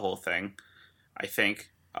time to the whole thing, I think.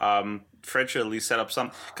 Fred should at least set up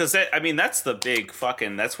some, because that's the big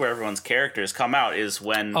fucking, that's where everyone's characters come out, is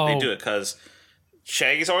when they do it, because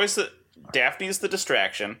Shaggy's always Daphne's the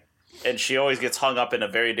distraction, and she always gets hung up in a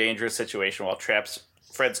very dangerous situation while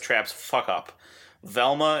Fred's traps fuck up.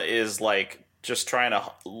 Velma is like just trying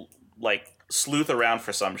to like sleuth around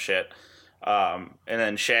for some shit, and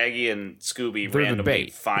then Shaggy and Scooby They're the randomly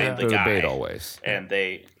bait. find the They're guy, the bait always. and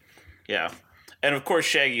and of course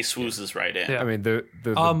Shaggy swoozes right in. Yeah. I mean,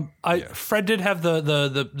 Fred did have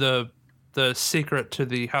the secret to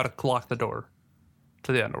the how to lock the door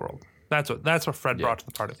to the underworld. That's what Fred brought to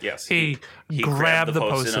the party. Yes, he he grabbed the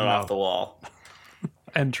Post-it post-it note note off the wall.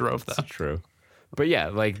 and drove them. true. But yeah,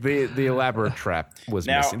 like the elaborate trap was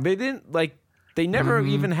Now- missing. They didn't like. They never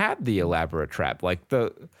even had the elaborate trap. Like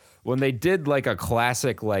when they did like a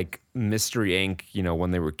classic like Mystery Inc.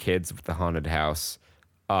 When they were kids with the haunted house,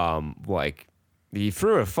 like he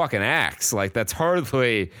threw a fucking axe. Like that's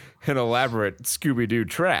hardly an elaborate Scooby Doo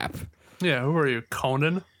trap. Yeah, who are you,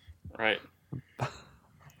 Conan? Right.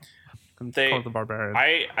 Conan the Barbarian.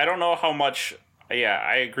 I don't know how much. Yeah,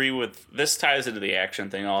 I agree with this. Ties into the action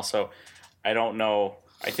thing also. I don't know.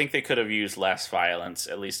 I think they could have used less violence,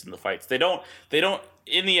 at least in the fights. They don't.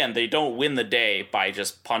 In the end, they don't win the day by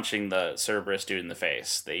just punching the Cerberus dude in the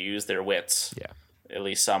face. They use their wits. Yeah. At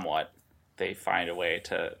least somewhat. They find a way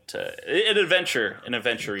to an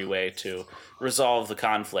adventure-y way to resolve the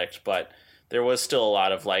conflict, but there was still a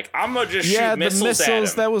lot of like, I'm gonna just shoot missiles at him.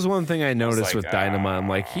 That was one thing I noticed like, with Dynamite. I'm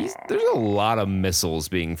like, there's a lot of missiles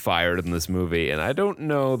being fired in this movie, and I don't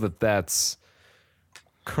know that that's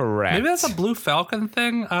correct. Maybe that's a Blue Falcon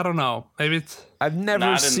thing. I don't know. Maybe it's. I've never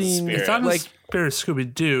Not in the seen. spirit. It's not like in the spirit of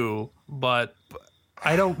Scooby Doo, but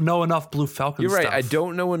I don't know enough Blue Falcon. you're right. stuff. I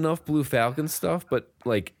don't know enough Blue Falcon stuff, but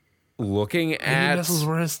like looking at missiles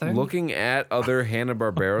were his thing? looking at other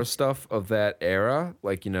Hanna-Barbera stuff of that era,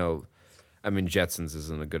 like I mean Jetsons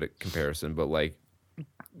isn't a good comparison, but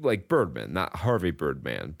like Birdman, not Harvey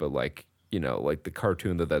Birdman, but like like the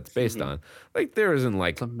cartoon that's based on. Like there isn't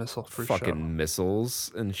like It's a missile-free fucking show.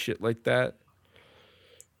 missiles and shit like that.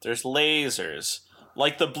 There's lasers.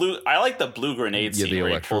 Like the blue. I like the blue grenade Yeah, scene the where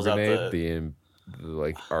he electro pulls out grenade, the. the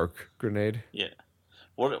like arc grenade. Yeah.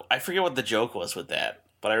 What I forget what the joke was with that,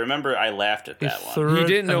 but I remember I laughed at that one. threw He it,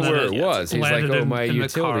 didn't know and then where it it was. He's like, landed "Oh, in- my in the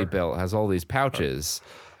utility car." belt has all these pouches,"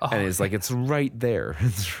 and he's like, "It's right there."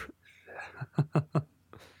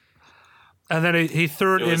 And then he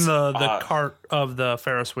threw it It was, in the cart of the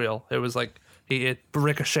Ferris wheel. It was like it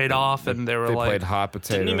ricocheted off, and they were They like, played hot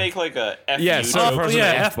potato. Didn't he make like a F Yeah, U so joke? far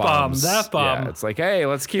yeah, some F-bomb, the F-bomb. Yeah, it's like, hey,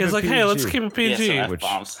 let's keep. he was it like, PG. hey, let's keep it PG. Yeah, some Which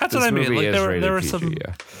F-bombs. That's this what I mean. movie Like is there rated were PG,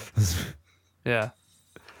 some, yeah.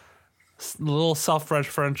 little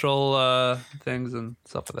self-referential things and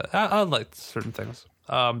stuff like that. I like certain things,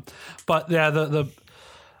 but yeah,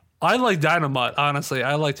 I like Dynamite. Honestly,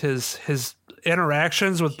 I liked his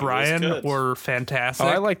interactions with Brian good. were fantastic. Oh,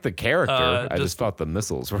 I like the character. I just just- thought the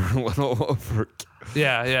missiles were a little over.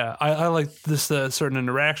 Yeah. I like this certain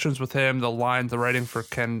interactions with him. The lines, the writing for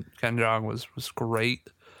Ken Jeong was great.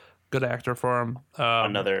 Good actor for him.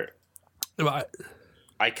 Another I-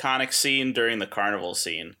 iconic scene during the carnival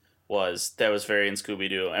scene was very in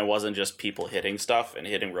Scooby-Doo and wasn't just people hitting stuff and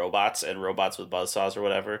hitting robots and robots with buzzsaws or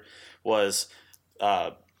whatever. Was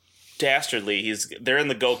Dastardly, they're in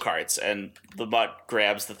the go-karts and the mutt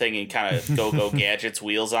grabs the thing and kind of go gadgets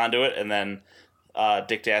wheels onto it, and then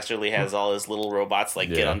Dick Dastardly has all his little robots get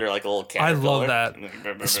Yeah. under like a little I caterpillar. love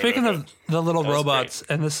that. Speaking of the little was robots,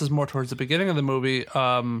 and this is more towards the beginning of the movie,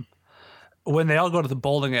 when they all go to the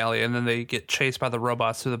bowling alley and then they get chased by the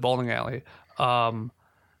robots through the bowling alley,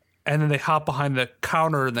 and then they hop behind the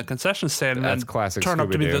counter in the concession stand and That's then classic turn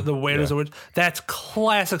up to be Scooby-Doo. the waiters. Yeah. That's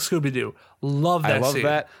classic Scooby-Doo. Love that love scene.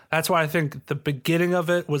 that. That's why I think the beginning of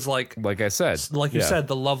it was like Like I said, you yeah. said,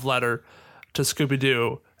 the love letter to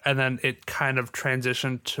Scooby-Doo, and then it kind of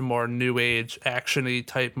transitioned to more new age action-y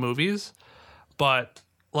type movies. But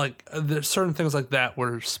like there's certain things like that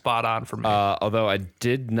were spot on for me. Although I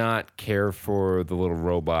did not care for the little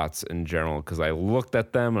robots in general, because I looked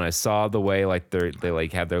at them and I saw the way they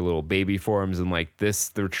like had their little baby forms, and like this,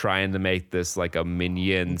 they're trying to make this like a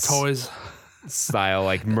Minions Toys. style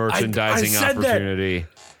like merchandising said that. opportunity.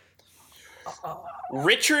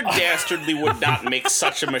 Richard Dastardly would not make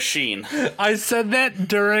such a machine. I said that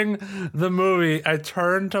during the movie. I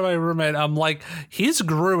turned to my roommate. I'm like, he's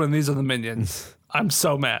Gru and these are the minions. I'm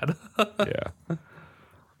so mad. Yeah.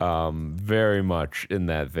 Very much in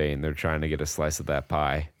that vein. They're trying to get a slice of that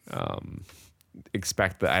pie.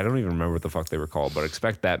 Expect that. I don't even remember what the fuck they were called, but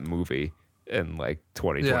expect that movie in like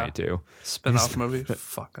 2022. Spin-off movie.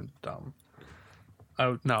 Fucking dumb.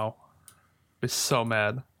 Oh no. Be so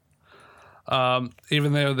mad.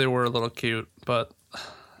 Even though they were a little cute, but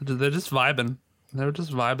they're just vibing. They were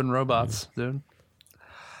just vibing robots, dude.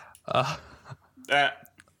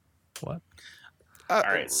 What? All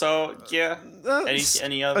right, so yeah.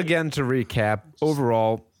 Any other? Again, to recap,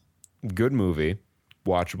 overall, good movie,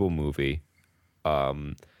 watchable movie.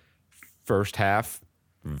 First half,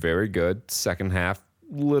 very good. Second half,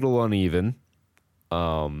 little uneven.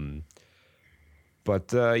 But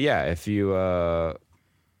yeah, if you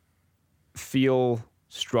feel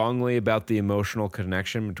strongly about the emotional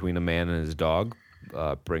connection between a man and his dog,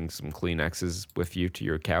 bring some Kleenexes with you to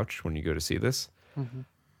your couch when you go to see this.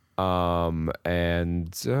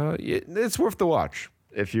 It's worth the watch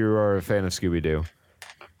if you are a fan of Scooby-Doo.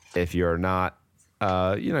 If you're not,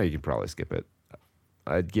 you can probably skip it.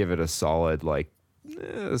 I'd give it a solid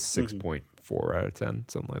 6.4 out of 10,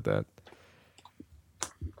 something like that.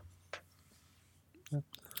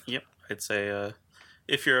 Yep, I'd say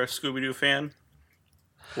if you're a Scooby-Doo fan,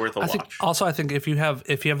 worth a watch. I think if you have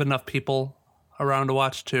enough people around to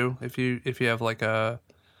watch too, if you have like a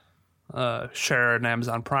share an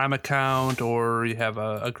Amazon Prime account, or you have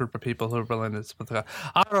a group of people who are willing to split the,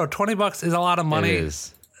 I don't know, $20 is a lot of money. It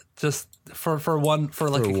is. Just for a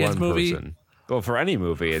kids movie. Person. Well, for any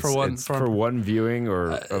movie, it's for one viewing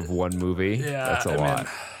of one movie. Yeah, that's a lot.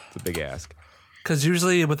 It's a big ask. Because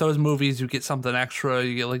usually with those movies, you get something extra.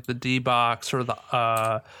 You get like the D box or the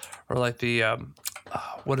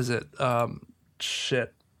what is it?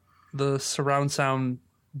 The surround sound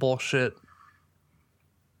bullshit.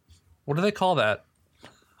 What do they call that?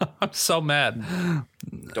 I'm so mad.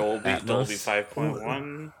 Dolby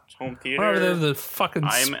 5.1 home theater. Whatever the fucking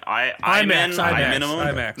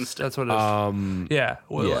IMAX. That's what it is. Yeah.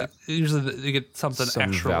 Well, yeah. Like, usually you get something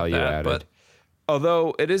extra value with that, added. but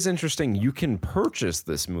although it is interesting, you can purchase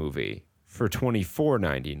this movie for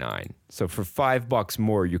 $24.99. So for $5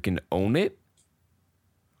 more, you can own it.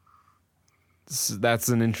 So that's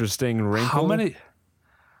an interesting wrinkle.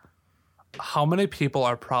 How many people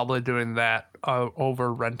are probably doing that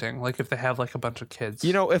over renting? Like if they have like a bunch of kids.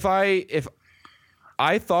 If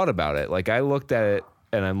I thought about it, like I looked at it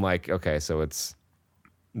and I'm like, okay, so it's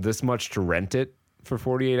this much to rent it for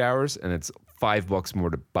 48 hours and it's $5 more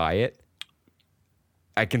to buy it.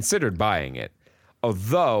 I considered buying it.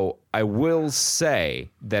 Although I will say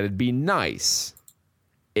that it'd be nice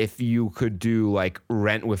if you could do like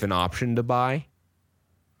rent with an option to buy.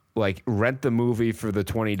 Like rent the movie for the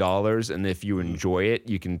 $20, and if you enjoy it,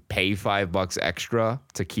 you can pay $5 extra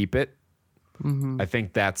to keep it. Mm-hmm. I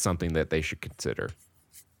think that's something that they should consider.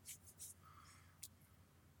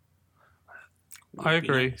 I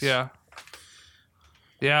agree. Nice. Yeah.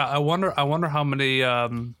 Yeah. I wonder how many. I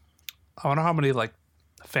wonder how many like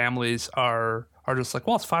families are just like,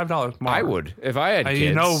 well, it's $5 more. I would if I had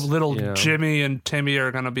kids. Little Jimmy and Timmy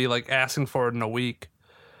are gonna be like asking for it in a week.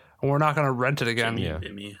 We're not going to rent it again.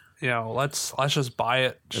 Jimmy. Let's just buy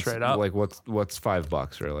it straight up. Like what's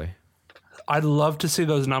 $5 really? I'd love to see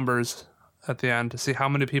those numbers at the end to see how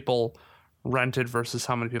many people rented versus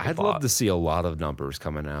how many people I'd love to see a lot of numbers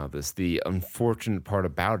coming out of this. The unfortunate part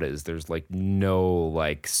about it is there's like no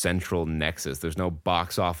like central nexus. There's no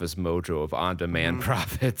box office mojo of on-demand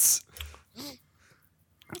profits.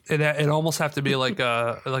 It almost have to be like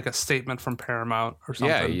a statement from Paramount or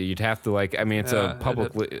something. Yeah, you'd have to it's a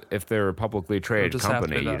if they're a publicly traded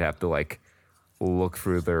company, you'd have to like look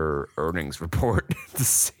through their earnings report to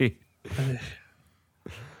see.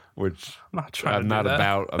 Which I'm not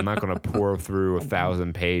going to pour through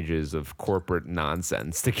 1,000 pages of corporate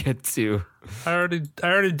nonsense to get to. I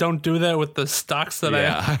already don't do that with the stocks that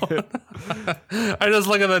I own. I just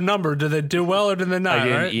look at the number. Did they do well or did they not? I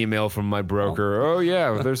get an email from my broker. Oh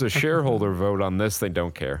yeah, there's a shareholder vote on this. They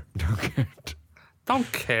don't care.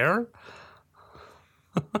 Don't care.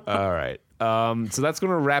 All right. So that's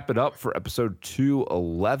going to wrap it up for episode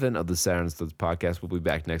 211 of the Saturn Studs podcast. We'll be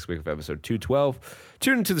back next week with episode 212.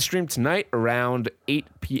 Tune into the stream tonight around 8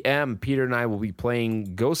 p.m. Peter and I will be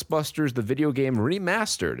playing Ghostbusters, the video game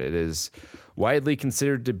remastered. It is widely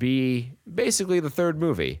considered to be basically the third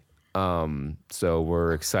movie. So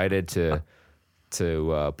we're excited to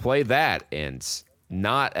play that and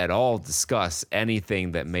not at all discuss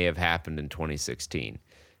anything that may have happened in 2016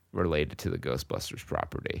 related to the Ghostbusters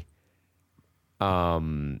property. So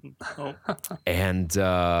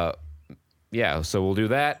we'll do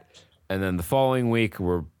that. And then the following week,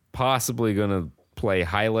 we're possibly going to play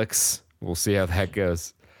Hylix. We'll see how that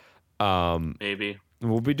goes. Maybe.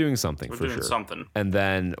 We'll be doing something for sure. Something. And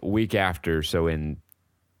then week after, so in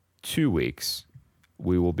 2 weeks,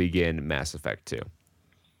 we will begin Mass Effect 2.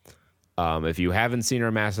 If you haven't seen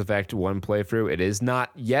our Mass Effect 1 playthrough, it is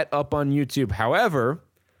not yet up on YouTube. However,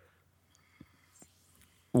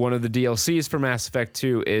 one of the DLCs for Mass Effect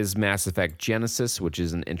 2 is Mass Effect Genesis, which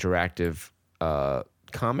is an interactive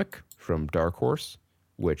comic from Dark Horse,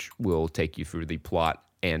 which will take you through the plot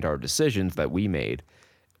and our decisions that we made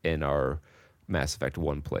in our Mass Effect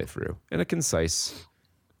 1 playthrough in a concise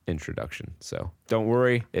introduction. So don't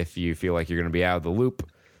worry if you feel like you're going to be out of the loop.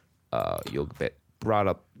 You'll get brought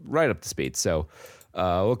up right up to speed. So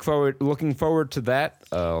looking forward to that.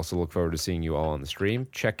 Also look forward to seeing you all on the stream.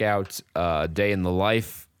 Check out Day in the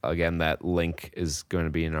Life. Again, that link is going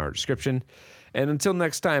to be in our description. And until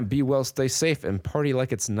next time, be well, stay safe, and party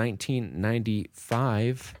like it's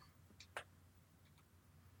 1995.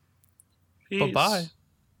 Peace. Bye-bye.